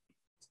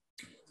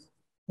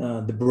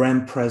the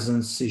brand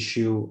presence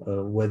issue,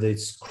 whether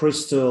it's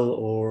Crystal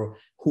or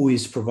who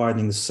is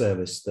providing the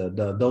service.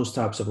 Those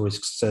types of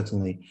risks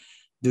certainly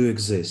do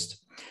exist.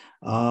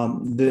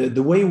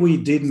 The way we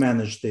did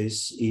manage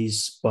this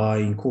is by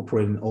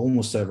incorporating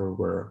almost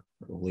everywhere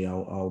really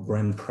our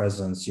brand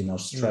presence,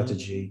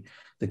 strategy.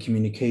 The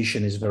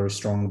communication is very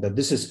strong that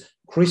this is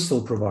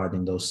Crystal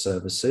providing those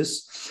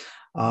services.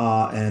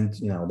 And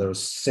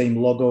there's same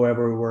logo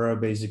everywhere,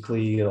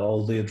 basically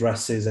all the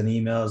addresses and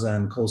emails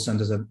and call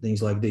centers and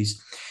things like this.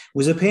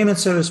 With a payment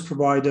service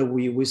provider,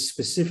 we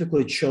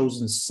specifically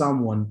chosen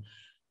someone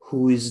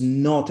who is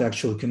not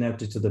actually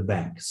connected to the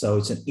bank. So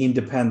it's an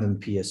independent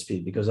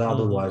PSP, because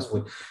otherwise,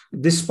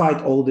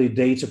 despite all the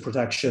data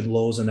protection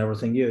laws and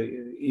everything,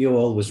 you're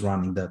always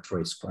running that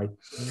risk, right?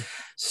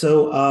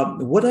 So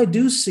what I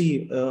do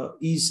see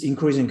is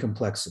increasing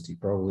complexity,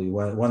 probably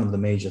one of the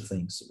major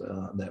things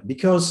there,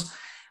 because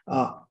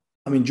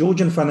I mean,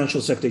 Georgian financial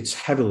sector, it's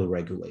heavily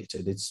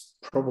regulated. It's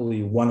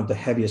probably one of the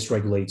heaviest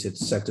regulated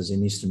sectors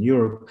in Eastern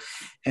Europe.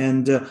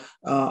 And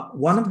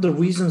one of the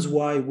reasons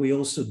why we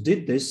also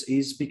did this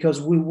is because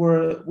we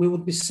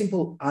would be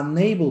simply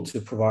unable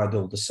to provide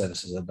all the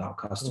services that our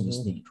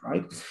customers need,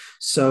 right?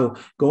 So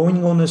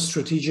going on a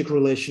strategic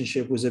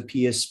relationship with a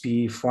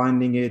PSP,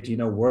 finding it,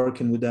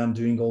 working with them,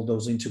 doing all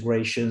those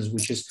integrations,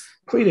 which is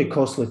pretty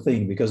costly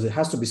thing because it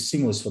has to be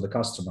seamless for the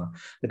customer.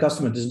 The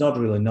customer does not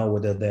really know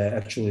whether they're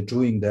actually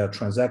doing their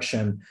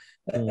transaction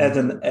at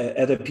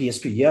a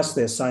PSP. Yes,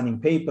 they're signing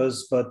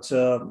papers, but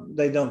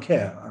they don't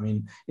care. I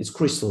mean, it's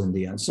Crystal in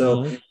the end.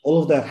 So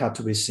all of that had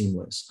to be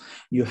seamless.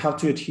 You have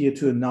to adhere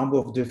to a number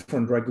of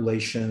different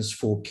regulations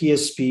for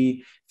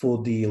PSP,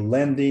 for the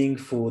lending,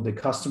 for the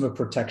customer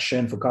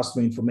protection, for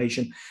customer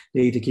information,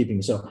 data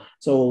keeping. So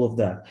all of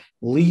that.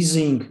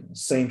 Leasing,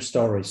 same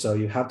story. So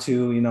you have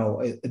to,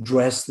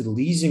 address the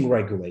leasing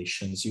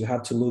regulations. You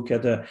have to look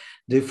at a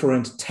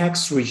different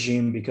tax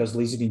regime because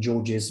leasing in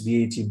Georgia is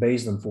VAT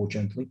based,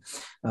 unfortunately,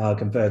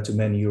 compared to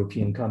many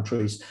European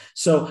countries.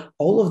 So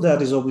all of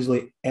that is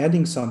obviously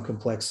adding some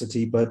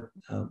complexity, but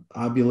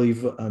I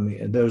believe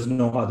there's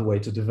no other way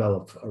to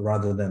develop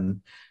rather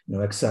than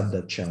accept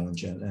that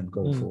challenge and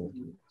go forward.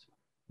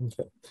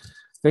 Okay.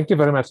 Thank you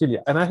very much,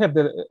 Ilya. And I have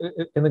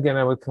and again,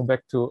 I will come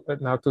back to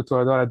now to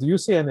Teodora. Do you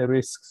see any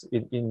risks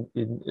in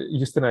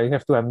Justina? You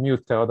have to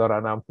unmute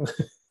Teodora now.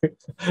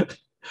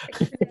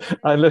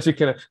 Unless you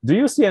can. Do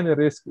you see any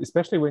risk,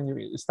 especially when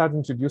you start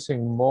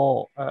introducing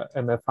more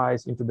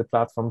MFIs into the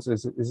platforms?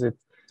 Is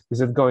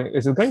it going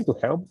to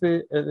help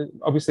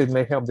obviously it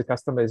may help the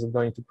customer? Is it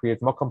going to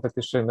create more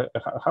competition?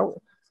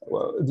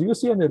 Do you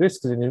see any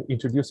risks in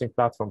introducing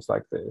platforms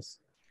like this?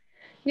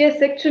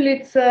 Yes, actually,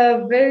 it's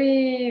a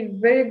very,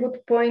 very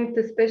good point,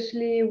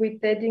 especially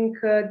with adding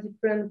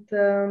different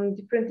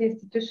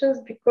institutions,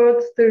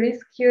 because the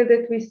risk here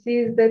that we see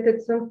is that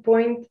at some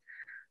point,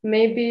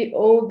 maybe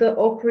all the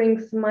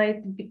offerings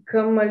might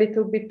become a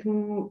little bit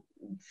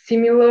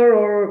similar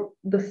or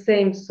the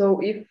same. So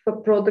if a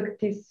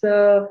product is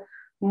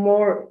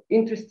more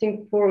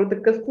interesting for the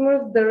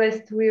customers, the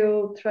rest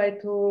will try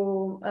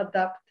to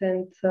adapt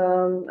and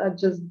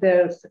adjust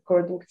theirs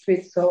according to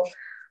it. So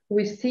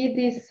we see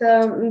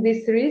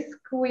this risk.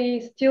 We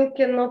still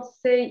cannot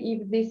say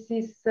if this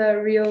is a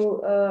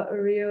real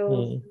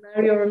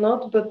scenario or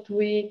not, but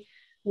we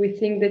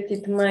think that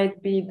it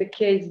might be the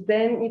case.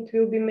 Then it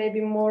will be maybe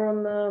more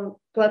on a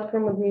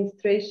platform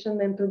administration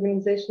and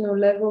organizational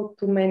level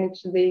to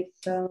manage this.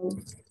 I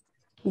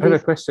have a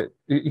question,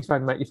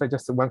 if I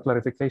just one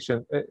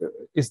clarification.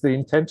 Is the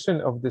intention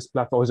of this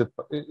platform,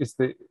 is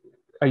the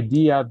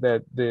idea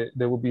that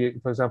there will be,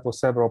 for example,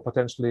 several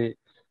potentially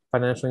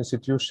financial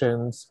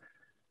institutions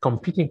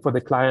competing for the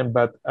client,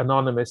 but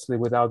anonymously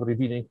without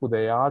revealing who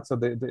they are? So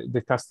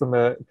the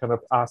customer kind of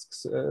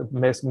asks,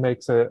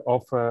 makes an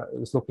offer,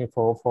 is looking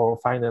for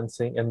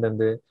financing, and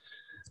then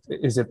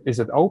is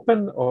it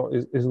open, or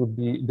is would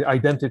be the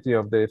identity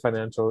of the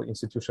financial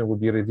institution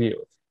would be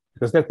revealed?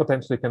 Because that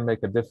potentially can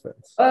make a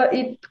difference.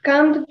 It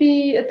can't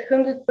be at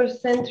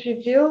 100%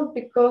 revealed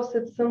because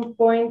at some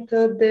point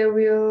they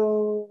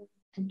will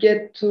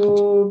get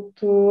to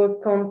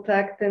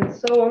contact and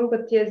so on.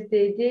 But yes,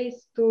 the idea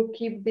is to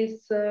keep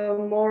this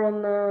more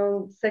on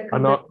a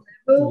secondary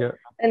level,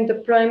 and the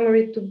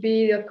primary to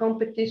be a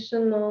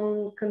competition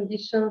on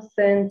conditions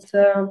and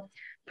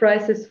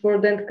prices for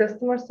the end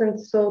customers, and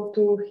so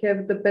to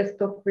have the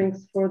best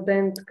offerings for the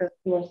end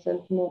customers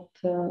and not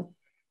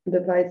the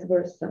vice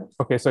versa.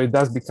 Okay, so it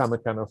does become a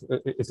kind of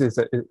it's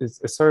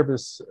a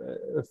service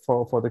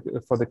for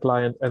the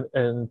client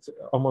and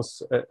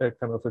almost a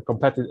kind of a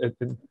competitive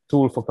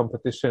tool for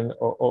competition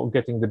or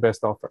getting the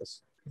best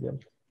offers. Yeah,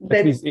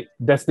 at least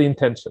that's the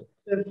intention.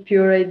 The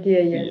pure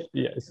idea, yes.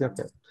 Yes,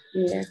 okay.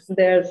 Yeah,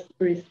 there's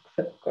risks,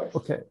 of course.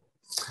 Okay.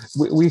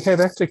 we have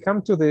actually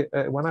come to the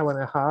 1 hour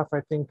and a half.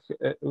 I think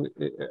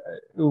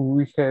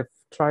we have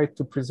tried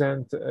to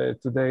present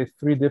today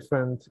 3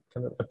 different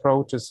kind of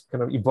approaches,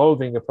 kind of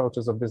evolving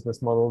approaches of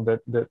business model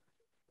that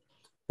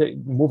they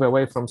move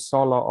away from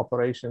solo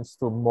operations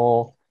to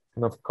more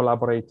kind of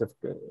collaborative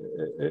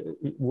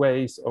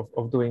ways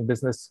of doing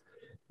business.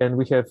 And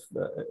we have,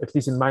 at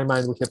least in my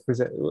mind, we have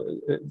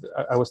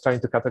I was trying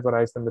to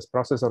categorize them as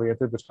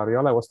process-oriented, which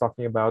Hariola was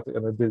talking about,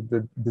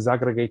 the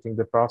disaggregating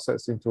the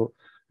process into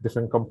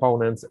different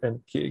components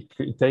and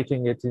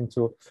taking it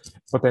into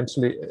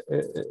potentially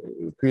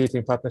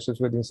creating partnerships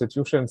with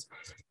institutions.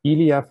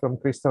 Ilya from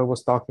Crystal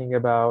was talking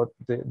about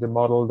the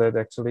model that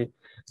actually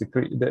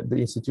the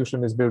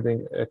institution is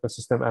building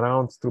ecosystem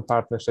around through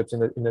partnerships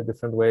in a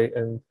different way.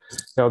 And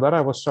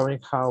Theodora was showing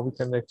how we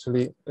can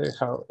actually,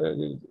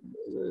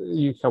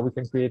 how we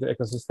can create an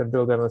ecosystem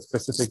built on a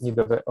specific need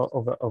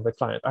of a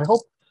client. I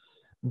hope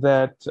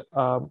that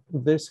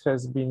this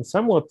has been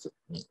somewhat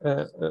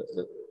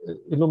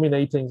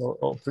illuminating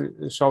or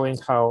showing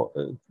how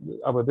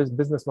our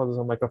business models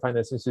of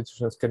microfinance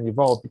institutions can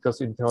evolve,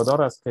 because in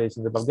Theodora's case,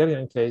 in the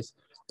Bulgarian case,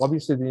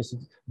 obviously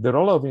the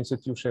role of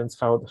institutions,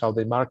 how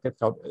they market,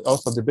 how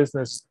also the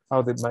business,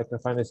 how the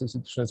microfinance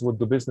institutions would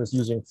do business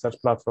using such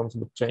platforms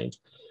would change.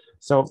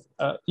 So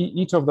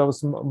each of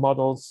those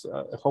models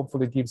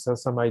hopefully gives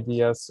us some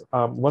ideas.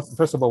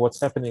 First of all,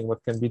 what's happening,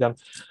 what can be done.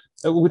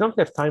 We don't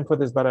have time for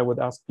this, but I would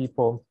ask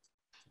people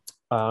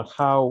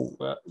how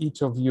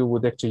each of you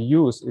would actually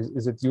use.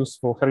 Is it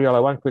useful?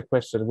 Hariola, one quick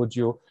question: would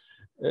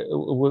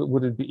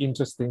it be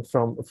interesting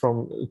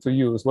to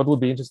use? What would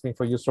be interesting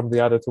for use from the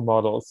other 2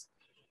 models?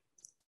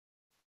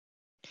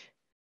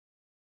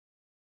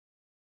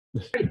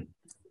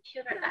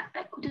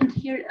 I couldn't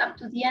hear up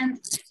to the end.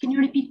 Can you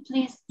repeat,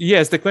 please?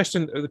 Yes, the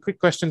quick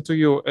question to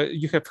you.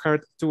 You have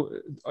heard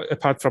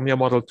apart from your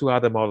model, 2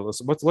 other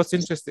models. What's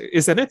interesting?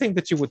 Is there anything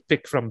that you would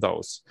pick from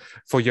those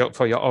for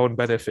your own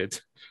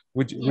benefit?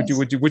 Would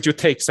you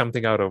take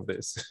something out of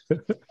this?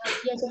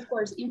 Yes, of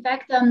course. In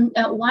fact,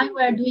 why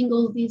we're doing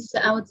all this,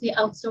 I would say,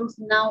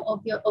 outsourcing now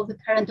of the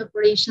current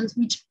operations,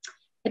 which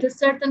at a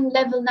certain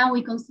level now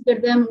we consider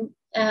them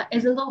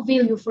as a low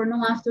value for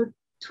now after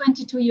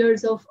 22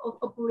 years of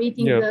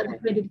operating the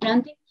credit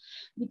granting,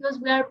 because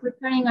we are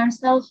preparing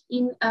ourselves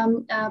in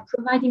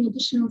providing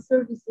additional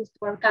services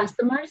to our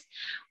customers.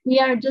 We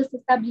are just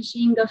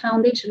establishing a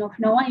foundation of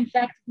NOAA. In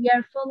fact, we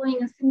are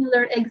following a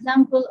similar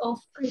example of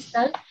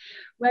Crystal.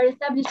 We're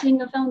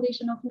establishing a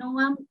foundation of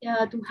NOAA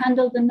to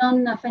handle the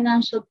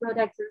non-financial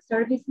products and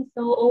services.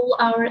 So all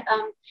our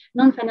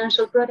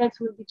non-financial products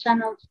will be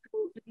channeled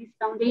to this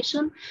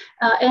foundation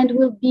and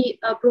will be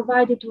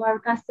provided to our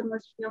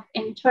customers free of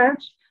any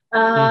charge.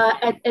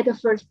 At the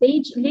first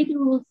stage. Later,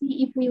 we will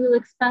see if we will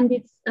expand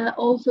it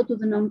also to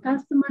the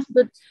non-customers,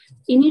 but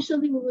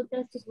initially we will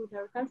test it with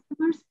our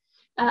customers.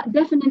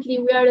 Definitely,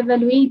 we are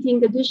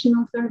evaluating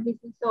additional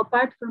services. So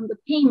apart from the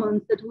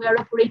payments that we are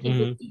operating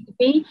with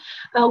EasyPay,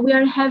 we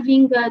are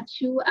having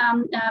 2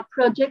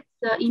 projects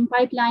in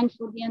pipeline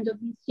for the end of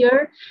this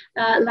year,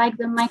 like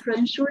the micro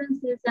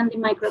insurances and the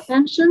micro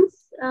pensions.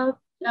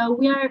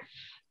 We are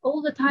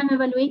all the time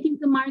evaluating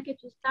the market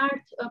to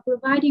start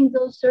providing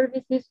those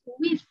services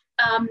with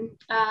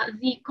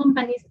the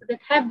companies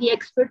that have the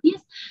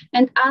expertise,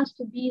 and us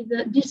to be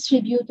the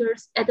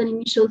distributors at an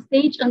initial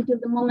stage until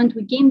the moment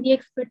we gain the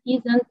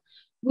expertise and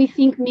we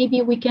think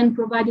maybe we can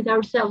provide it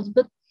ourselves.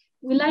 But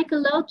we like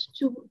a lot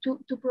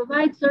to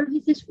provide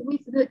services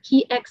with the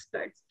key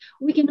experts.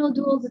 We cannot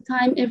do all the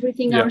time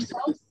everything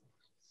ourselves.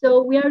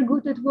 So we are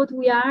good at what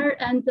we are,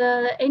 and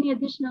any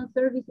additional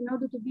service, in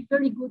order to be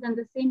very good and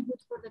the same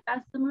good for the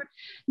customer,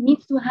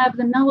 needs to have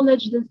the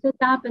knowledge, the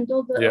setup, and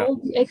all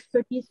the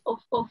expertise of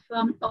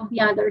the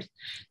others.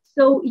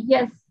 So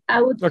yes,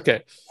 I would.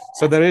 Okay,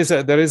 so there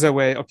is a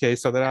way. Okay,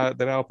 so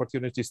there are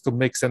opportunities to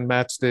mix and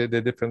match the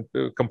different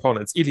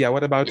components. Ilya,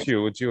 what about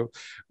you?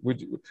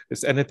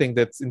 Is anything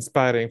that's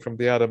inspiring from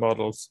the other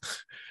models,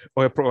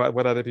 or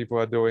what other people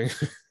are doing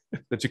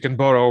that you can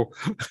borrow?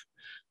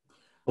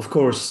 Of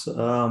course,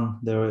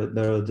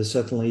 there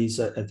certainly is.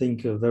 I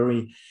think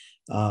very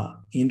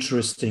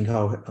interesting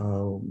how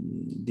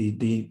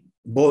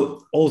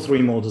all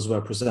 3 models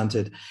were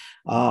presented.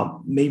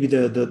 Maybe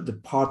the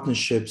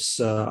partnerships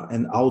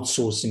and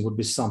outsourcing would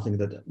be something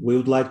that we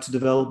would like to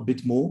develop a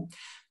bit more,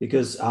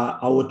 because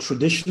our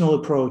traditional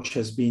approach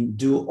has been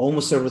do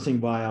almost everything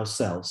by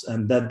ourselves,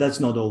 and that's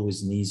not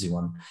always an easy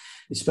one,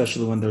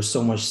 especially when there's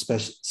so much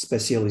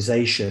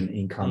specialization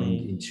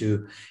incoming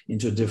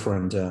into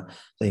different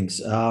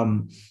things,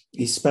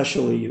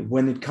 especially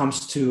when it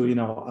comes to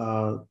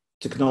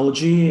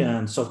technology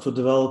and software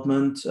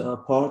development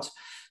part.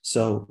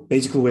 So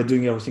basically, we're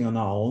doing everything on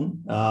our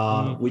own,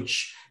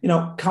 which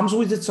comes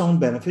with its own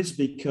benefits,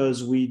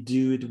 because we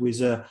do it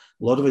with a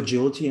lot of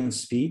agility and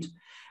speed.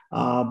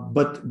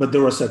 But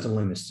there are certain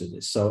limits to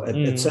this. So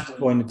at certain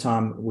point in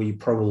time, we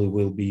probably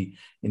will be,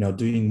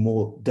 doing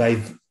more,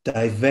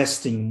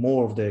 divesting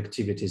more of the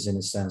activities in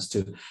a sense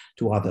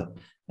to other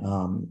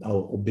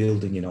or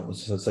building,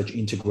 such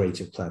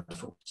integrated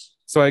platforms.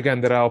 So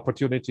again, there are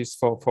opportunities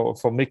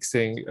for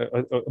mixing,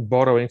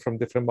 borrowing from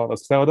different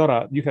models.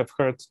 Theodora, you have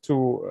heard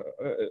two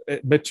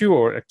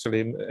mature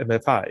actually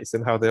MFIs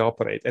and how they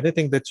operate.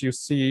 Anything that you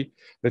see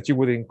that you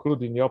would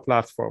include in your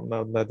platform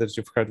now that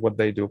you've heard what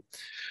they do?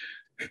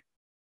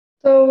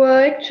 So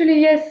actually,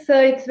 yes,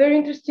 it's very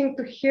interesting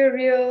to hear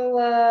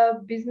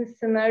real business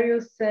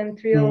scenarios and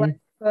real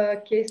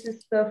life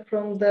cases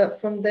from the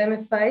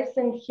MFIs.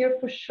 And here,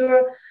 for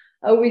sure,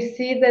 we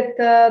see that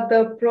the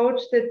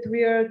approach that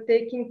we are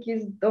taking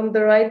is on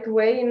the right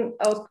way in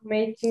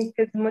automating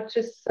as much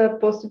as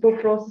possible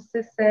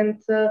processes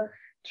and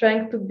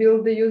trying to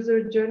build the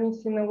user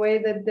journeys in a way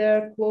that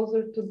they're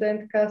closer to the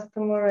end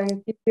customer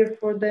and easier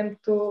for them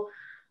to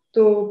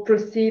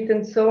proceed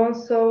and so on.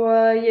 So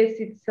yes,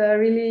 it's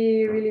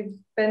really, really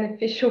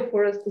beneficial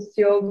for us to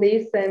see all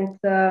this and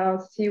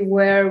see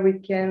where we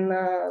can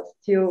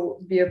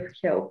still be of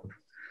help.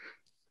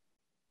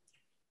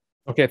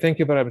 Okay, thank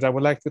you very much. I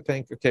would like to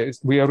thank, okay,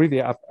 we are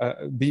really up,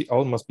 we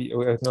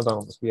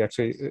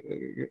actually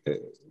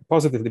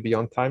positively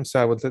beyond time.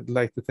 So I would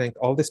like to thank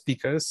all the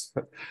speakers,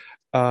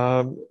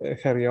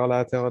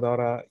 Heriola,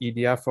 Theodora,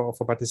 Idia for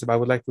participating. I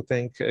would like to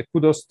thank,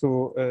 kudos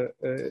to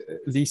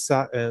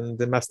Lisa and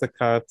the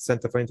Mastercard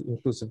Center for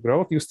Inclusive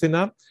Growth.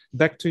 Justina,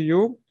 back to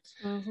you.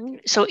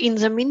 So in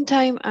the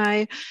meantime,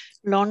 I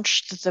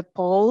launched the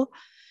poll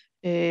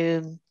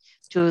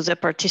to the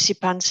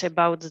participants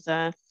about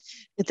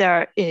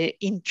their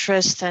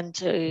interest and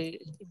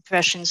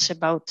impressions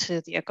about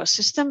the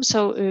ecosystem.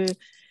 So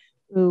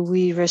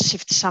we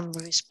received some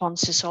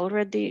responses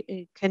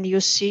already. Can you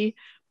see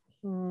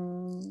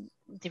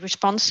the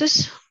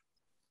responses?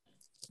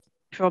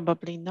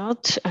 Probably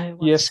not.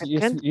 Yes, I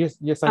okay. do.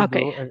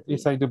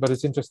 Yes, I do. But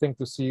it's interesting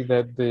to see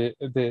that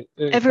the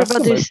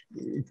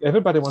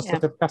everybody wants to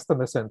have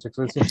customer centric.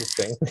 So it's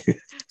interesting.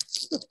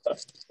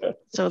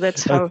 So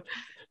that's how.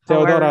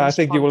 Theodora, I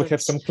think you will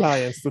have some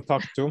clients to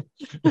talk to.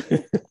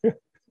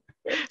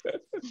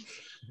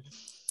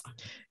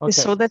 Okay.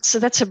 So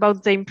that's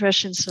about the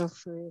impressions of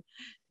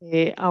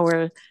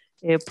our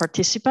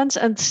participants,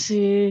 and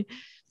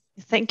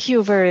thank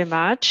you very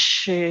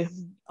much,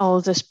 all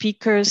the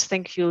speakers.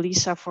 Thank you,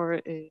 Lisa, for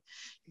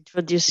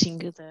introducing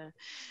the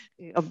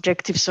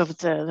objectives of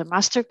the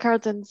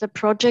Mastercard and the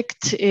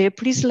project.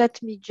 Please let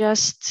me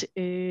just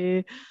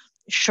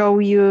show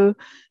you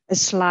a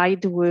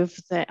slide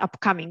with the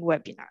upcoming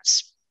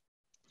webinars.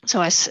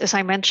 So as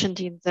I mentioned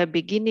in the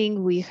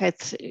beginning, we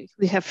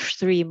have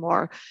 3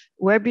 more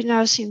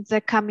webinars in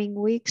the coming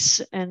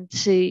weeks, and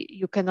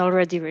you can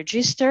already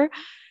register.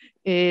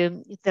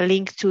 The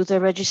link to the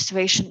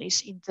registration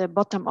is in the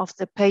bottom of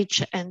the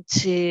page, and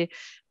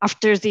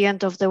after the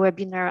end of the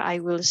webinar, I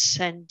will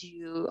send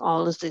you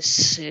all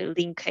this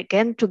link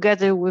again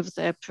together with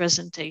the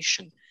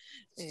presentation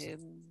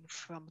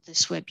from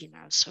this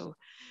webinar. So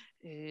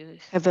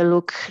have a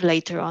look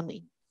later on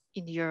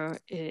in your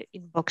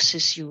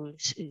inboxes. You will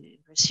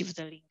receive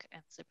the link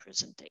and the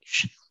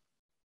presentation.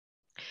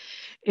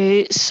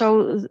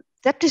 So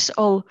that is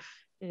all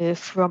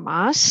from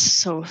us.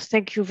 So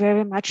thank you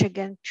very much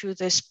again to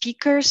the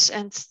speakers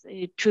and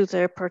to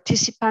the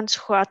participants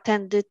who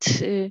attended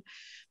the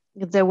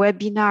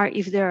webinar.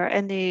 If there are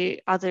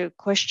any other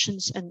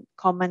questions and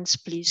comments,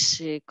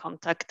 please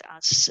contact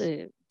us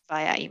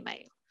via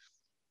email.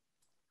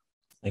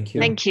 Thank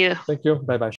you. Thank you. Thank you. Bye-bye.